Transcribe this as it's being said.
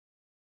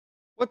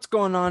What's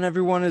going on,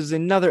 everyone? Is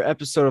another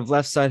episode of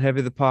Left Side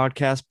Heavy, the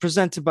podcast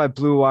presented by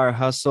Blue Wire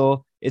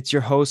Hustle. It's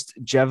your host,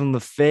 Jevin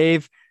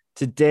Lefebvre.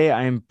 Today,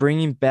 I am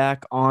bringing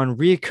back on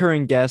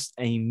reoccurring guest,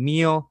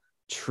 Emil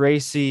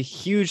Tracy,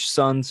 huge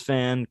Suns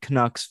fan,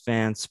 Canucks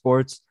fan,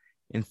 sports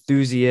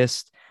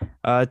enthusiast.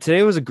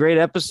 Today was a great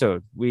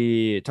episode.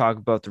 We talk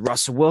about the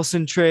Russell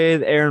Wilson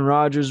trade, Aaron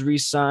Rodgers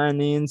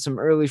re-signing, some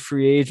early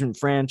free agent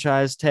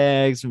franchise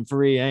tags, some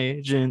free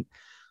agent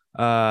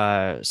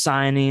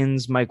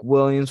signings, Mike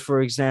Williams,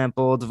 for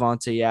example,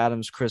 Devontae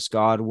Adams, Chris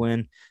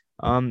Godwin,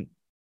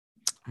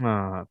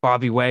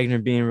 Bobby Wagner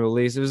being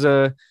released. It was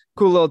a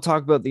cool little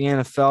talk about the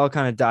NFL,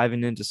 kind of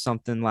diving into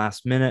something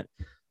last minute.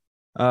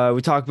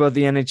 We talked about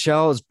the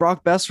NHL. Is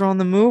Brock Besser on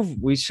the move?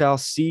 We shall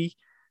see.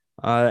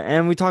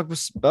 And we talked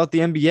about the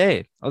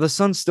NBA. Are the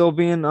Suns still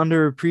being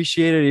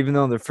underappreciated, even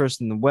though they're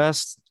first in the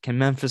West? Can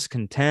Memphis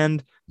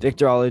contend?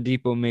 Victor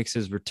Oladipo makes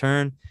his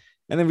return.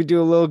 And then we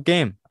do a little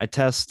game. I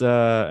test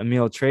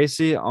Emil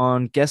Tracy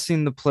on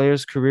guessing the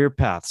player's career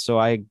path. So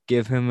I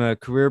give him a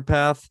career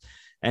path,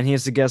 and he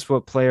has to guess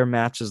what player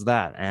matches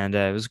that. And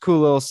it was a cool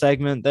little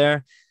segment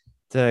there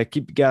to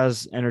keep you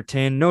guys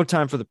entertained. No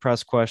time for the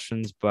press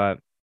questions, but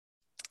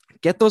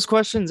get those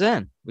questions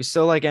in. We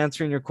still like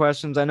answering your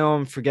questions. I know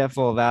I'm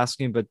forgetful of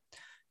asking, but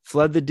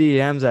flood the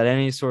DMs at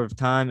any sort of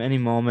time, any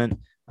moment.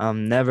 I'll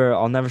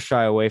never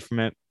shy away from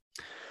it.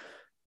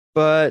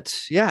 But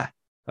yeah.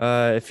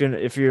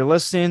 If you're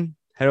listening,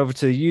 head over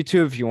to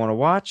YouTube if you want to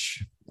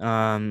watch.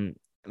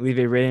 Leave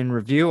a rating and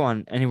review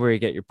on anywhere you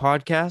get your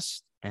podcast,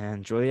 and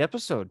enjoy the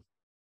episode.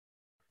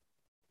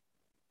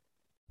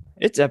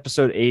 It's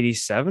episode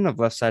 87 of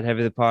Left Side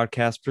Heavy, the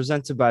podcast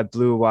presented by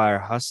Blue Wire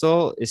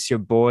Hustle. It's your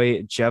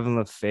boy Jevin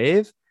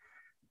Lefebvre,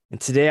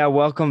 and today I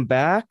welcome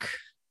back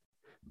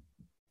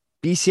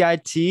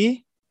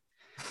BCIT,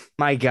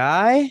 my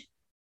guy,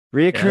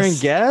 reoccurring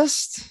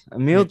guest,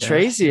 Emil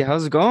Tracy.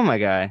 How's it going, my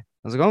guy?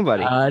 How's it going,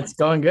 buddy? It's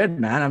going good,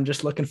 man. I'm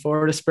just looking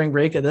forward to spring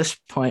break at this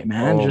point,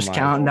 man. Just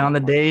counting down the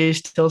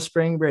days till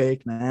spring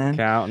break, man.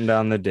 Counting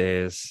down the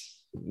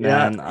days.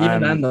 Man, yeah,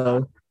 even then,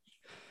 though.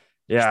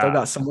 Yeah. Still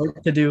got some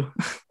work to do.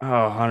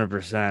 Oh,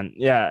 100%.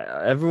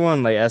 Yeah.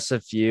 Everyone like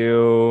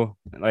SFU,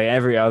 like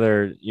every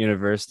other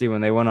university, when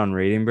they went on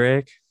reading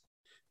break,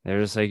 they're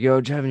just like, yo,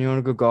 Jevin, you want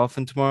to go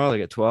golfing tomorrow? Like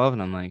at 12?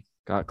 And I'm like,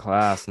 got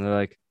class. And they're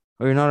like,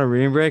 oh, you're not on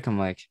reading break? I'm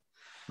like,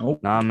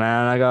 nope. Nah,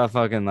 man, I got a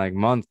fucking like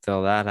month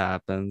till that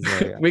happens.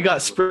 Like, we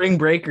got spring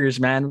breakers,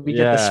 man. We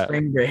get the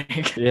spring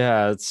break.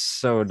 Yeah, it's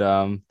so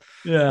dumb.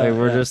 Yeah, like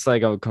we're just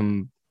like a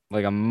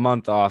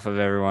month off of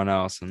everyone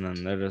else, and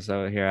then they're just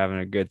out here having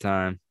a good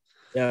time.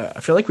 Yeah,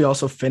 I feel like we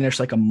also finish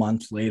like a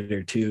month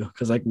later too,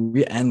 because like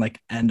we end like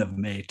end of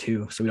May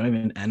too, so we don't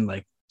even end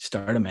like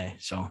start of May.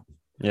 So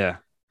yeah,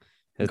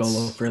 go a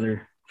little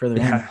further.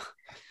 Yeah.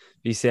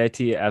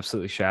 BCIT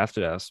absolutely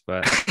shafted us,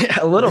 but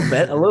a little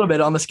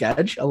bit on the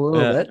sketch, a little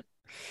bit.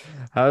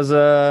 How's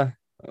I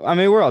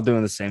mean, we're all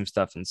doing the same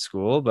stuff in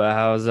school, but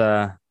how's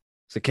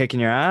is it kicking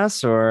your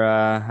ass, or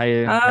how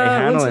you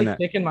handling it?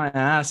 Kicking my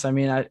ass. I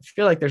mean, I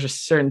feel like there's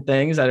just certain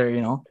things that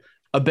are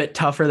a bit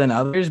tougher than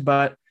others,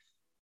 but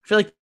I feel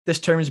like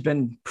this term has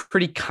been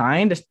pretty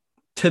kind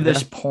to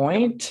this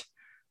point.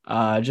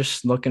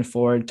 Just looking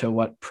forward to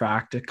what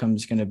practicum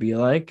is going to be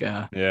like.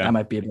 That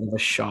might be a bit of a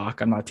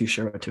shock. I'm not too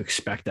sure what to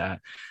expect at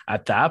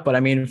that, but I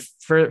mean,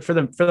 for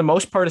the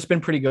most part, it's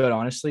been pretty good.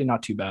 Honestly,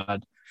 not too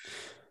bad.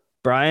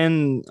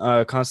 Brian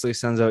constantly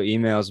sends out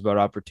emails about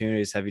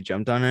opportunities. Have you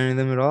jumped on any of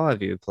them at all?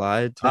 Have you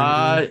applied to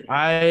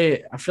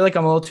I feel like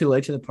I'm a little too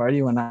late to the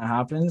party when that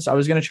happens. I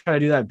was going to try to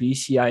do that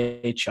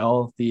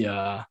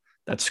BCIHL,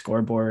 that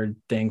scoreboard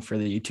thing for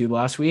the YouTube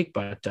last week,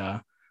 but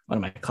one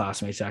of my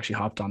classmates actually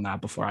hopped on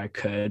that before I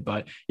could.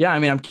 But yeah, I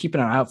mean, I'm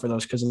keeping an eye out for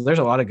those because there's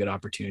a lot of good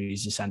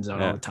opportunities he sends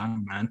out all the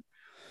time, man.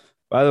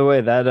 By the way,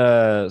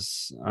 that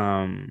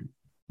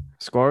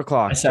score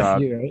clock SFU,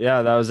 job, right?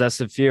 Yeah, that was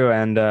SFU,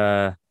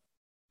 and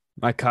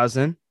my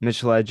cousin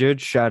Mitchell Edgard,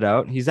 shout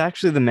out. He's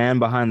actually the man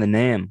behind the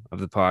name of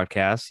the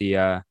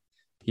podcast.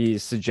 He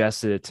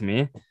suggested it to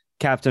me.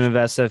 Captain of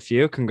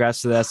SFU.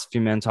 Congrats to the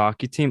SFU men's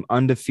hockey team.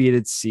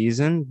 Undefeated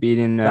season,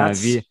 beating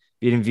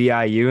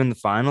VIU in the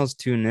finals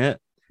 2-0.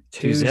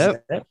 2-0.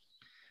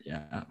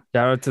 Yeah.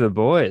 Shout out to the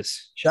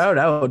boys. Shout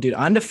out, dude.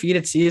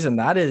 Undefeated season.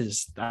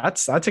 That's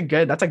a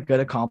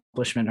good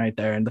accomplishment right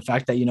there. And the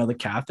fact that the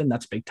captain,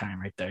 that's big time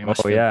right there.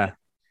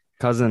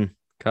 Cousin.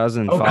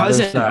 Oh,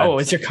 cousin. Side. Oh,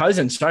 it's your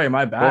cousin. Sorry,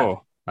 my bad.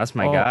 Oh, that's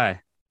my guy.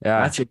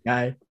 Yeah. That's your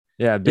guy.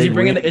 Yeah. Is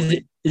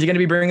he going to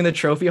be bringing the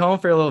trophy home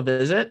for a little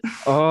visit?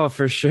 Oh,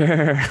 for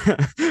sure.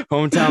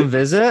 Hometown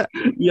visit?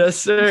 Yes,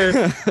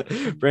 sir.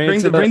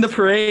 Bring the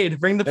parade.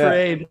 Bring the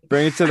parade.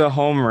 Bring it to the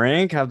home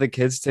rink. Have the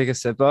kids take a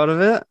sip out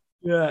of it.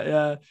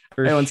 Yeah.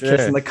 Everyone's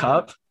kissing the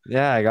cup.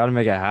 Yeah, I got to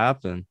make it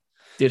happen.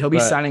 Dude, he'll be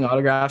signing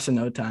autographs in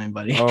no time,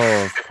 buddy.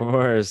 Oh, of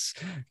course.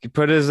 He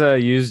put his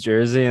used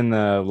jersey in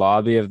the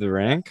lobby of the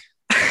rink.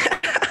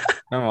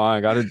 Come on,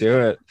 I got to do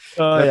it.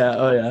 Oh,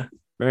 yeah.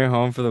 Bring it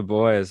home for the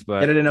boys, but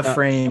get it in a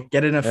frame.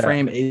 Get it in a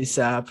frame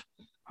ASAP.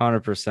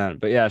 100%.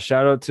 But yeah,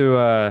 shout out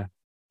to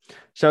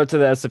Shout out to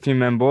the SFP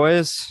men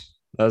boys.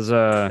 That was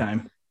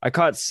Time. I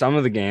caught some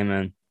of the game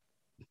and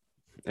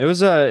it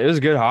was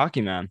good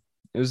hockey, man.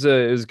 It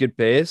was good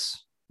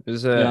pace. It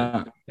was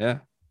Yeah. yeah,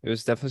 it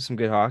was definitely some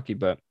good hockey,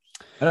 but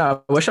I don't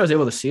know, I wish I was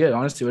able to see it.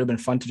 Honestly, it would have been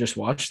fun to just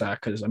watch that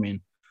because I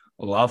mean,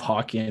 I love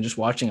hockey and just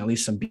watching at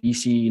least some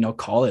BC,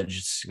 college.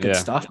 It's good yeah.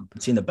 stuff.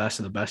 Seeing the best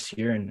of the best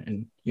here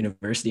in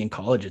university and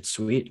college. It's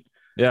sweet.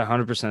 Yeah,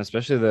 100%,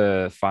 especially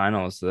the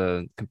finals,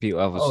 the compete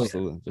levels Oh just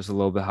yeah. just a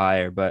little bit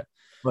higher, but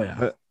Oh yeah.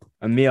 uh,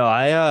 Emil,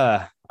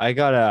 I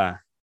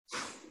gotta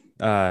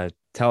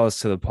tell us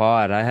to the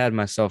pod. I had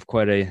myself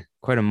quite a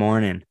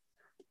morning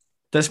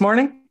This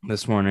morning?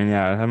 this morning.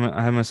 Yeah,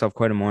 I had myself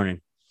quite a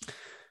morning.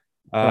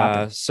 What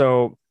happened?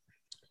 So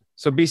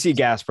BC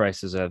gas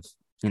prices have,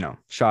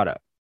 shot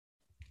up.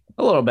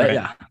 A little bit, Right.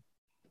 yeah.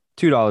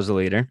 $2 a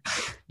liter.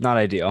 Not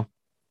ideal.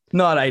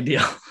 Not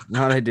ideal.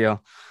 Not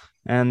ideal.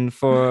 And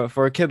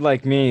for a kid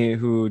like me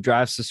who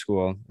drives to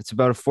school, it's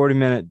about a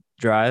 40-minute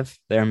drive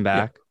there and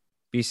back.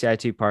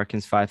 BCIT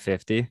parking's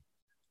 $5.50.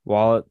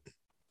 Wallet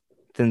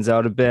thins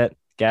out a bit.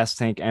 Gas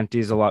tank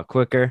empties a lot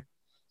quicker.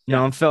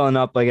 I'm filling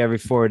up like every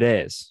 4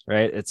 days,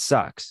 right? It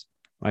sucks.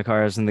 My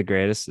car isn't the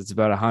greatest. It's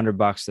about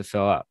 $100 to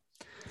fill up.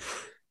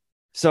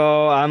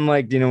 So I'm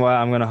like, you know what?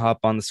 I'm gonna hop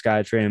on the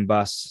SkyTrain and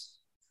bus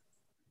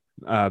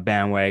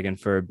bandwagon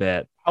for a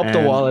bit. Help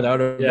the wallet out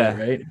a Yeah.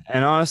 bit, right?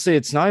 And honestly,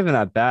 it's not even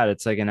that bad.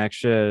 It's like an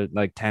extra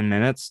like 10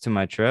 minutes to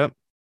my trip.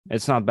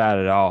 It's not bad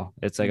at all.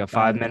 It's like a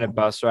 5-minute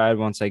bus ride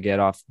once I get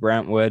off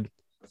Brentwood,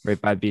 right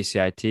by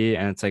BCIT,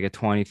 and it's like a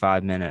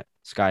 25-minute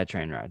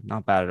SkyTrain ride.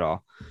 Not bad at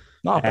all.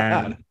 Not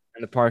bad.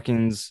 And the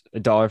parking's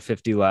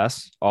 $1.50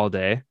 less all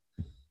day.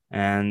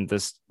 And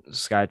this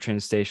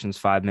SkyTrain station's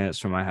 5 minutes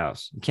from my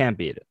house. You can't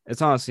beat it.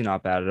 It's honestly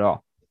not bad at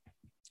all.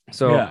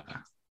 So Yeah.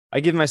 I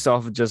give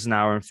myself just an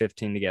hour and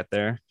 15 to get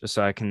there, just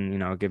so I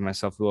can, give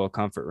myself a little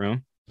comfort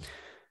room.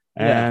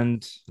 Yeah.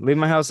 And leave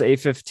my house at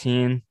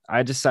 8:15.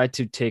 I decide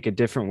to take a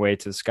different way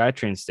to the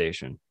SkyTrain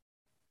station.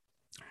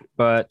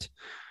 But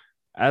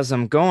as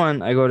I'm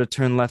going, I go to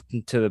turn left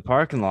into the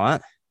parking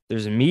lot.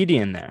 There's a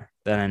median there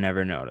that I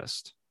never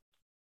noticed.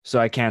 So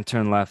I can't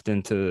turn left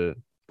into the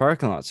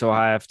parking lot. So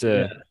I have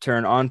to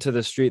turn onto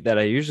the street that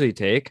I usually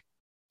take,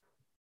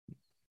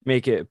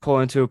 pull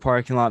into a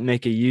parking lot,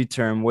 make a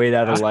U-turn, wait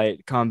at a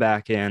light, come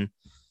back in.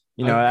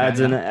 It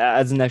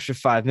adds an extra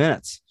 5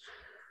 minutes.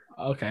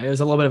 Okay. It was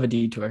a little bit of a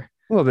detour.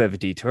 A little bit of a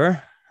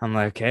detour. I'm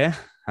like, okay,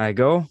 I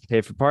go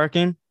pay for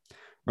parking,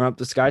 run up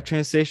the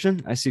SkyTrain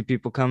station. I see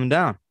people coming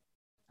down.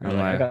 I'm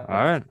like, all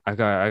right, I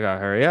got to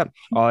hurry up.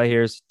 All I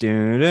hear is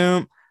doom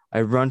doom.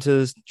 I run to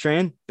this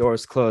train,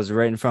 doors closed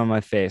right in front of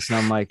my face, and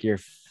I'm like, you're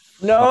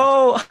kidding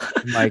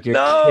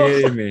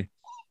me.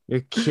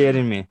 You're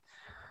kidding me.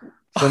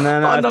 So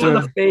then I have to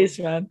the face,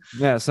 man.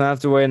 Yeah, so I have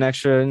to wait an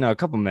extra, a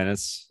couple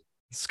minutes.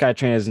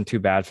 SkyTrain isn't too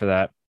bad for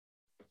that.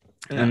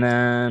 Yeah. And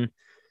then,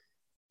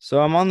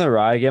 so I'm on the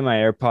ride, get my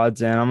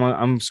AirPods in.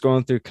 I'm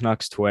scrolling through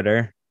Canucks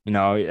Twitter,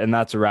 and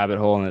that's a rabbit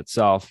hole in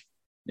itself.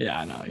 Yeah,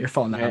 I know. You're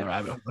falling down the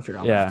rabbit hole if you're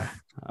on. Yeah.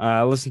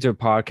 I listen to a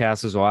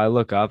podcast as well. I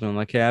look up and I'm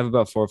like, hey, I have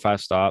about 4 or 5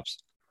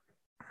 stops.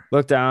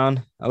 Look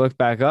down. I look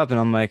back up and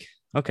I'm like,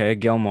 okay,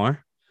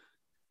 Gilmore.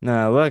 And then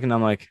I look and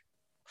I'm like,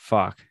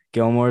 fuck.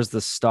 Gilmore's the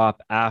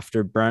stop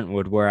after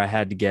Brentwood where I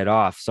had to get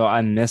off. So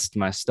I missed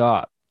my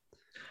stop.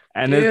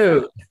 And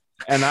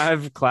and I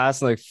have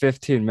class in like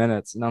 15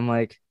 minutes. And I'm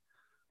like,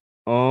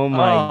 oh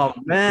my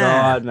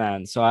God,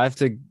 man. So I have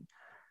to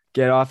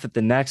get off at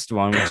the next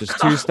one, which is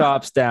 2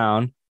 stops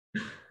down.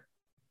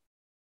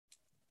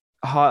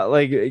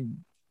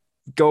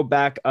 Go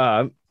back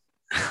up.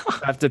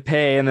 I have to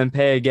pay and then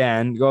pay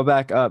again. Go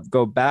back up,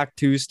 go back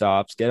 2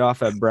 stops, get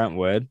off at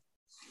Brentwood.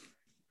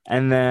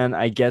 And then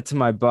I get to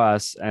my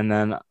bus and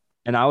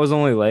I was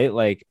only late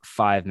like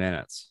 5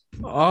 minutes.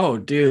 Oh,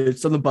 dude.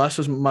 So the bus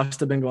must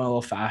have been going a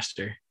little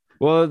faster.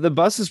 Well, the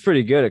bus is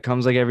pretty good. It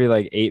comes like every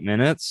like 8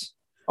 minutes.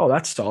 Oh,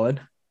 that's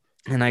solid.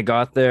 And I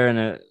got there and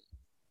it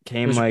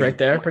came like right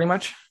there pretty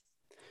much.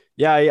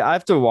 Yeah, I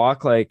have to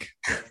walk like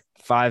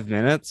 5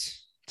 minutes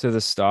to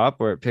the stop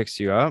where it picks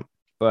you up.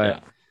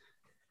 But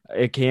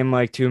it came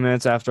like 2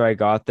 minutes after I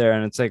got there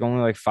and it's like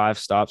only like 5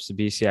 stops to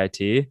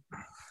BCIT.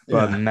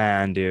 But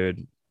man,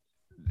 dude,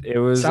 it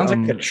was sounds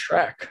like a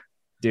trek.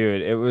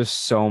 Dude, it was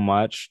so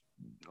much.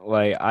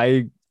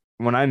 Like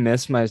when I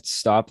missed my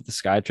stop at the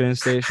SkyTrain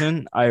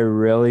station, I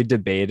really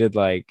debated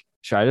like,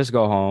 should I just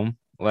go home?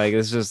 Like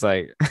it's just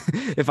like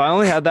if I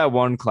only had that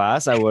one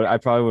class, I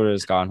probably would have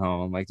just gone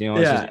home. I'm like,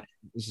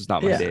 this is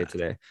not my day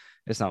today.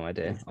 It's not my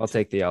day. I'll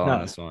take the L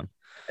on this one.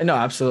 No,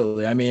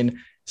 absolutely. I mean,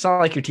 it's not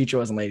like your teacher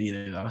wasn't late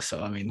either, though.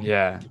 So I mean,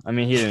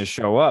 he didn't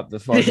show up.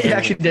 He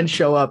actually didn't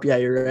show up. Yeah,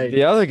 you're right.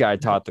 The other guy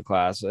taught the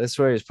class. I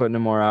swear he's putting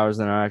in more hours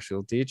than our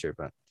actual teacher.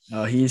 But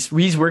he's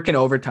working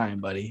overtime,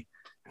 buddy.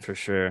 For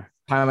sure.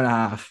 Time and a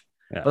half.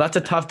 Yeah. Well,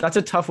 that's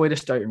a tough way to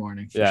start your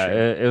morning. Yeah,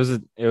 sure.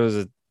 It was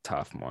a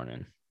tough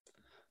morning.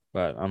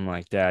 But I'm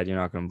like, Dad, you're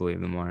not gonna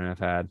believe the morning I've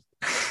had.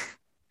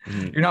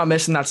 You're not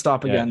missing that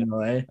stop again,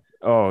 though, eh?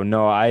 Oh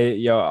no,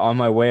 on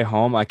my way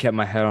home, I kept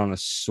my head on a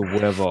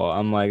swivel.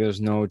 I'm like, there's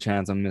no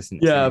chance I'm missing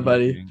Yeah,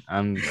 buddy.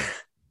 anything.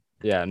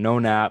 Yeah, no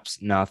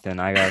naps, nothing.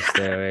 I gotta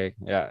stay awake.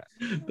 Yeah,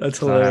 That's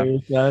it's not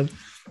happening. hilarious, man.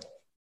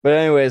 But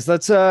anyways, so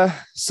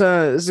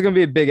this is gonna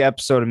be a big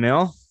episode,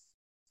 Emil.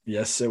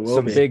 Yes, it will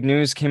Some be. big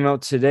news came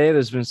out today.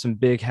 There's been some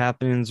big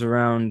happenings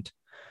around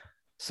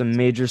some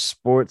major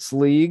sports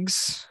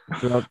leagues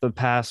throughout the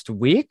past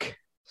week.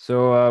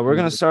 So we're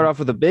gonna start off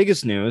with the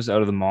biggest news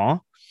out of them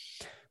all.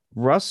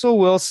 Russell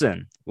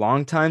Wilson,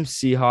 longtime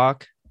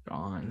Seahawk,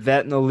 Gone.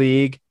 vet in the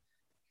league,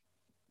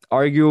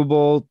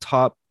 arguable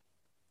top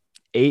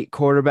 8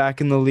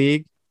 quarterback in the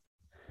league,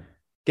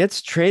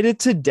 gets traded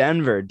to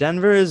Denver.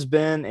 Denver has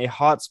been a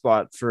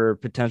hotspot for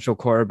potential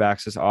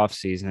quarterbacks this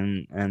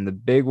offseason, and the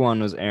big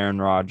one was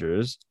Aaron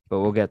Rodgers, but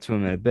we'll get to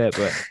him in a bit.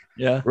 But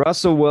Yeah.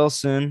 Russell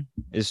Wilson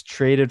is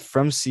traded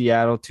from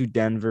Seattle to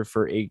Denver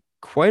for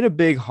quite a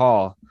big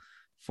haul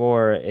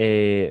for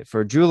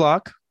Drew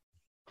Lock,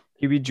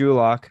 QB Drew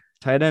Lock,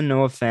 tight end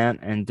Noah Fant,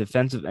 and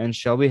defensive end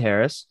Shelby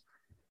Harris,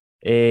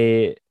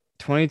 a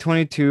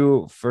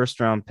 2022 first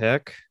round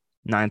pick,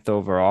 9th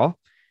overall,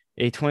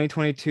 a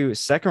 2022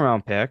 second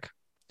round pick,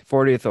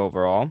 40th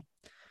overall,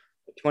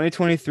 a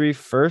 2023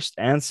 first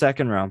and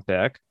second round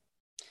pick,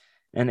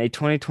 and a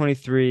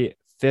 2023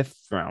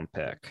 fifth round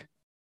pick.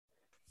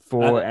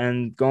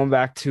 And going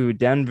back to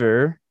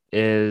Denver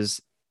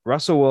is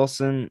Russell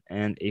Wilson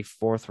and a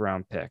 4th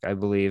round pick, I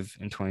believe,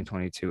 in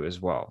 2022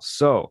 as well.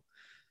 So,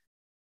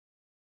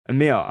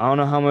 Emil, I don't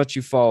know how much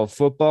you follow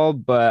football,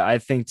 but I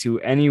think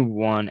to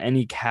anyone,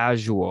 any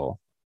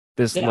casual,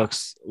 this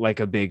looks like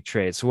a big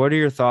trade. So what are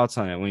your thoughts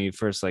on it when you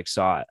first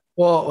saw it?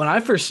 Well, when I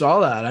first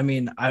saw that, I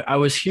mean, I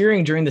was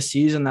hearing during the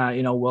season that,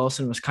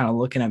 Wilson was kind of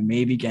looking at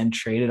maybe getting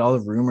traded, all the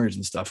rumors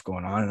and stuff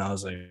going on. And I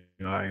was like,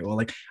 all right, well,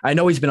 I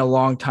know he's been a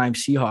long time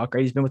Seahawk,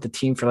 right? He's been with the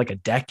team for a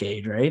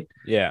decade, right?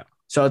 Yeah.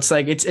 So it's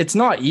it's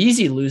not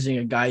easy losing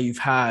a guy you've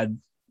had,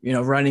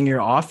 running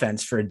your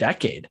offense for a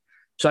decade.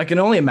 So I can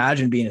only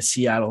imagine being a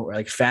Seattle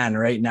fan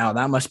right now.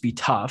 That must be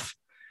tough.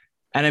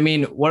 And I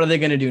mean, what are they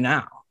going to do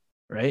now?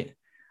 Right.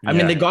 I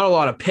mean, they got a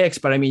lot of picks,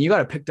 but I mean, you got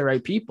to pick the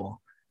right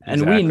people.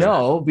 And we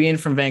know, being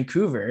from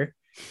Vancouver,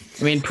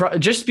 I mean,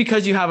 just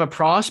because you have a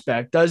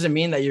prospect doesn't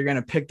mean that you're going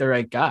to pick the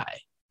right guy.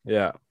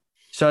 Yeah.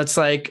 So it's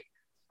I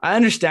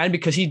understand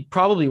because he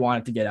probably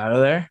wanted to get out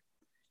of there.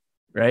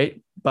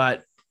 Right.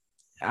 But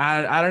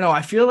I don't know.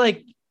 I feel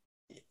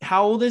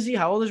how old is he?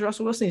 How old is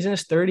Russell Wilson? He's in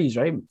his 30s,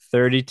 right?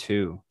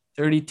 32.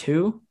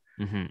 32.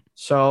 Mm-hmm.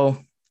 So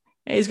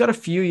he's got a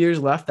few years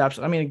left.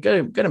 I mean,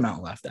 a good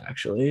amount left,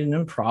 actually,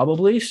 and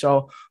probably.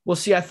 So we'll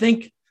see. I feel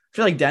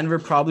like Denver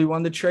probably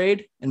won the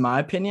trade, in my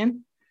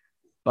opinion.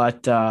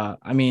 But,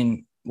 I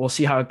mean, we'll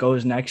see how it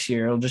goes next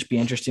year. It'll just be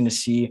interesting to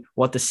see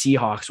what the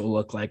Seahawks will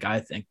look like, I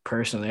think,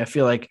 personally. I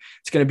feel like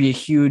it's going to be a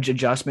huge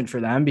adjustment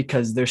for them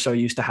because they're so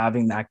used to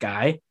having that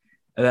guy.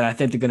 And then I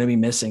think they're going to be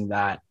missing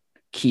that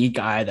key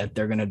guy that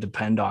they're going to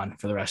depend on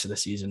for the rest of the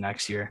season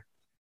next year.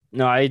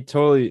 No, I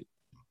totally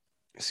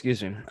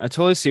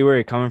see where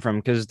you're coming from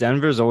because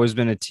Denver's always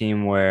been a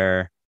team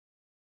where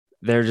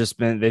they've just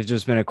been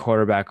a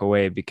quarterback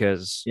away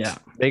because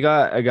they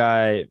got a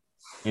guy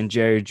in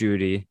Jerry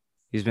Jeudy.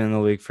 He's been in the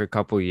league for a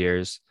couple of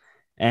years,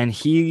 and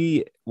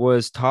he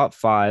was top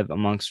 5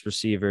 amongst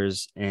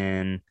receivers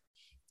in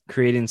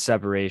creating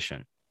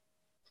separation.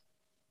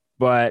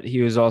 But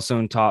he was also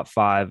in top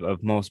 5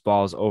 of most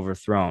balls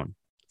overthrown.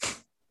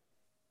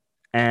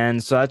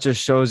 And so that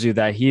just shows you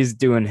that he's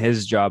doing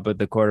his job, but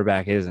the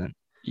quarterback isn't.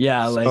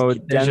 Yeah,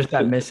 there's just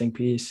that missing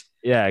piece.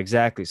 Yeah,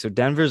 exactly. So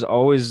Denver's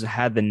always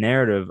had the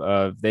narrative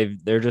of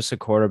they're just a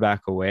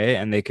quarterback away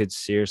and they could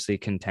seriously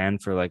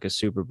contend for a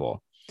Super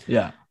Bowl.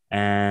 Yeah.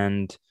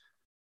 And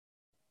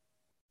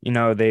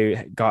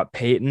they got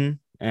Peyton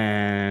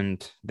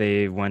and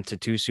they went to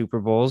 2 Super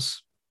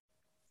Bowls.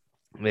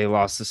 They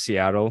lost to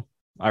Seattle.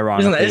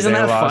 Ironically, isn't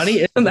that funny?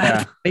 Isn't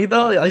that funny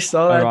though? I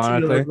saw that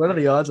too. What are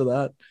the odds of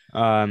that?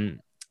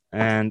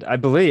 And I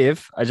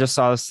believe I just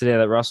saw this today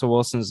that Russell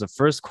Wilson is the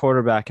first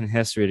quarterback in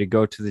history to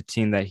go to the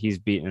team that he's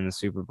beaten in the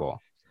Super Bowl.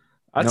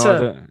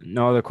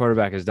 No other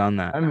quarterback has done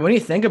that. I mean, when you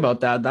think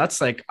about that,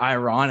 that's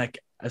ironic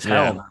as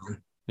hell,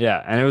 man.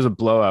 Yeah, and it was a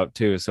blowout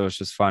too, so it's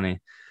just funny.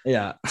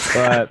 Yeah.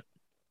 But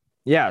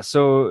yeah,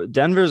 so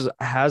Denver's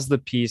has the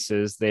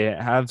pieces. They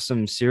have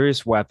some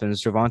serious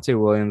weapons. Javonte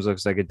Williams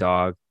looks like a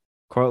dog.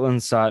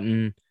 Cortland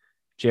Sutton,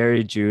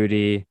 Jerry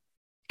Jeudy,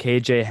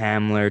 KJ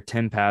Hamler,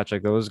 Tim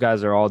Patrick, those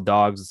guys are all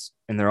dogs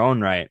in their own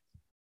right.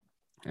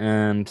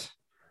 And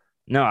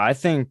no, I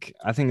think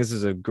this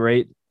is a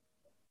great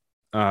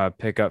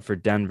pickup for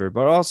Denver,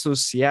 but also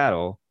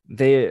Seattle.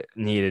 They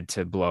needed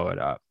to blow it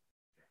up.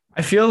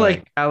 I feel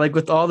like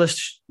with all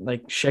this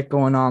shit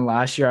going on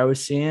last year, I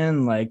was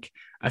seeing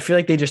I feel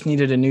like they just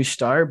needed a new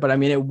start, but I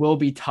mean, it will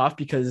be tough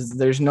because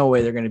there's no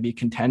way they're going to be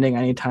contending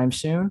anytime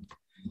soon.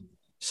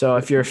 So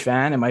if you're a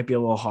fan, it might be a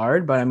little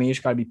hard, but I mean, you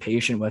just got to be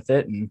patient with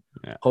it and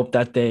hope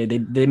that they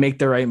make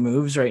the right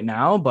moves right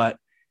now. But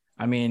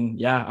I mean,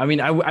 yeah. I mean,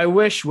 I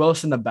wish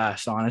Wilson the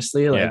best,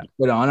 honestly. Yeah. Like,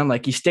 good on him.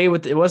 Like, he stayed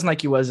with it. Wasn't like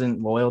he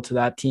wasn't loyal to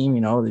that team. You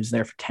know, he was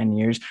there for 10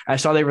 years. I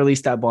saw they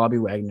released that Bobby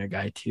Wagner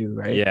guy too,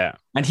 right? Yeah.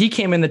 And he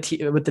came in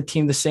with the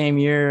team the same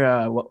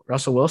year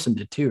Russell Wilson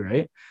did too,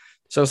 right?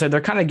 So it's like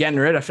they're kind of getting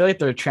rid. I feel like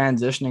they're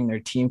transitioning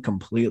their team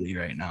completely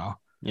right now.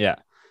 Yeah.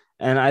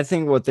 And I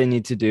think what they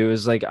need to do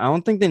is like, I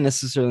don't think they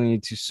necessarily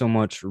need to so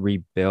much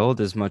rebuild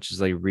as much as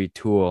like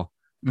retool.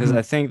 Because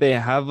I think they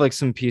have like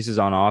some pieces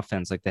on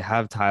offense. Like they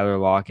have Tyler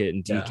Lockett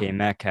and DK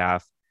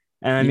Metcalf.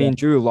 And I mean,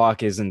 Drew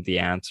Lock isn't the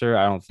answer.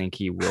 I don't think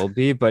he will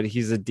be, but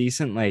he's a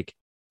decent like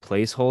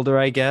placeholder,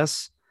 I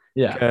guess.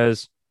 Yeah.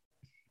 Because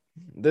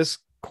this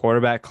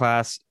quarterback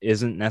class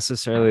isn't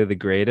necessarily the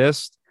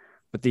greatest,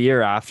 but the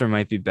year after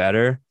might be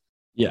better.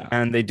 Yeah.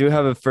 And they do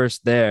have a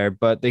first there,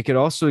 but they could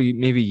also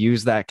maybe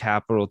use that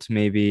capital to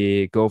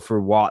maybe go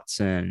for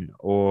Watson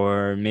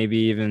or maybe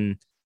even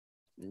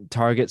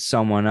target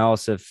someone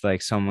else if like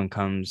someone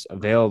comes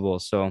available.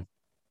 So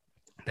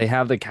they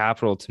have the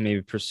capital to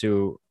maybe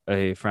pursue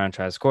a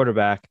franchise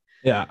quarterback.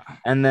 Yeah.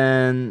 And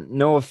then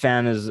Noah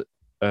Fant is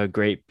a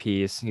great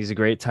piece. He's a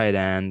great tight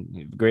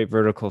end, great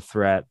vertical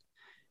threat.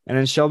 And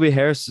then Shelby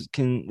Harris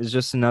is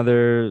just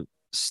another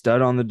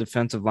stud on the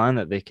defensive line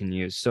that they can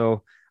use.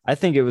 So I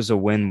think it was a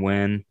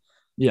win-win.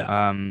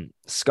 Yeah.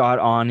 Scott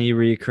Ani,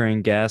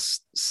 recurring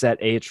guest, set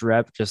H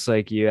rep just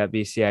like you at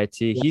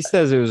BCIT. He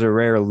says it was a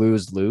rare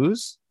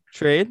lose-lose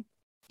trade.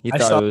 I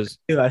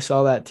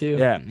saw that too.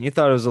 Yeah, he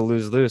thought it was a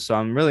lose-lose. So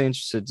I'm really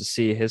interested to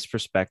see his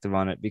perspective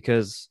on it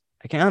because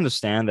I can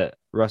understand that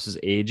Russ is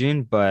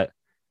aging, but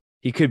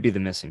he could be the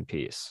missing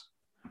piece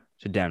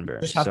to Denver.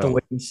 Just have to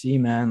wait and see,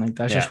 man. Like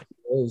that's just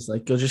what it is.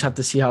 Like you'll just have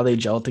to see how they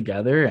gel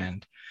together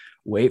and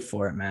wait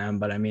for it, man.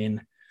 But I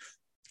mean,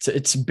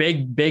 it's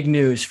big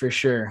news for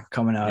sure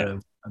coming out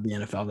of the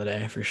NFL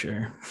today for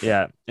sure.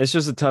 Yeah, it's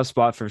just a tough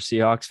spot for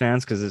Seahawks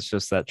fans because it's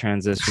just that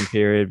transition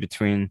period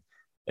between.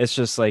 It's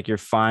just like you're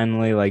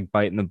finally like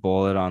biting the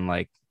bullet on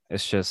like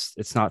it's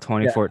not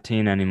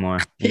 2014 anymore.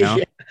 You know,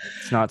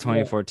 it's not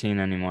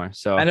 2014 anymore.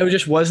 So I know it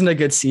just wasn't a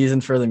good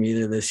season for them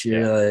either this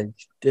year. Like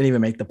didn't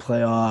even make the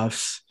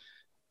playoffs.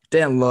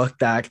 Didn't look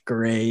that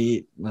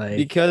great. Like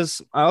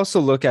because I also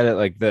look at it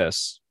like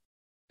this: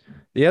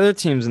 the other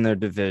teams in their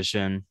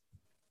division.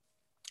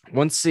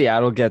 Once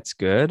Seattle gets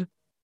good,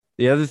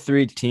 the other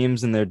three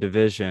teams in their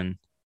division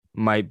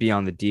might be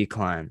on the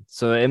decline.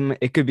 So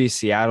it could be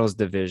Seattle's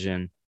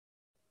division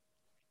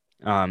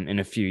in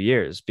a few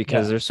years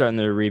because they're starting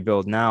to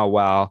rebuild now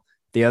while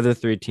the other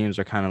three teams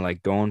are kind of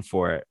like going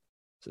for it.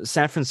 So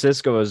San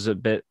Francisco is a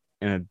bit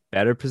in a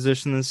better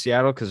position than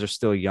Seattle because they're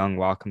still young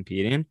while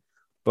competing.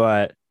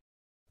 But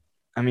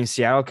I mean,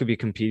 Seattle could be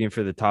competing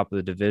for the top of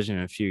the division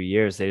in a few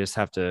years. They just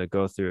have to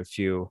go through a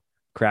few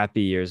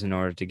crappy years in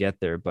order to get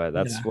there, but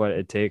that's what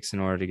it takes in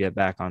order to get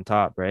back on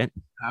top, right?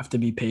 Have to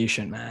be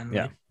patient, man.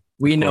 Yeah. Like,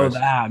 we know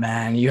that,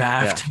 man. You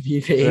have to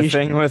be patient. The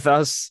thing with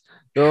us,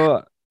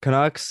 though,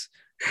 Canucks,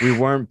 we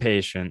weren't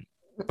patient,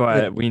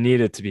 but we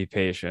needed to be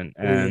patient.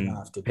 And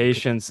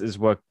patience is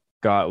what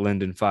got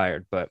Linden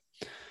fired. But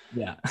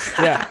yeah.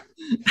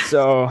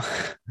 So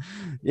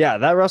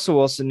that Russell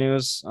Wilson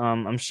news,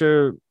 I'm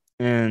sure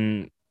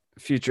in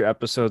future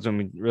episodes when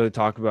we really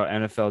talk about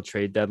NFL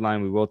trade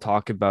deadline, we will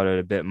talk about it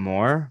a bit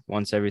more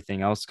once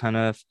everything else kind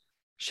of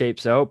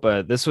shapes out.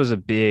 But this was a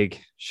big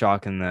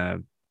shock in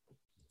the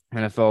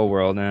NFL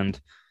world. And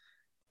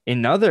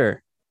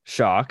another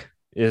shock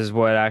is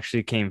what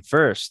actually came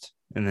first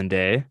in the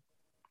day.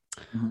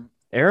 Mm-hmm.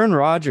 Aaron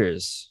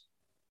Rodgers.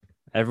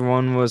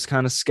 Everyone was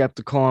kind of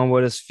skeptical on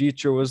what his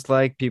future was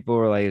like. People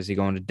were like, is he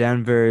going to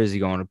Denver? Is he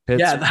going to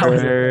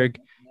Pittsburgh?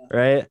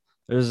 Right?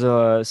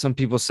 There's some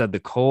people said the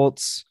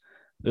Colts.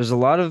 There's a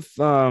lot of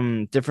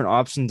different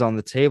options on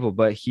the table,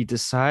 but he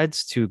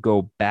decides to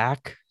go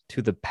back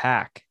to the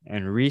pack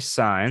and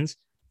re-signs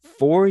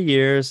 4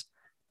 years,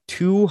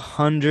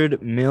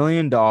 $200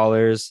 million,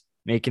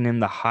 making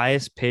him the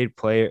highest paid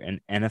player in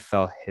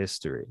NFL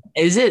history.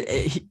 Is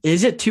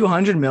it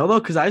 200 mil though?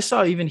 Because I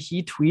saw even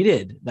he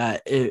tweeted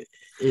that it.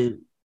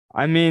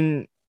 I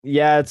mean,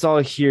 yeah, it's all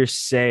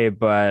hearsay,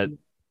 but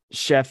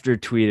Schefter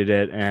tweeted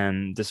it,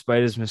 and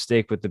despite his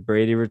mistake with the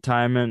Brady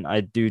retirement,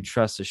 I do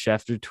trust the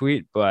Schefter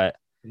tweet. But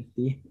all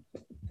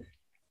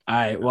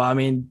right, well, I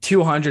mean,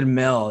 200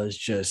 mil is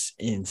just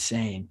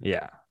insane.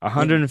 Yeah,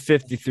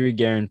 153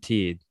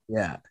 guaranteed.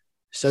 Yeah,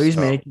 so he's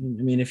making.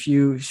 I mean, if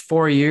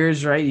 4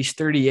 years, right? He's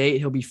 38.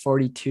 He'll be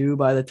 42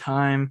 by the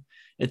time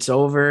it's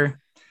over.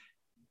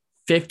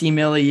 50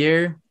 mil a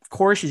year. Of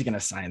course, he's gonna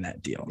sign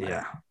that deal. Man.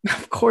 Yeah,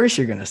 of course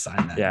you're gonna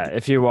sign that. Yeah, deal.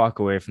 If you walk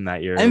away from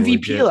that year,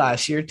 MVP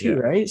last year too,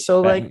 right?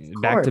 So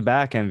back to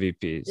back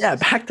MVPs. Yeah,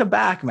 back to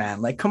back,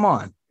 man. Like, come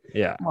on.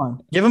 Yeah, come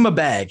on. Give him a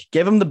bag.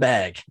 Give him the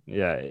bag.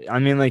 Yeah, I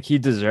mean, like he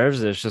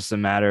deserves it. It's just a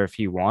matter if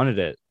he wanted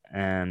it.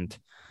 And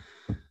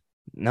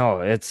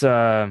no, it's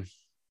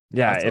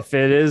if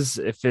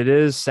it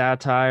is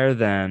satire,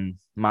 then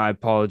my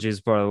apologies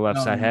for the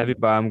left side heavy,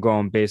 but I'm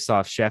going based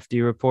off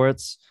Shefty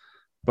reports.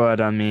 But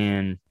I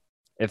mean,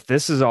 if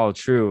this is all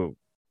true,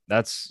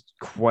 that's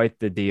quite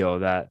the deal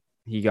that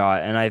he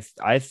got. And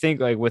I think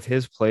like with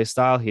his play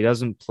style, he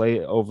doesn't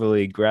play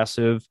overly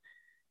aggressive.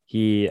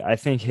 I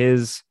think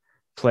his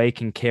play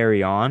can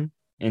carry on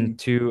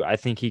into, I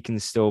think he can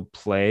still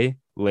play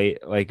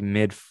late, like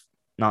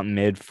not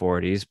mid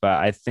 40s, but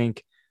I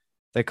think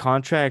the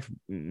contract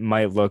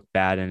might look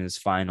bad in his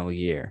final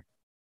year.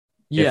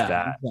 If Yeah,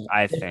 that,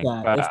 I think,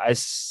 but if I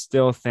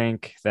still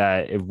think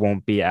that it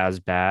won't be as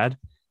bad.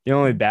 The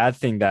only bad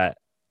thing that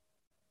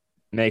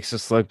makes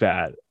us look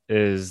bad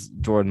is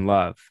Jordan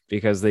Love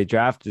because they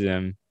drafted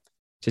him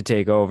to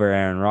take over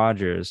Aaron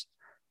Rodgers,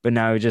 but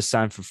now he just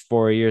signed for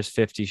 4 years,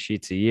 50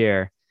 sheets a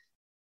year.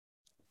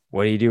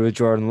 What do you do with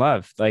Jordan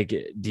Love? Like,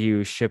 do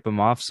you ship him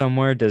off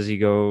somewhere? Does he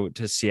go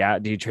to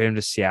Seattle? Do you trade him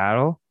to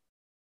Seattle?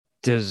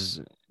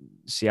 Does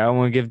Seattle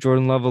want to give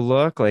Jordan Love a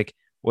look? Like,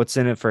 what's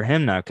in it for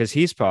him now? Because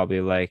he's probably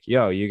like,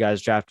 yo, you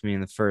guys drafted me in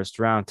the first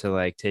round to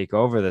like take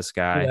over this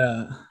guy,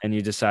 yeah, and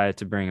you decided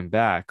to bring him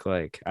back.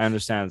 Like, I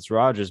understand it's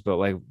Rodgers, but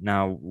like,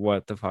 now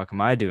what the fuck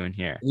am I doing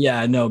here?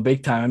 yeah, no,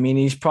 big time. I mean,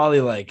 he's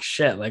probably like,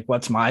 shit, like,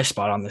 what's my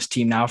spot on this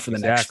team now for the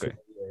next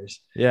Exactly. 4 years?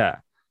 Yeah.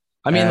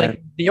 I mean, And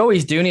like, they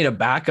always do need a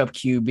backup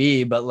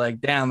QB, but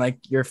like, damn, like,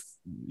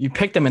 you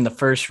picked him in the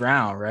first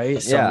round,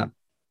 right? So,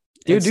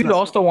 yeah, dude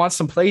also wants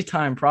some play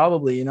time,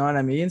 probably. You know what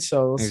I mean?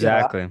 So we'll see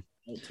how that exactly.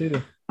 goes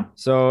too.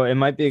 So it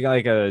might be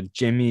like a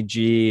Jimmy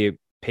G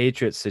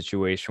Patriot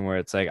situation where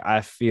it's like I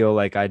feel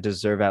like I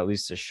deserve at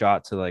least a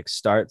shot to like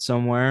start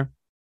somewhere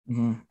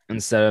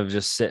instead of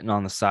just sitting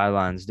on the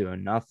sidelines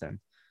doing nothing.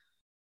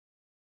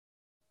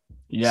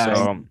 Yeah.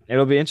 So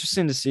it'll be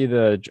interesting to see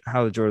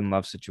how the Jordan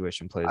Love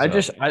situation plays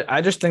out.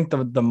 I just think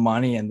the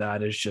money in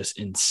that is just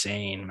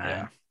insane, man.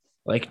 Yeah.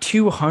 Like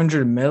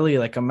 200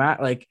 million, like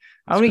like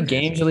how many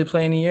games will he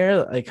play in a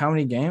year? Like how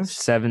many games?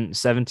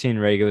 17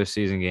 regular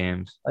season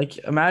games. Like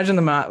imagine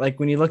the amount, like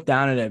when you look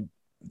down at it,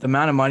 the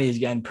amount of money he's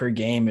getting per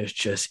game is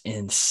just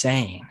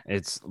insane.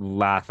 It's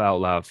laugh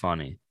out loud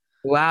funny.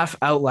 Laugh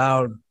out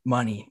loud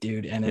money,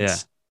 dude. And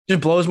just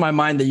blows my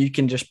mind that you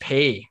can just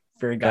pay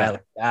for a guy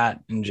like that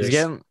and just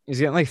he's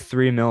getting like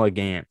 $3 million a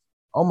game.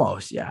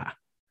 Almost, yeah.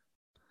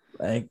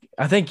 Like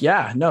I think,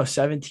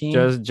 17.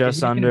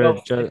 Just under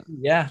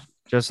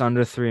just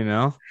under $3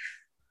 million.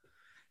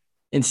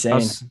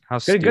 Insane. How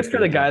good for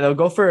the guy though.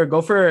 Go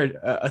for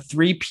a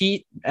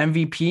three-peat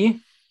MVP.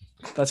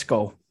 Let's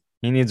go.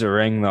 He needs a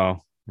ring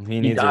though. He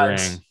needs a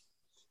ring.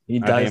 He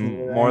does.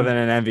 More than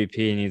an MVP,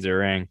 he needs a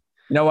ring.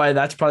 You know why?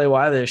 That's probably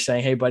why they're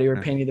saying, "Hey, buddy,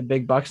 we're paying you the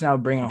big bucks now.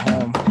 Bring it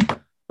home."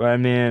 But I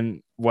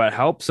mean, what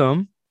helps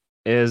them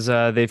is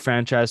they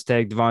franchise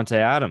tag Davante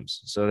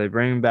Adams, so they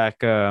bring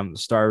back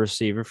star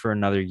receiver for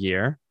another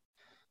year.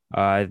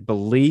 I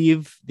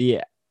believe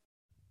the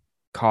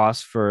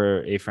cost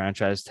for a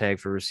franchise tag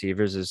for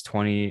receivers is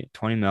 20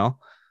 mil.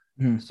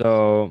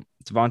 So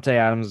Davante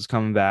Adams is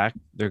coming back.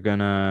 They're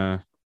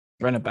gonna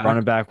run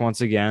it back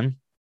once again,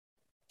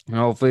 and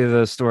hopefully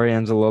the story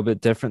ends a little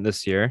bit different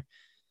this year.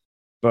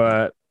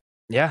 But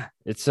yeah,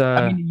 it's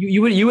I mean,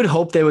 you would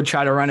hope they would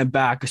try to run it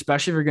back,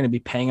 especially if you're going to be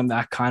paying him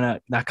that kind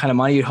of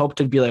money. You'd hope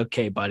to be like,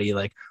 okay, buddy,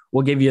 like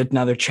we'll give you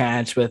another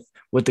chance with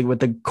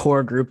the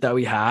core group that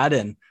we had,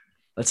 and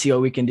let's see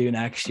what we can do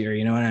next year.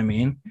 You know what I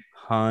mean?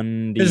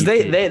 Because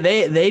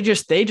they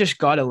just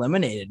got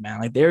eliminated,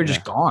 man. Like they were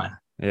just gone.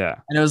 Yeah,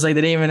 and it was like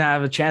they didn't even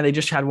have a chance. They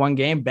just had one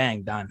game,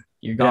 bang, done.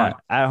 You're gone.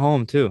 At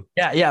home too.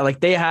 Yeah. Like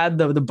they had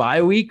the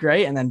bye week,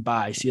 right, and then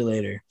bye. See you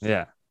later.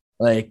 Yeah.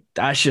 Like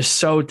that's just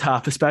so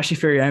tough, especially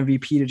for your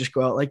MVP to just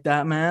go out like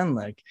that, man.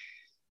 Like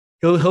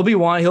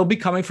he'll be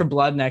coming for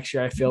blood next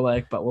year, I feel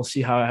like, but we'll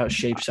see how it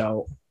shapes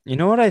out. You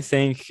know what I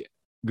think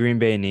Green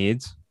Bay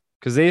needs?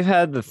 Because they've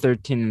had the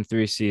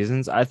 13-3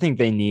 seasons. I think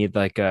they need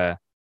like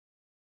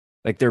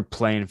they're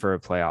playing for a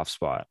playoff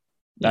spot.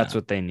 That's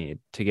what they need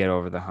to get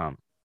over the hump.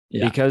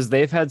 Yeah. Because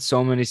they've had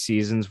so many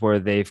seasons where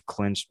they've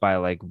clinched by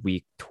like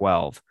week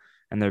 12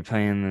 and they're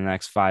playing the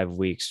next 5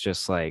 weeks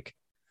just like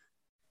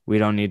we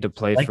don't need to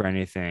play for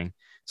anything.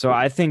 So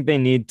I think they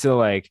need to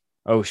like,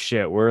 oh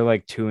shit, we're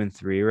like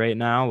 2-3 right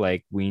now.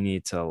 Like we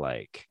need to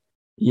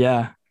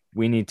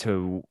we need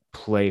to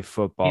play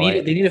football.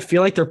 They need to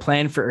feel like they're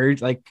playing for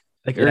urgency. Like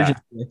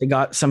they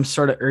got some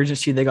sort of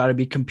urgency. They got to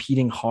be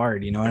competing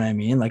hard. You know what I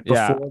mean? Like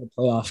before the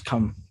playoffs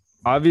come.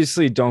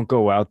 Obviously, don't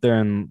go out there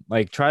and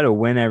like try to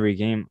win every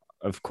game,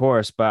 of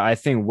course. But I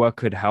think what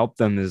could help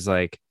them is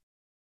like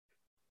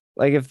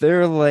if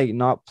they're like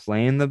not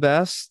playing the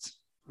best,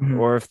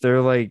 or if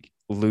they're like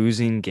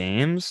losing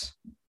games,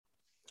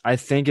 I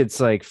think it's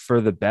like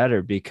for the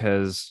better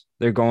because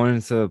they're going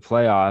into the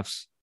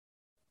playoffs.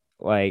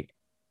 Like,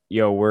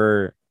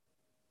 they're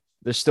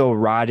still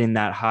riding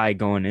that high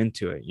going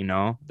into it. You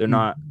know, they're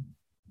not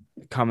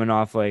coming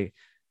off like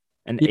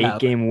an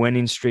 8-game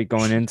winning streak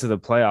going into the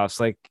playoffs.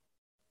 Like,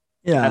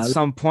 at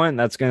some point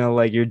that's going to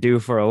like, you're due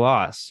for a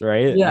loss.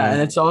 Right. Yeah.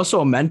 And it's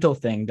also a mental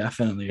thing.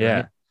 Definitely. Right?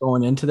 Yeah.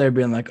 Going into there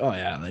being like, oh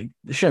yeah, like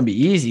this shouldn't be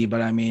easy,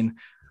 but I mean,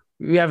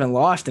 we haven't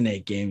lost in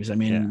 8 games. I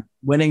mean,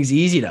 winning's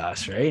easy to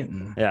us, right?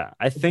 And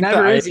I think it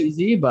never is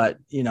easy, but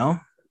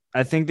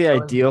I think the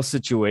ideal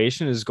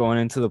situation is going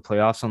into the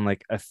playoffs on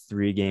like a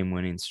 3-game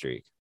winning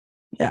streak.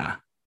 Yeah.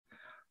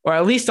 Or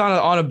at least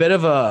on a bit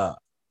of a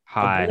bit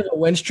High. of a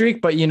win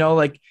streak, but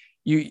like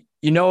you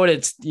know what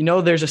it's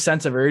there's a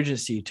sense of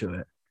urgency to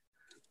it.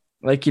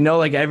 Like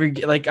like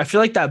I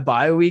feel like that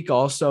bye week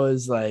also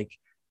is like,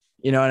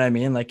 you know what I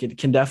mean? Like it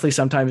can definitely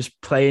sometimes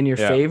play in your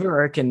Yeah. favor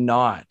or it can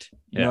not.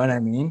 You know Yeah. what I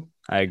mean?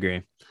 I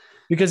agree.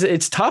 Because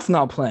it's tough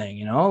not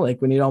playing,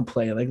 like when you don't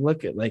play, like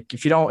look at like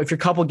if you're a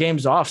couple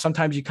games off,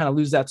 sometimes you kind of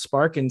lose that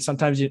spark. And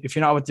sometimes if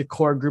you're not with the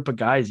core group of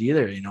guys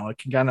either, it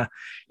can kind of,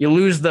 you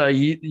lose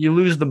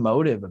the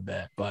motive a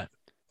bit, but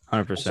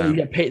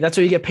 100%. that's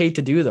what you get paid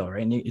to do though.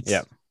 Right. And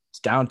Yeah. it's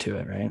down to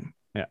it. Right.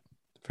 Yeah,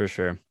 for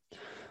sure.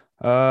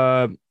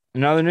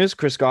 In other news,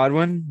 Chris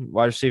Godwin,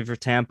 wide receiver for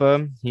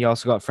Tampa. He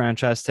also got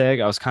franchise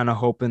tag. I was kind of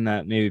hoping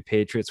that maybe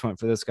Patriots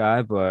went for this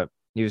guy, but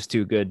he was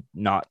too good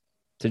not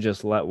to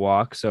just let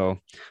walk. So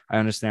I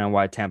understand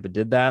why Tampa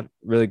did that.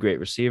 Really great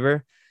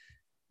receiver.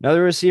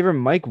 Another receiver,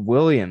 Mike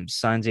Williams,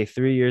 signs a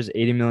 3 years,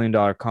 $80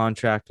 million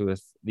contract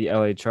with the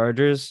LA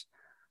Chargers.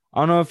 I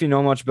don't know if you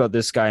know much about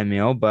this guy,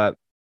 Emil, but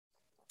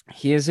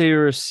he is a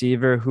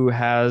receiver who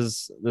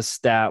has the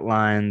stat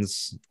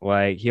lines.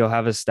 Like he'll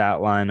have a stat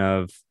line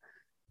of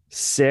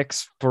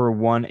 6 for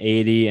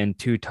 180 and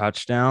 2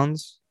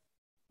 touchdowns.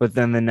 But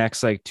then the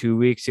next like 2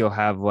 weeks, you'll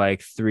have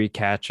like 3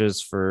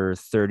 catches for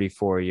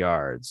 34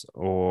 yards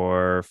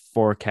or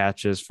 4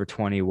 catches for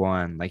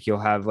 21. Like you'll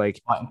have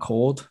like Hot and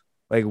cold.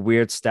 like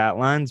weird stat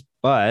lines,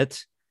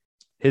 but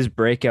his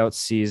breakout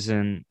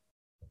season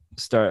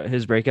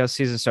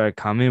started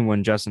coming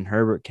when Justin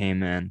Herbert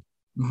came in,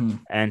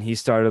 and he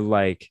started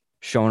like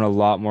showing a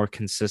lot more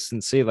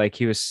consistency. Like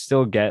he was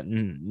still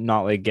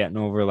not like getting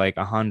over like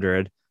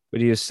 100,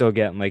 but he was still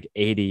getting like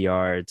 80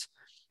 yards,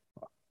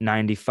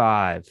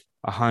 95,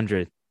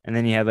 100, and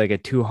then he had like a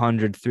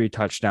 203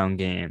 touchdown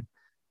game.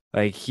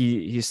 Like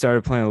he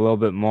started playing a little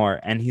bit more,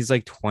 and he's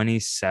like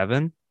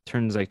 27,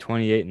 turns like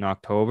 28 in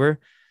October.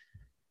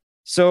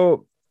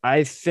 So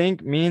I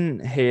think me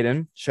and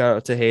Hayden, shout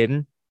out to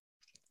Hayden,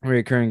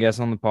 recurring guest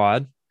on the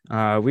pod.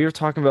 We were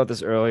talking about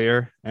this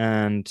earlier,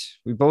 and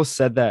we both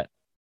said that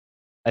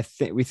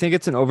we think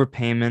it's an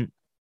overpayment,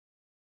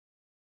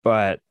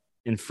 but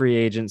in free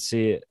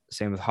agency,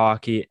 same with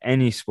hockey,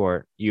 any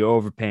sport, you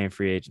overpay in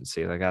free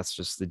agency. Like that's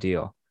just the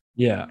deal.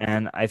 Yeah.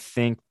 And I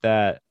think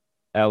that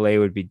LA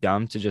would be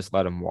dumb to just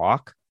let him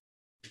walk.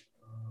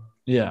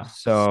 Yeah.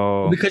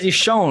 So because he's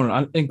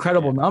shown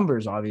incredible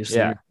numbers, obviously.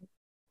 Yeah.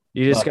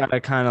 You just got to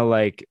kind of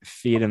like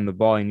feed him the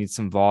ball. You need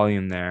some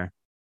volume there.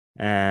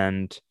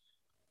 And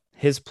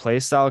his play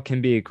style can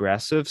be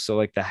aggressive. So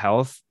like the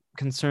health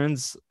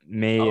concerns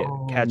may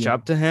catch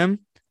up to him.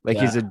 Like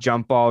he's a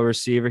jump ball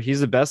receiver.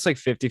 He's the best like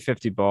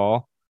 50-50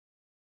 ball.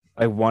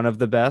 Like one of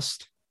the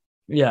best.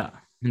 Yeah.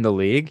 In the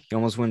league. He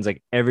almost wins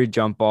like every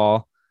jump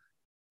ball.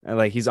 And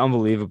like he's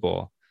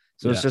unbelievable.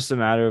 So it's just a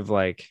matter of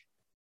like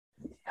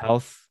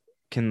health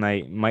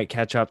might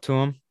catch up to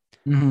him.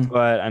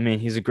 But I mean,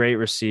 he's a great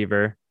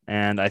receiver.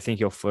 And I think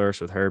he'll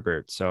flourish with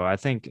Herbert. So I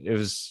think it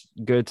was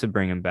good to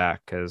bring him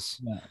back because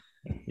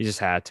you just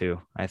had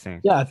to, I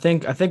think. Yeah, I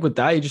think with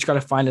that, you just got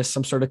to find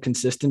some sort of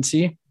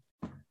consistency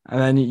and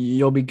then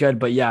you'll be good.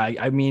 But yeah,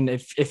 I mean,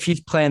 if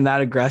he's playing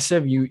that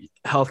aggressive,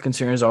 health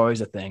concern is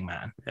always a thing,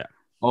 man. Yeah.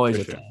 Always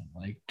a thing.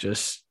 Like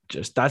just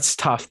that's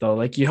tough though.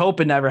 Like you hope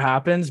it never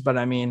happens, but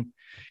I mean,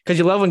 because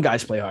you love when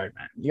guys play hard,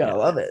 man. You gotta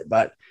love it.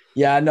 But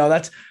yeah, no,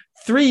 that's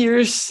 3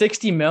 years,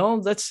 60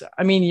 mil. That's,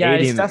 I mean, yeah,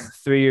 it's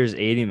 3 years,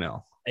 80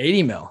 mil.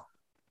 80 mil.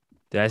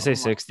 Did I say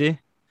 60?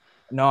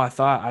 No, I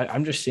thought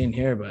I'm just seeing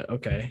here, but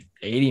okay.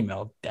 80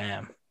 mil.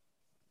 Damn.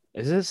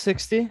 Is it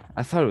 60?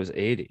 I thought it was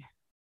 80.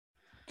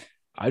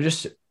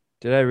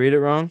 Did I read it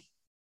wrong?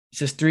 It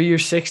says 3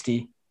 years,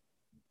 60.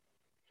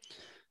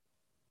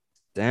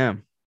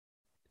 Damn.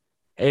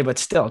 Hey, but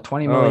still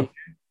 20 million.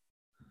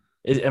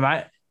 Am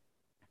I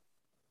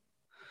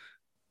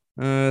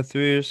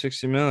 3 years,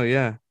 60 mil?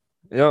 Yeah.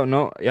 Yo,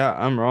 no, yeah,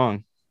 I'm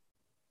wrong.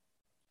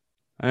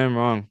 I am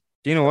wrong.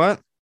 Do you know what?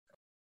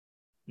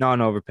 Not an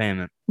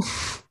overpayment.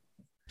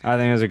 I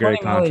think it was a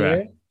great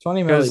contract.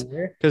 20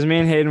 million. Because me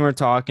and Hayden were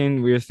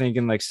talking, we were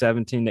thinking like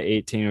 17 to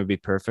 18 would be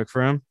perfect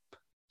for him.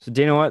 So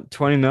do you know what?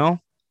 20 mil?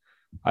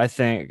 I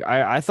think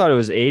I thought it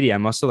was 80. I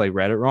must have like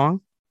read it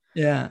wrong.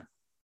 Yeah.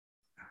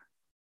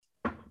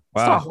 Wow.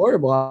 It's not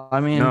horrible. I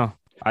mean, no,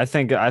 I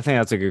think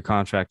that's a good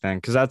contract then,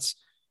 because that's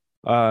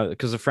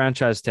because the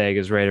franchise tag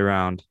is right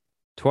around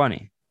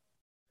 20.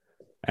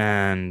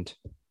 And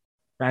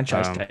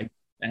franchise tag.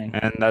 Dang.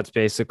 And that's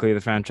basically the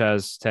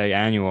franchise tag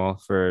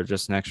annual for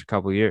just an extra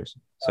couple of years.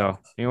 So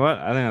you know what?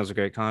 I think that was a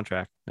great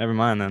contract. Never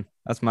mind then.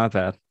 That's my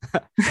bad.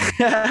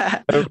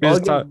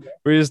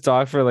 we just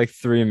talked for like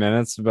 3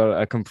 minutes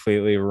about a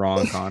completely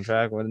wrong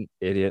contract. What an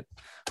idiot.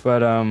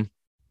 But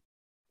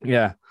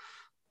yeah.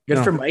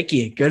 Good for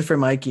Mikey. Good for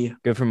Mikey.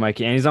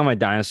 And he's on my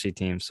dynasty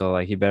team, so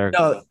like he better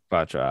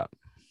butt drop.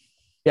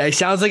 Yeah, he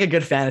sounds like a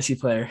good fantasy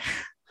player.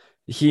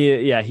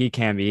 He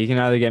can be. He can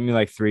either get me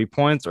like 3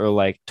 points or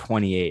like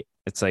 28.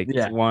 It's like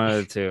one of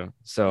the two.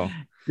 So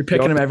you're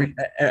picking him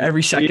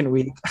every second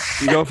week.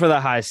 You go for the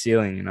high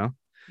ceiling, you know?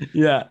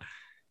 Yeah.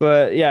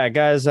 But yeah,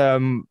 guys,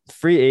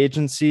 free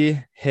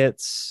agency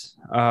hits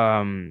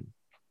March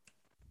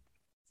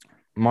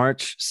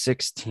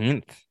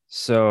 16th.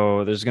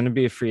 So there's going to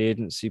be a free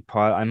agency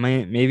pod. I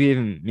might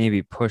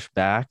maybe push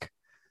back.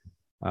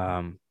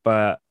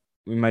 But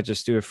we might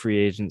just do a free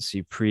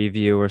agency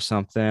preview or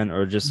something,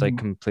 or just like Mhm.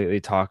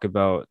 completely talk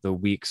about the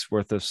week's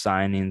worth of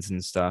signings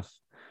and stuff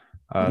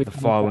It'll be the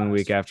coming following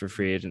week fast. after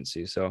free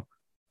agency. So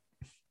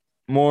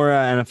more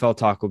NFL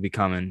talk will be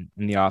coming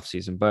in the off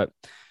season. But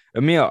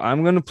Emil,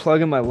 I'm gonna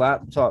plug in my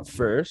laptop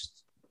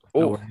first.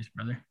 No Oh, worries,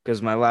 brother.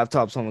 because my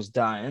laptop's almost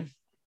dying.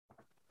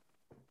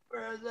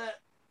 Where is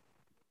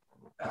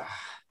it?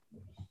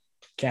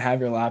 Can't have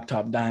your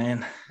laptop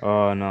dying.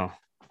 Oh no,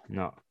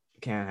 no,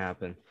 can't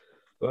happen.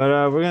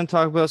 But we're gonna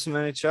talk about some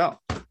NHL.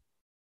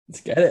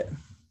 Let's get it.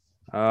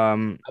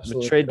 The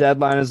Absolutely. trade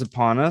deadline is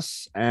upon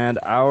us, and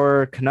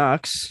our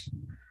Canucks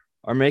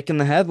are making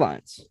the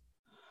headlines.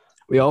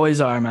 We always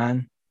are,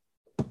 man.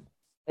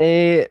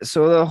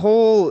 So the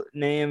whole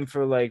name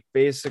for like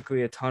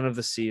basically a ton of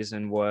the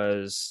season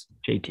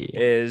JT.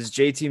 is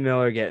JT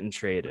Miller getting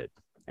traded.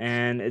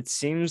 And it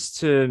seems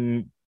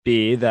to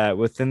be that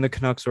within the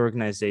Canucks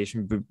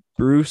organization,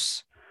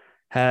 Bruce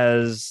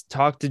has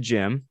talked to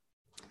Jim,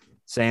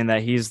 saying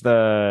that he's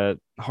the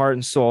heart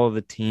and soul of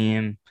the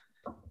team,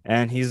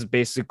 and he's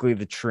basically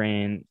the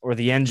train or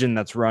the engine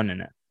that's running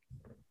it.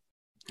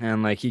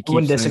 And like he I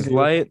wouldn't keeps things disagree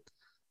with light.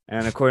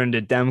 And according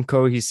to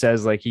Demko, he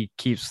says like he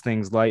keeps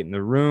things light in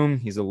the room.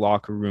 He's a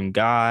locker room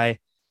guy,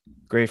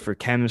 great for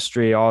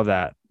chemistry, all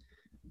that.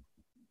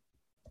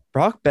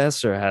 Brock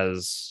Besser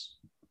has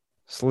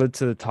slid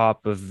to the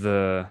top of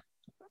the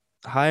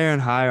higher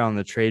and higher on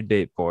the trade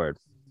bait board,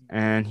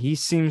 and he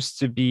seems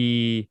to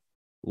be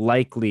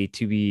likely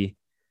to be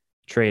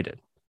traded.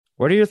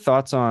 What are your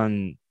thoughts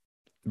on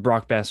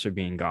Brock Besser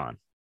being gone?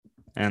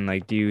 And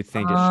like, do you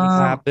think it should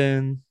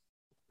happen?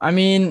 I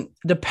mean,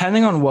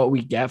 depending on what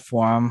we get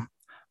for him,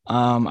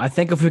 I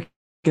think if we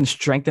can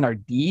strengthen our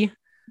D,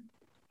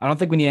 I don't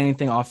think we need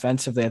anything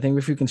offensively. I think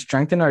if we can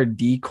strengthen our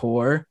D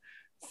core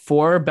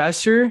for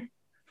Besser,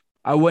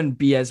 I wouldn't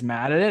be as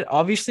mad at it.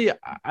 Obviously,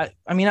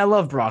 I mean, I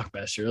love Brock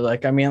Besser.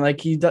 Like, I mean,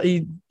 like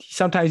he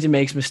sometimes he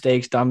makes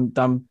mistakes,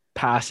 dumb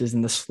passes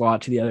in the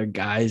slot to the other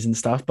guys and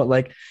stuff. But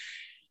like,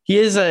 he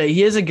is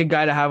a good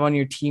guy to have on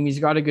your team. He's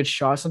got a good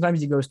shot.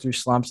 Sometimes he goes through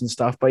slumps and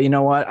stuff. But you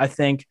know what? I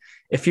think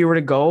if he were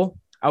to go,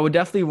 I would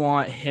definitely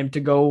want him to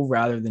go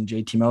rather than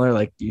JT Miller.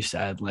 Like you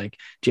said, like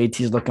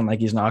JT's looking like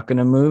he's not going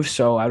to move.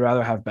 So I'd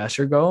rather have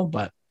Besser go.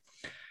 But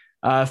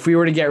if we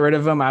were to get rid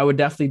of him, I would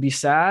definitely be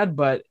sad.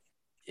 But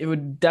it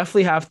would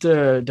definitely have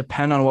to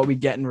depend on what we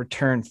get in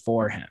return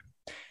for him.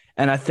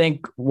 And I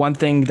think one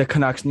thing the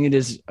Canucks need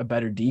is a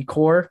better D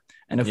core.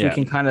 And if we Yeah.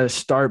 can kind of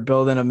start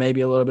building maybe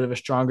a little bit of a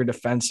stronger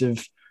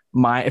defensive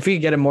mind, if we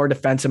could get a more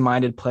defensive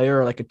minded player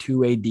or like a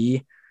two-way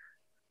D,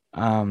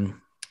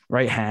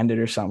 right-handed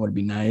or something would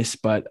be nice.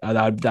 But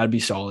that'd be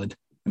solid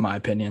in my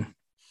opinion.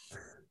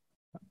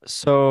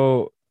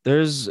 So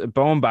there's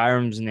Bowen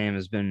Byram's name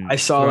has been I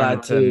saw thrown that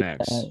into the too.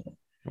 mix.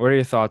 What are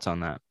your thoughts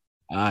on that?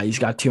 He's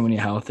got too many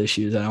health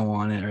issues. I don't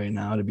want it right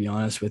now, to be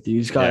honest with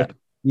you. Yeah.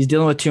 He's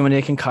dealing with too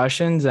many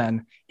concussions,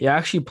 and he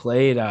actually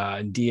played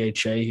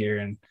DHA here,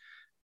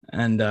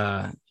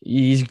 and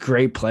he's a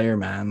great player,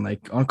 man.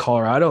 Like on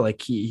Colorado,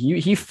 like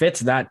he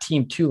fits that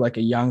team too, like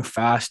a young,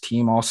 fast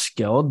team, all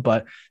skilled.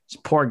 But this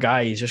poor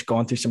guy, he's just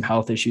going through some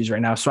health issues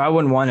right now. So I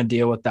wouldn't want to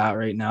deal with that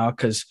right now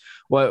because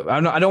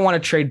I don't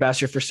want to trade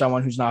Besser for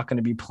someone who's not going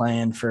to be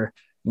playing for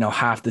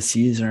half the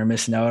season or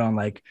missing out on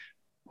like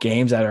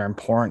games that are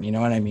important. You know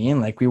what I mean?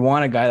 Like we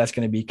want a guy that's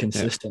going to be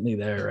consistently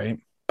there, right?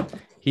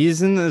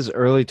 He's in his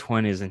early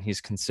 20s and he's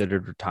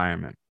considered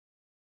retirement.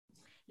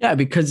 Yeah,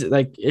 because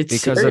like it's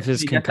because of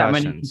his you get that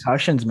many concussions.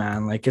 concussions,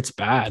 man. Like it's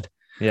bad.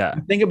 Yeah.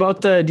 Think about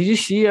did you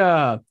see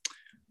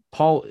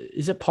Paul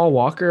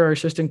Walker, our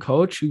assistant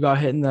coach, who got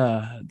hit in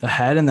the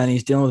head and then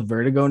he's dealing with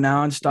vertigo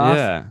now and stuff?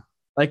 Yeah.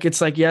 Like it's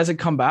like he hasn't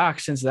come back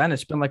since then.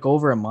 It's been like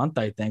over a month,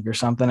 I think, or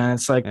something. And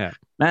it's like,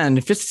 man,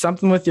 if it's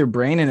something with your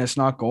brain and it's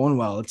not going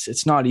well,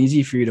 it's not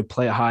easy for you to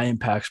play a high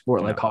impact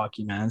sport like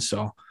hockey, man.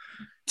 So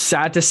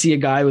sad to see a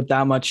guy with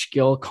that much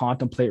skill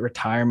contemplate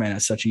retirement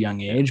at such a young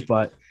age.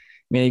 But I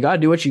mean, you got to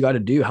do what you got to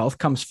do. Health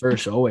comes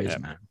first always,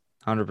 man.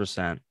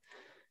 100%.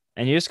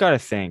 And you just got to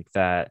think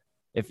that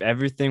if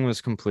everything was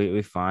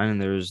completely fine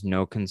and there was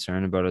no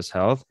concern about his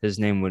health, his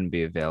name wouldn't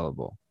be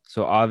available.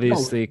 So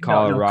obviously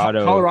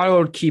Colorado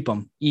would keep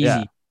him easy.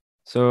 Yeah.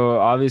 So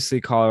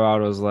obviously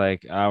Colorado's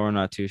like, we're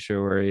not too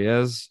sure where he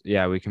is.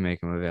 Yeah, we can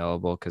make him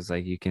available because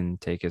like you can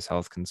take his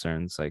health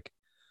concerns. Like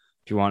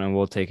if you want him,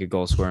 we'll take a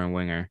goal scoring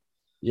winger.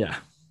 Yeah.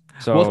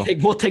 So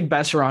we'll take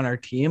Besser on our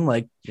team.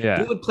 Like he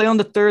would play on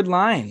the third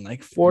line,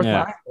 like fourth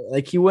line.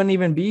 Like he wouldn't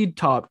even be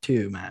top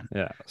two, man.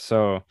 Yeah.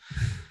 So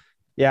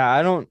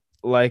I don't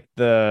like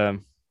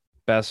the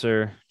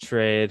Besser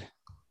trade.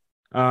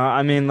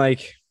 I mean,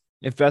 like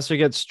if Besser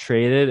gets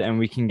traded and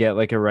we can get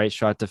like a right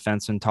shot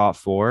defense in top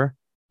four,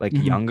 like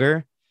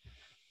younger,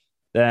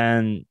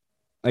 then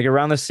like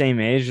around the same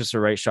age, just a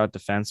right shot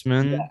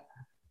defenseman,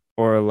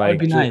 or That would like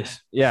be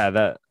nice. yeah,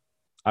 that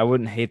I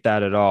wouldn't hate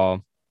that at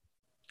all.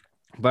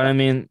 But I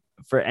mean,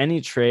 for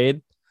any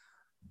trade,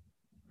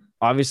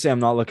 obviously I'm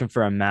not looking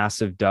for a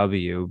massive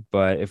W,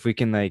 but if we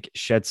can like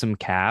shed some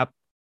cap,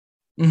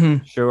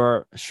 Mm-hmm.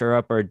 sure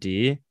up our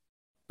D,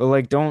 but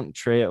like don't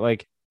trade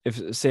like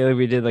if say like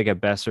we did like a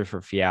Besser for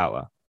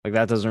Fiala, like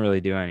that doesn't really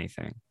do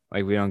anything.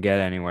 Like we don't get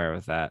anywhere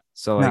with that.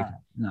 So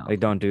No, like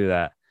don't do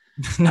that.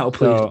 no, please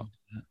So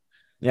don't.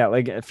 yeah,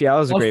 like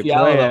Fiala's a Love great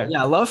Fiala though. player,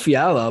 Yeah, I love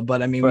Fiala,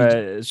 but I mean, but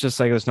it's just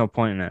like there's no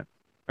point in it,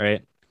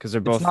 right? Because they're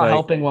it's both not like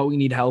helping what we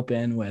need help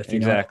in with.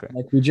 exactly.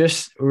 Like we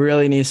just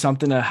really need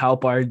something to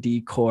help our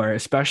D core,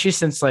 especially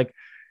since like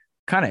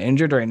kind of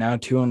injured right now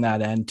too on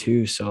that end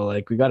too. So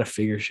like we got to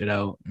figure shit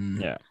out.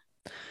 And Yeah.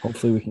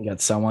 hopefully we can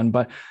get someone.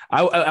 But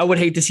I would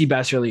hate to see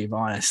Besser leave,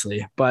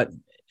 honestly. But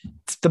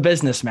it's the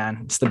business, man.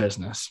 It's the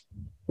business.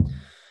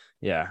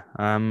 Yeah.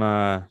 I'm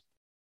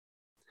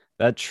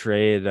that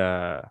trade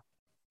for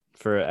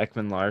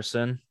Ekman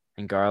Larson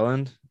and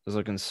Garland is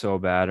looking so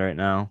bad right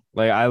now.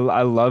 Like I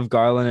love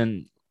Garland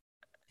and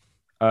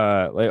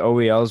like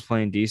OEL is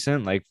playing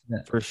decent, like Yeah.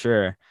 for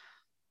sure.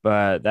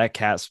 But that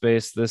cat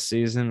space this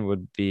season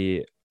would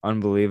be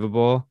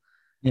unbelievable.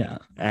 Yeah.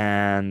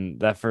 And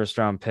that first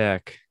round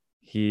pick,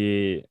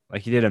 he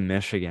did a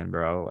Michigan,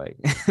 bro. Like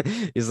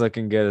he's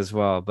looking good as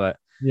well. But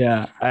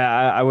Yeah.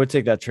 I would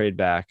take that trade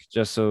back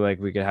just so like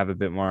we could have a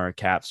bit more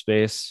cap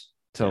space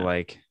to Yeah.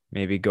 like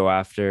maybe go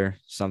after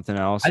something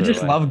else. I Or just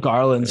like love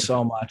Garland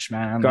so much,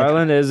 man. Like,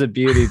 Garland is a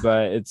beauty,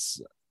 but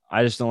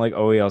I just don't like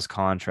OEL's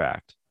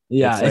contract.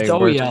 yeah, It's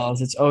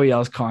like It's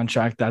OEL's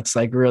contract that's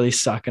like really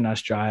sucking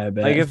us dry a like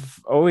bit. if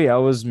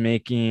OEL was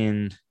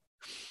making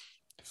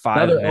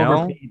 5 Another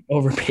mil,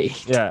 overpaid.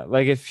 yeah,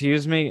 like if he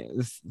was making,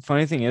 the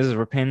funny thing is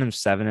we're paying him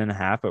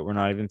 7.5, but we're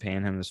not even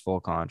paying him his full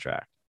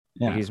contract.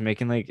 Like Yeah. he's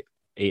making like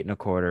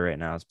 8.25 right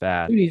now. It's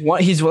bad. Dude,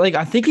 he's like,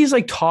 I think he's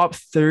like top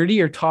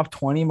 30 or top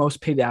 20 most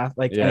paid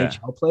like Yeah.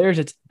 NHL players.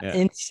 It's Yeah.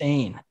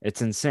 insane.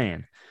 It's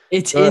insane.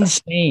 It's But-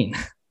 insane.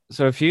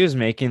 So if he was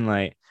making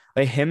like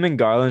him and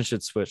Garland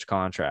should switch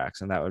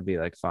contracts, and that would be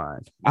like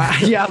fine.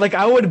 Yeah, like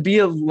I would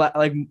be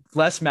like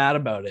less mad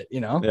about it,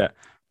 Yeah,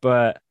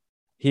 but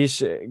he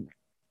should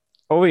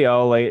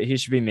OEL like he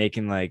should be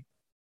making like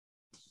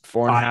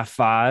 4.5,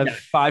 5, Yeah,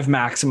 5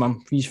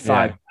 maximum. He's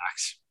 5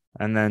 max.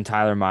 and then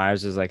Tyler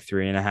Myers is like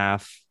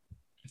 3.5.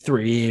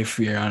 3 if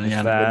you're on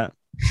That.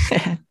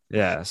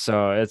 Yeah,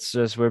 so it's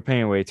just we're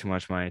paying way too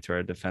much money to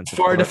our defensive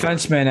for a core.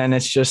 defenseman, and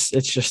it's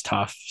just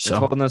tough. It's So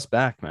holding us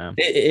back, man.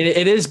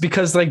 it is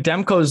because like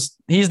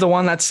he's the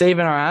one that's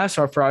saving our ass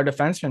for our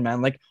defenseman,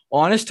 man. Like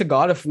honest to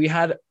God, if we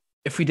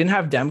didn't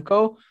have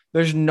Demko,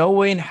 there's no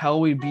way in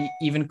hell we'd be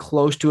even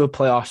close to a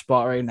playoff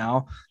spot right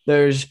now.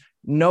 There's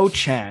no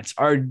chance.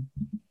 Our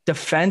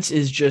defense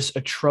is just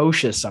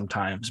atrocious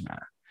sometimes,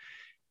 man.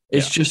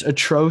 It's just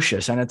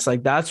atrocious. And it's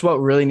like, that's what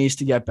really needs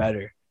to get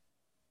better.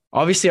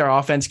 Obviously our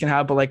offense can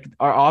have, but like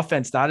our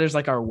offense, that is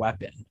like our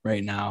weapon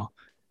right now.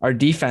 Our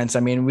defense,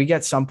 I mean, we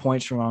get some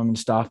points from them and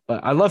stuff,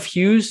 but I love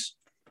Hughes.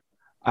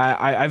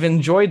 I've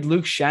enjoyed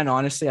Luke Shen.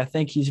 Honestly, I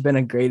think he's been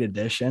a great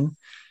addition.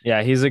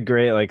 Yeah, he's a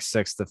great like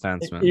sixth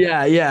defenseman.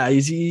 Yeah.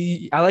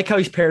 I like how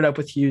he's paired up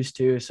with Hughes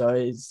too. So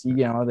it's,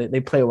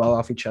 they play well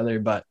off each other,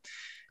 but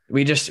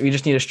we just need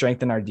to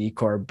strengthen our D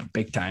core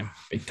big time.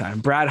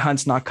 Brad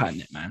Hunt's not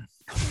cutting it, man.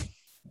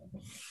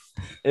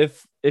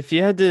 If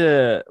you had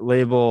to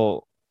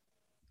label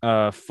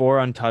 4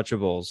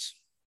 untouchables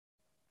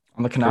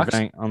On the Canucks?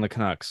 on the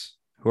Canucks,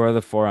 who are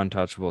the 4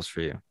 untouchables for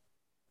you?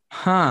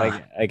 Huh.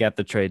 Like at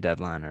the trade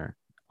deadline or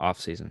off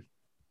season.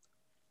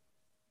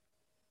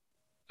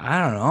 I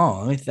don't know.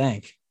 Let me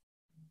think.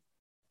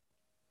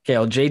 Okay,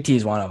 well,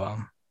 JT's one of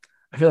them.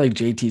 I feel like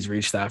JT's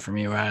reached that for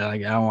me where I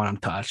don't want him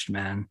touched,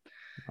 man.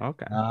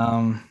 Okay.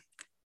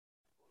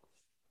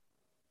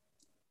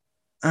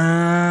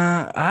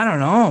 I don't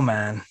know,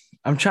 man.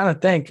 I'm trying to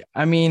think.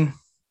 I mean,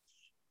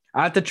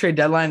 at the trade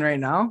deadline right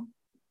now.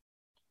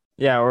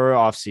 Yeah, or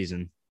off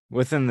season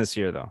within this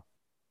year though.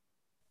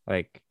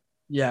 Like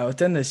yeah,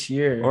 within this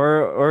year.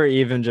 Or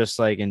even just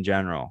like in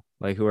general.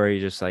 Like who are you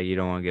just like you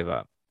don't want to give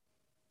up?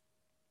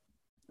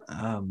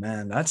 Oh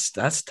man, that's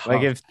tough.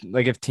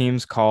 If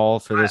teams call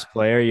for this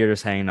player, you're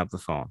just hanging up the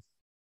phone.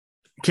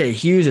 Okay,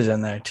 Hughes is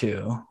in there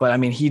too, but I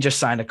mean he just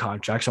signed a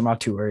contract, so I'm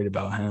not too worried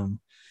about him.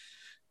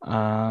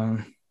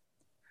 Mott,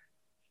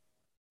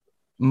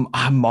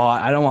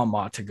 I don't want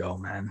Mott to go,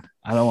 man.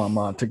 I don't want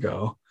Mott to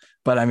go,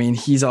 but I mean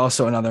he's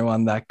also another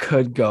one that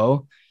could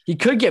go. He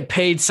could get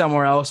paid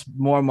somewhere else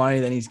more money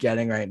than he's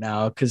getting right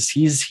now because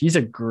he's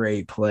a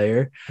great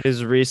player.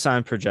 His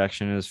re-sign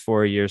projection is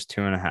 4 years,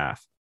 2.5.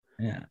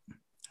 Yeah.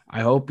 I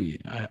hope we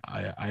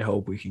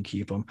can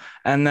keep him.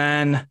 And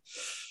then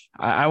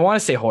I want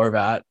to say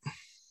Horvat.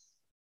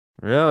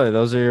 Really?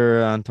 Those are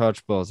your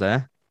untouchables,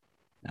 eh?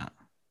 Yeah.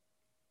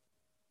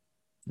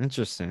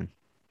 Interesting.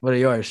 What are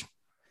yours?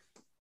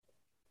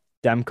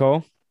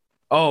 Demko.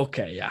 Oh,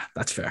 okay. Yeah,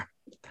 that's fair.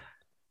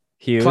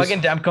 Hughes. Plug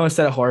in Demko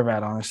instead of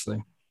Horvat,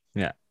 honestly.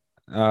 Yeah.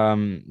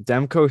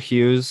 Demko,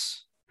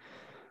 Hughes.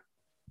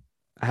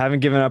 I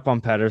haven't given up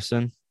on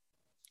Pedersen.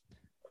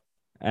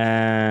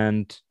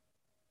 and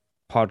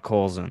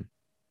Podkolzin.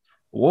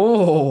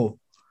 Whoa,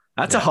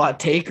 that's a Yeah. hot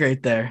take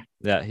right there.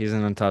 Yeah, he's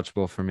an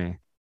untouchable for me.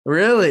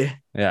 Really?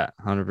 Yeah,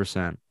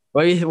 100%.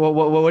 What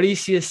do you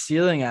see his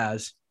ceiling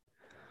as?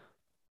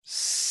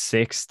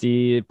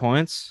 60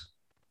 points.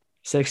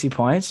 60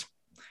 points?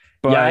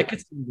 Yeah, I But could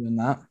see him doing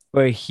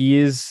that.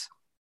 he's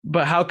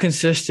But how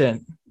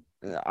consistent?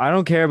 I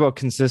don't care about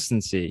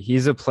consistency.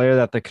 He's a player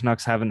that the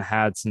Canucks haven't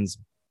had since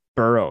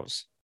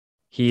Burrows.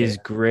 He is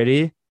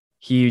gritty.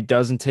 He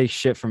doesn't take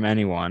shit from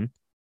anyone.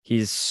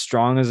 He's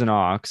strong as an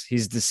ox.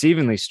 He's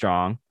deceivingly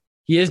strong.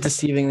 He is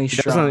deceivingly He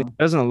strong.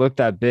 doesn't look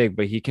that big,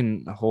 but he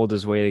can hold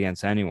his weight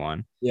against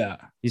anyone. Yeah.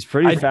 He's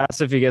pretty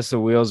fast if he gets the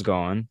wheels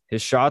going.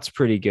 His shot's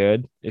pretty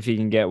good if he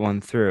can get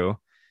one through.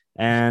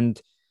 And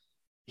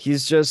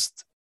he's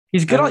just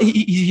He's good.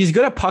 He's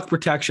good at puck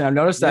protection. I've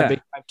noticed that Yeah.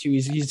 big time too.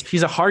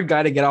 He's a hard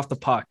guy to get off the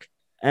puck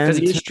because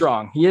and he is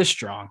strong. He is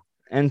strong.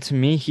 And to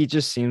me, he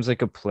just seems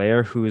like a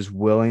player who is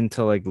willing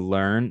to like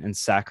learn and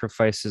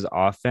sacrifice his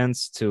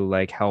offense to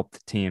like help the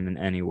team in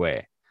any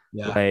way.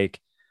 Yeah. Like,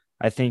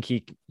 I think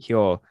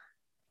he'll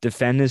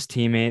defend his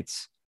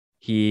teammates.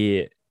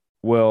 He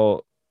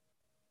will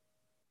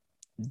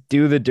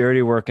do the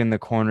dirty work in the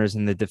corners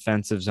in the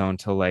defensive zone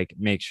to like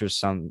make sure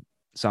something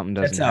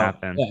doesn't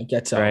happen. Yeah,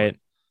 gets out. Right.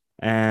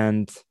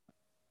 And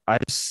I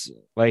just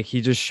like he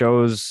just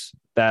shows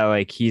that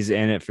like he's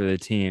in it for the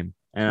team.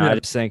 And I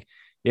just think,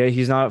 yeah,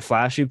 he's not a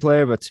flashy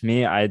player, but to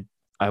me, I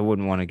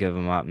wouldn't want to give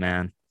him up,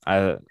 man.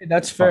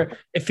 That's fair.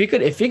 If he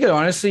could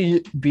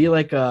honestly be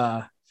like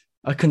a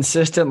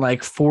consistent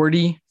like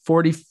 40,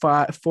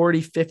 45,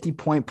 40, 50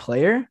 point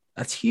player,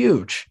 that's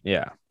huge.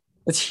 Yeah.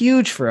 That's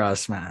huge for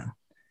us, man.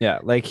 Yeah,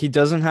 like he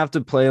doesn't have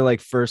to play like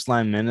first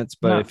line minutes,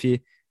 but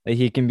if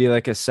he can be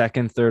like a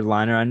second, third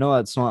liner. I know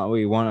that's not what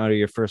you want out of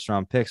your first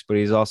round picks, but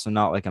he's also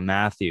not like a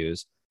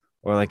Matthews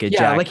or like a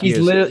Jack like he's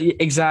Hughes. literally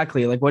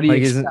exactly like what do you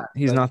like expect?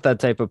 he's not that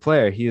type of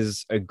player.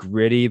 He's a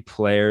gritty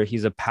player.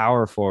 He's a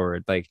power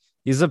forward. Like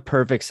he's a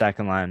perfect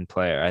second line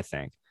player, I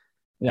think.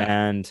 Yeah.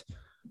 And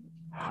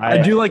I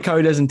do like how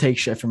he doesn't take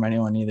shit from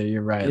anyone either.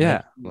 You're right.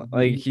 Yeah.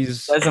 Like he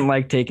doesn't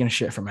like taking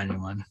shit from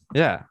anyone.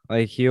 Yeah.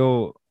 Like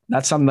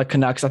that's something the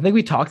Canucks. I think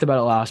we talked about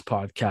it last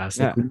podcast.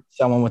 Like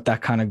someone with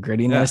that kind of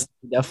grittiness.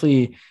 Yeah.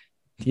 He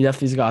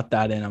definitely's got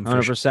that in him.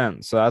 100%.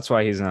 Sure. So that's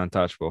why he's an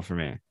untouchable for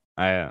me.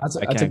 I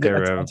can't get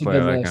rid of a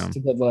player like him. It's a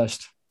good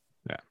list.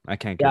 Yeah, I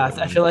can't get rid of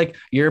him. I feel like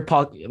your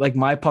puck, like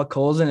my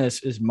Podkolzin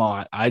is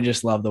Mott. I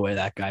just love the way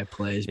that guy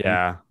plays.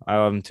 Yeah, I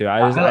love him too.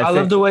 I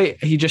love the way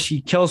he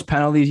kills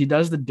penalties. He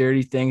does the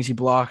dirty things. He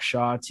blocks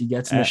shots. He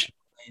gets in the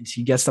lanes.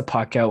 He gets the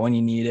puck out when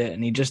you need it,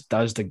 and he just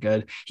does the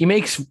good. He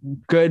makes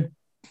good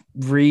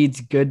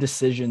reads, good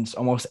decisions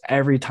almost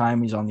every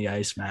time he's on the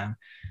ice, man.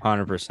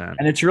 100%.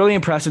 And it's really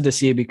impressive to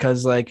see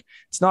because like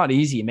it's not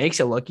easy. It makes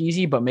it look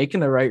easy, but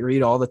making the right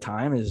read all the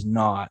time is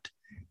not.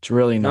 It's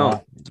really not.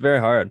 No, it's very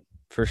hard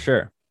for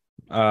sure.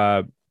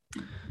 And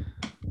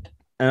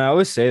I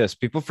always say this: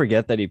 people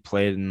forget that he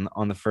played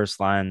on the first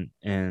line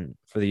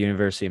for the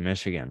University of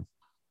Michigan,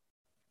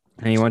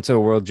 and he went to the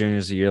World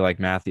Juniors a year like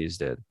Matthews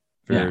did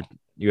for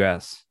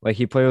US. Like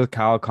he played with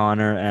Kyle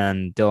Connor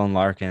and Dylan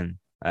Larkin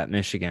at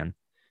Michigan,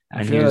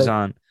 and he was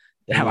on.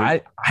 Damn,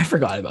 I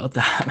forgot about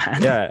that,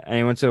 man. Yeah, and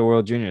he went to the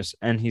World Juniors,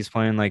 and he's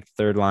playing like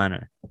third line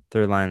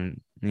in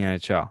the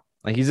NHL.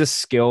 Like he's a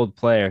skilled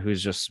player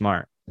who's just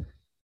smart.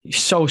 He's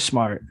so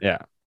smart. Yeah.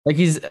 Like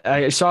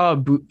I saw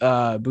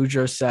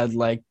Boudreaux said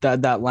like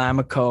that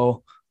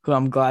Lamico, who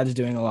I'm glad is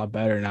doing a lot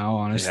better now,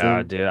 honestly.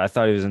 Yeah, dude. I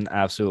thought he was an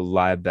absolute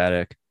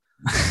liability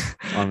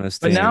on this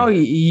team. But now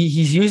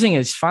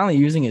he's finally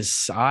using his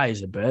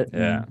size a bit.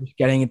 Yeah.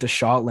 Getting into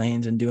shot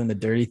lanes and doing the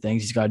dirty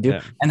things he's got to do.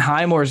 Yeah. And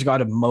Highmore's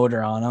got a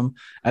motor on him.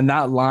 And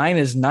that line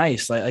is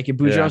nice. Like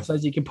Boudreaux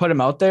says you can put him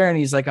out there and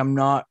he's like, I'm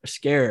not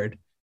scared.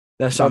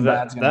 That's something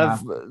bad's gonna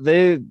happen.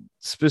 They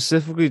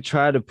specifically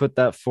try to put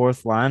that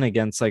fourth line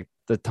against like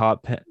the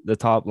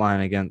top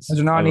line against.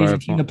 They're not an easy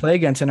team to play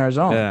against in our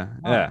zone. Yeah.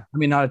 I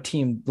mean, not a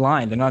team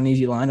line. They're not an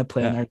easy line to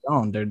play in our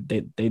zone.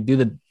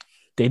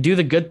 They do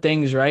the good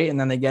things right, and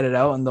then they get it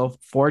out, and they'll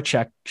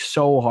forecheck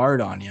so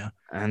hard on you.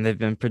 And they've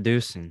been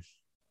producing.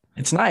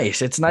 It's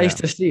nice. It's nice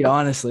to see,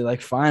 honestly. Like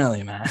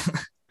finally, man.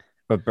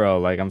 But bro,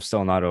 like I'm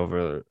still not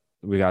over.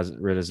 We got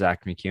rid of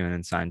Zach McEwen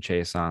and signed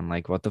Chiasson.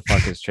 Like, what the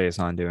fuck is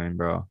Chiasson doing,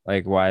 bro?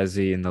 Like, why is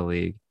he in the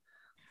league?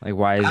 Like,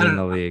 why is he in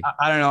the league?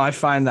 I don't know. I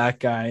find that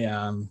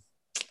guy.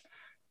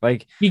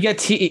 Like he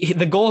gets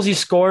the goals he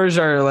scores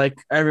are like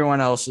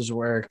everyone else's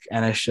work,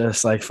 and it's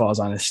just like falls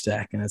on his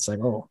stick, and it's like,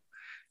 oh,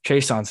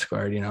 Chiasson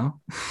scored, you know?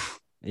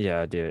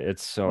 Yeah, dude,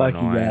 it's so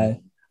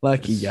annoying.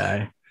 Lucky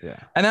guy. Yeah.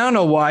 And I don't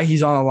know why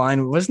he's on a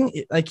line. Wasn't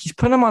it, like he's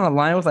putting him on a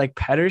line with like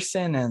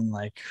Pettersson and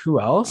like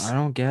who else? I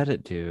don't get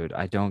it, dude.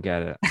 I don't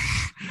get it.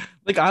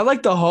 Like I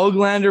like the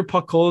Höglander,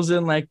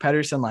 Podkolzin, like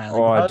Pettersson line.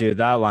 Like, dude,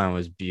 that line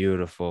was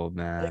beautiful,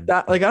 man.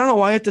 Like I don't know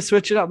why you have to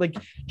switch it up. Like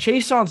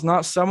Chiasson's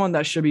not someone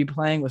that should be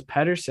playing with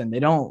Pettersson. They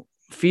don't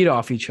feed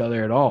off each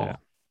other at all.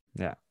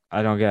 Yeah.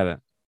 I don't get it.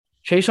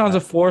 Chiasson's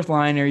a fourth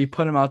liner. You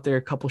put him out there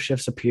a couple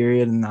shifts a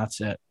period, and that's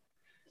it.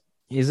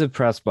 He's a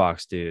press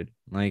box dude.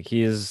 Like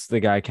he's the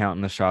guy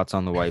counting the shots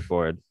on the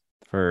whiteboard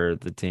for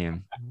the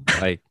team.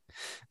 Like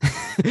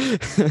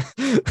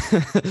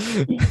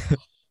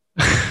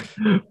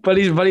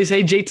Buddies,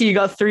 hey JT, you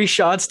got 3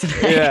 shots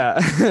today. yeah.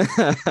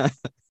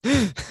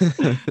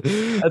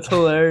 That's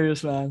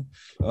hilarious, man.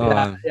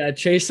 Yeah.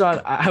 Chase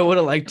on. I would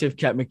have liked to have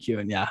kept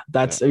McEwen. Yeah,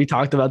 we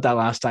talked about that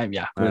last time.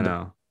 Yeah, I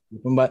know.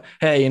 But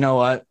hey, you know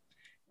what?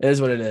 It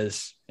is what it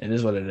is. It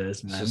is what it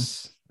is, man.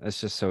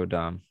 It's just so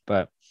dumb.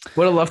 But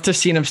would have loved to have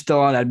seen him still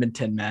on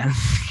Edmonton, man.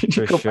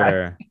 For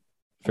sure.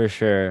 For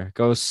sure.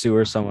 Go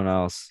sewer someone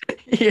else.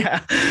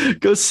 Yeah.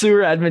 Go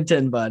sewer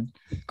Edmonton, bud.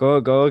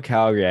 Go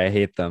Calgary. I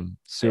hate them.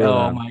 Sewer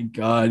them. My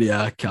God.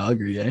 Yeah.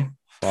 Calgary, eh?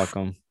 Fuck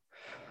them.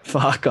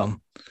 Fuck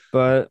them.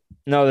 But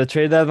no, the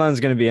trade deadline is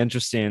going to be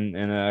interesting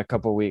in a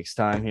couple weeks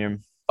time here.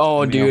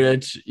 Oh,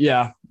 dude.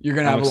 You're going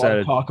to have a lot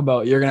to talk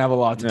about. You're going to have a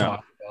lot to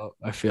talk about.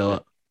 I feel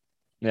it.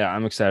 Yeah.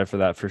 I'm excited for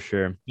that for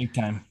sure. Big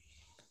time.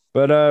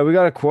 But we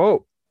got a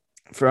quote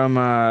from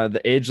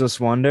the ageless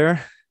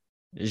wonder,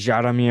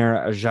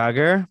 Jaromir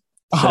Jagr.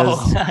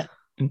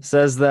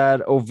 Says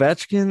that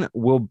Ovechkin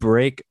will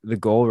break the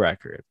goal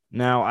record.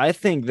 Now, I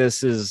think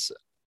this is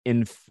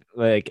in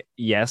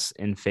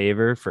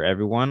favor for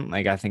everyone.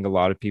 Like, I think a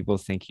lot of people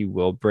think he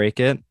will break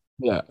it.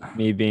 Yeah,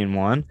 me being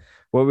one.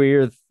 What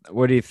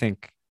do you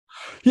think?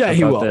 Yeah,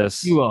 he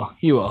will.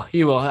 He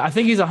will. I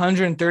think he's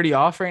 130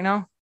 off right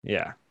now.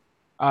 Yeah.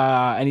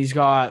 And he's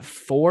got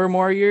 4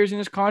 more years in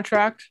his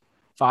contract.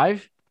 4,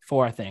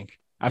 I think.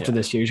 After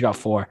this year, he's got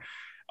 4.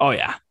 Oh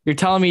yeah, you're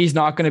telling me he's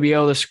not going to be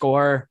able to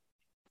score?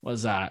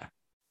 What's that?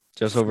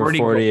 Just over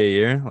 40 a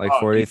year, like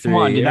 43. Come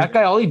on, dude. That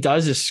guy, all he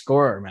does is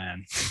score,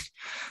 man.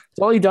 That's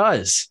all he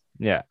does.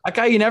 Yeah. That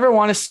guy, you never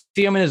want to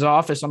see him in his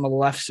office on the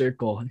left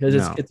circle because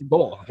it's a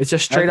goal. It's a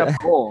straight up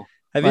goal.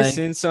 Have you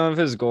seen some of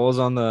his goals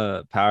on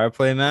the power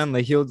play, man?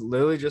 Like he'll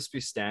literally just be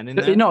standing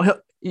there. No,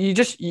 you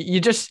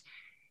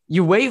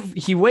wait.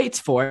 He waits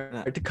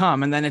for it to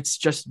come, and then it's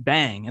just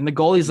bang. And the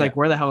goalie's like,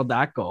 "Where the hell did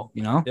that go?"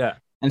 You know? Yeah.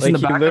 And it's in the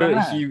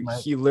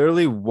back he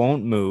literally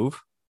won't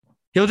move.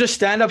 He'll just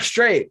stand up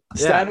straight,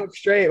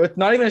 with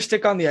not even a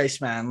stick on the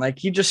ice, man. Like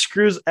he just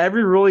screws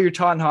every rule you're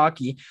taught in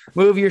hockey.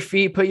 Move your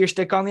feet, put your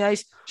stick on the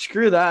ice.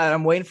 Screw that.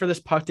 I'm waiting for this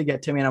puck to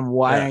get to me, and I'm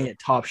wiring it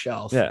top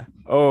shelf. Yeah.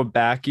 Oh,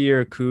 Backy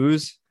or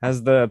Kuz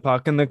has the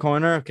puck in the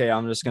corner. Okay,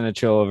 I'm just gonna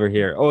chill over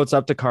here. Oh, it's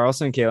up to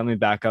Carlson. Okay, let me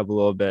back up a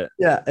little bit.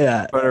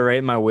 Yeah. Put it right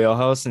in my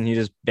wheelhouse, and he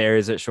just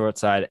buries it short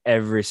side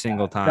every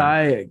single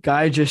time.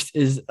 Guy just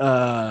is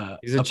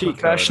he's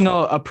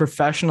a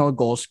professional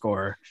goal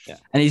scorer. Yeah.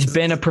 And he's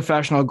been a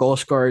professional goal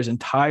scorer his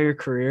entire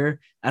career.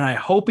 And I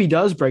hope he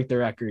does break the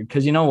record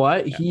because you know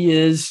what? Yeah. He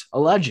is a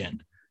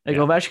legend. Like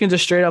Ovechkin's a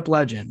straight up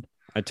legend.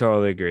 I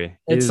totally agree.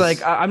 It's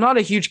like I'm not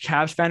a huge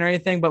Cavs fan or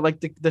anything, but like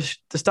the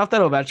stuff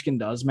that Ovechkin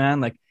does,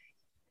 man, like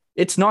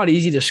it's not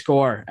easy to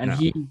score, and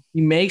he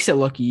makes it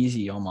look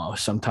easy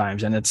almost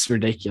sometimes, and it's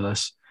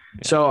ridiculous.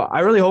 Yeah. So I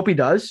really hope he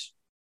does,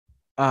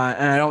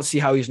 and I don't see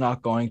how he's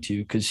not going to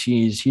because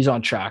he's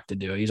on track to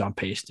do it. He's on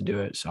pace to do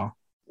it. So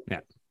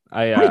yeah, how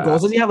many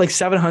goals does he have? Like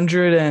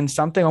 700 and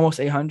something, almost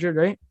 800,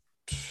 right?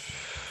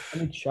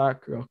 Let me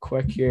check real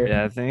quick here.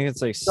 Yeah, I think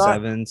it's like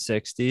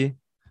 760.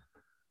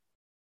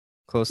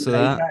 Close to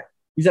that.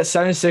 He's at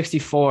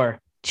 764.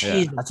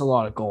 Jeez, that's a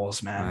lot of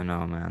goals, man. I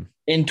know, man.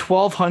 In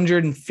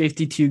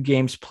 1,252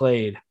 games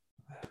played.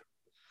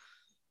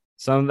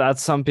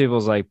 That's some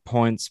people's like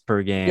points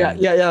per game. Yeah.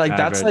 Like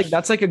average.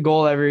 that's like a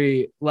goal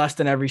every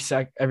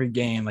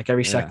game, like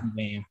every second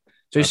game.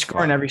 So he's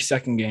scoring every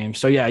second game.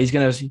 So yeah, he's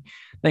gonna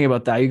think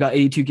about that. You got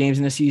 82 games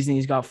in a season.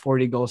 He's got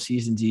 40 goal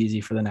seasons easy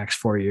for the next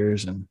 4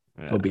 years, and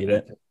he'll beat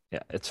it.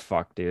 Yeah, it's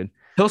fucked, dude.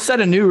 He'll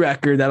set a new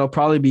record that'll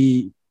probably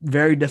be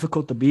very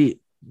difficult to beat.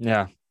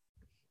 Yeah,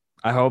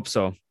 I hope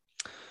so.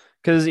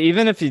 Because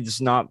even if he's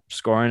not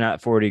scoring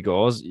at 40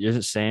 goals, you're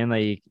just saying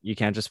that you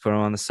can't just put him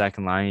on the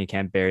second line. You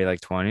can't bury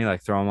like 20.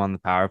 Like throw him on the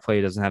power play.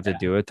 He doesn't have to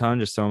do a ton.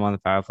 Just throw him on the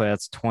power play.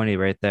 That's 20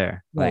 right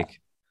there.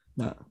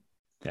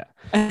 Yeah.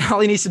 And all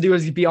he needs to do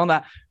is be on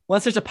that.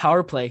 Once there's a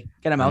power play,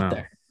 get him out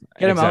there.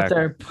 Him out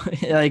there.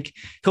 Like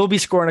he'll be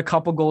scoring a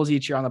couple goals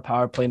each year on the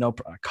power play. A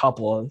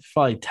couple,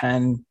 probably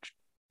 10,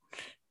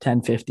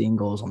 15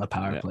 goals on the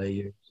power play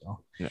year.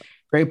 So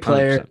great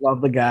player. 100%.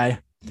 Love the guy.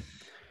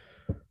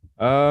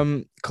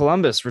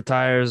 Columbus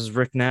retires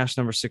Rick Nash,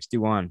 number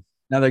 61.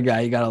 Another guy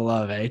you gotta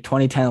love,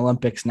 2010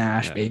 Olympics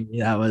Nash, baby.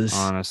 That was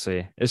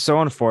honestly, it's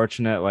so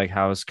unfortunate, like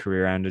how his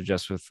career ended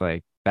just with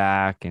like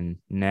back and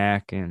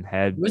neck and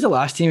head. Who was the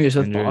last team he was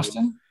with?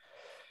 Boston.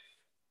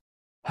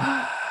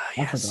 Yes.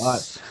 I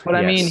forgot. But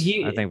I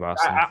mean, I think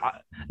Boston.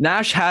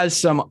 Nash has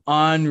some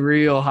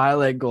unreal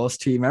highlight goals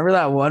too. Remember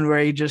that one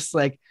where he just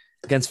like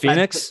against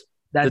Phoenix,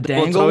 that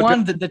dangle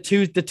one, the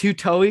two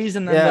toeies,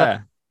 and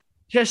then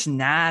just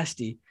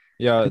nasty.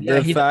 Yeah,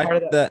 the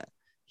fact that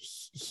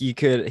he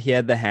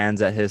had the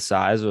hands at his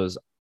size was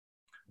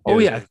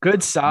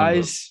good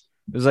size.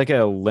 It was like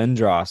a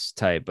Lindros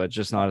type, but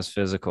just not as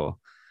physical.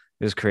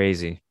 It was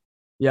crazy.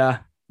 Yeah,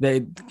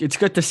 it's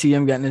good to see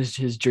him getting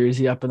his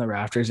jersey up in the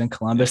rafters in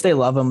Columbus. They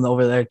love him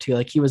over there too.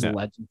 Like he was a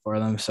legend for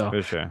them. So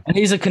For sure. and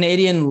he's a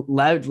Canadian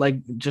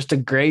like just a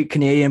great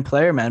Canadian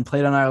player, man.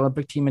 Played on our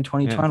Olympic team in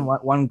 2020,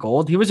 won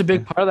gold. He was a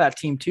big part of that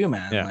team too,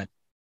 man. Yeah. Like,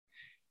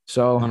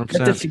 so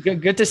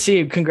good to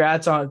see.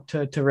 Congrats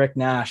to Rick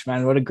Nash,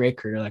 man. What a great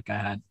career that guy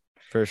had.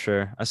 For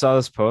sure. I saw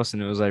this post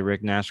and it was like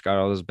Rick Nash got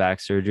all those back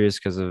surgeries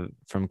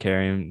from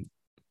carrying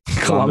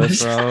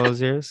Columbus for all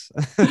those years.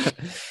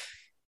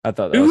 I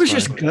thought that was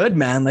just good,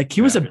 man. Like he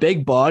was a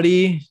big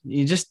body.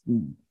 He just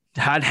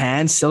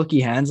had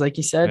silky hands, like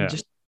you said.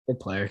 Just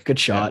good player, good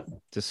shot.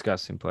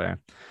 Disgusting player.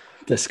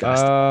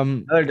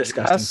 Disgusting. Another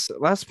disgusting.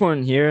 Last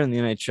point here in the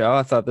NHL.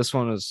 I thought this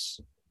one was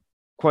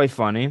quite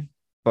funny,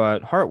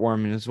 but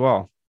heartwarming as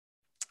well.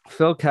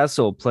 Phil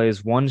Kessel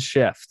plays one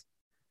shift.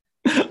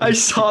 I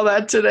saw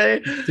that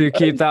today. To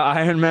keep that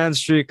Iron Man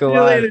streak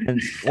alive. And,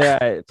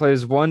 it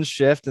plays one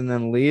shift and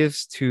then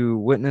leaves to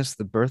witness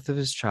the birth of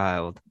his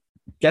child.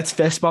 Gets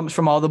fist bumps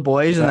from all the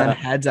boys and then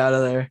heads out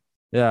of there.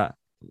 Yeah.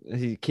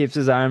 He keeps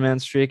his Iron Man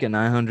streak at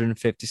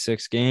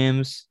 956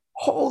 games.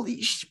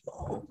 Holy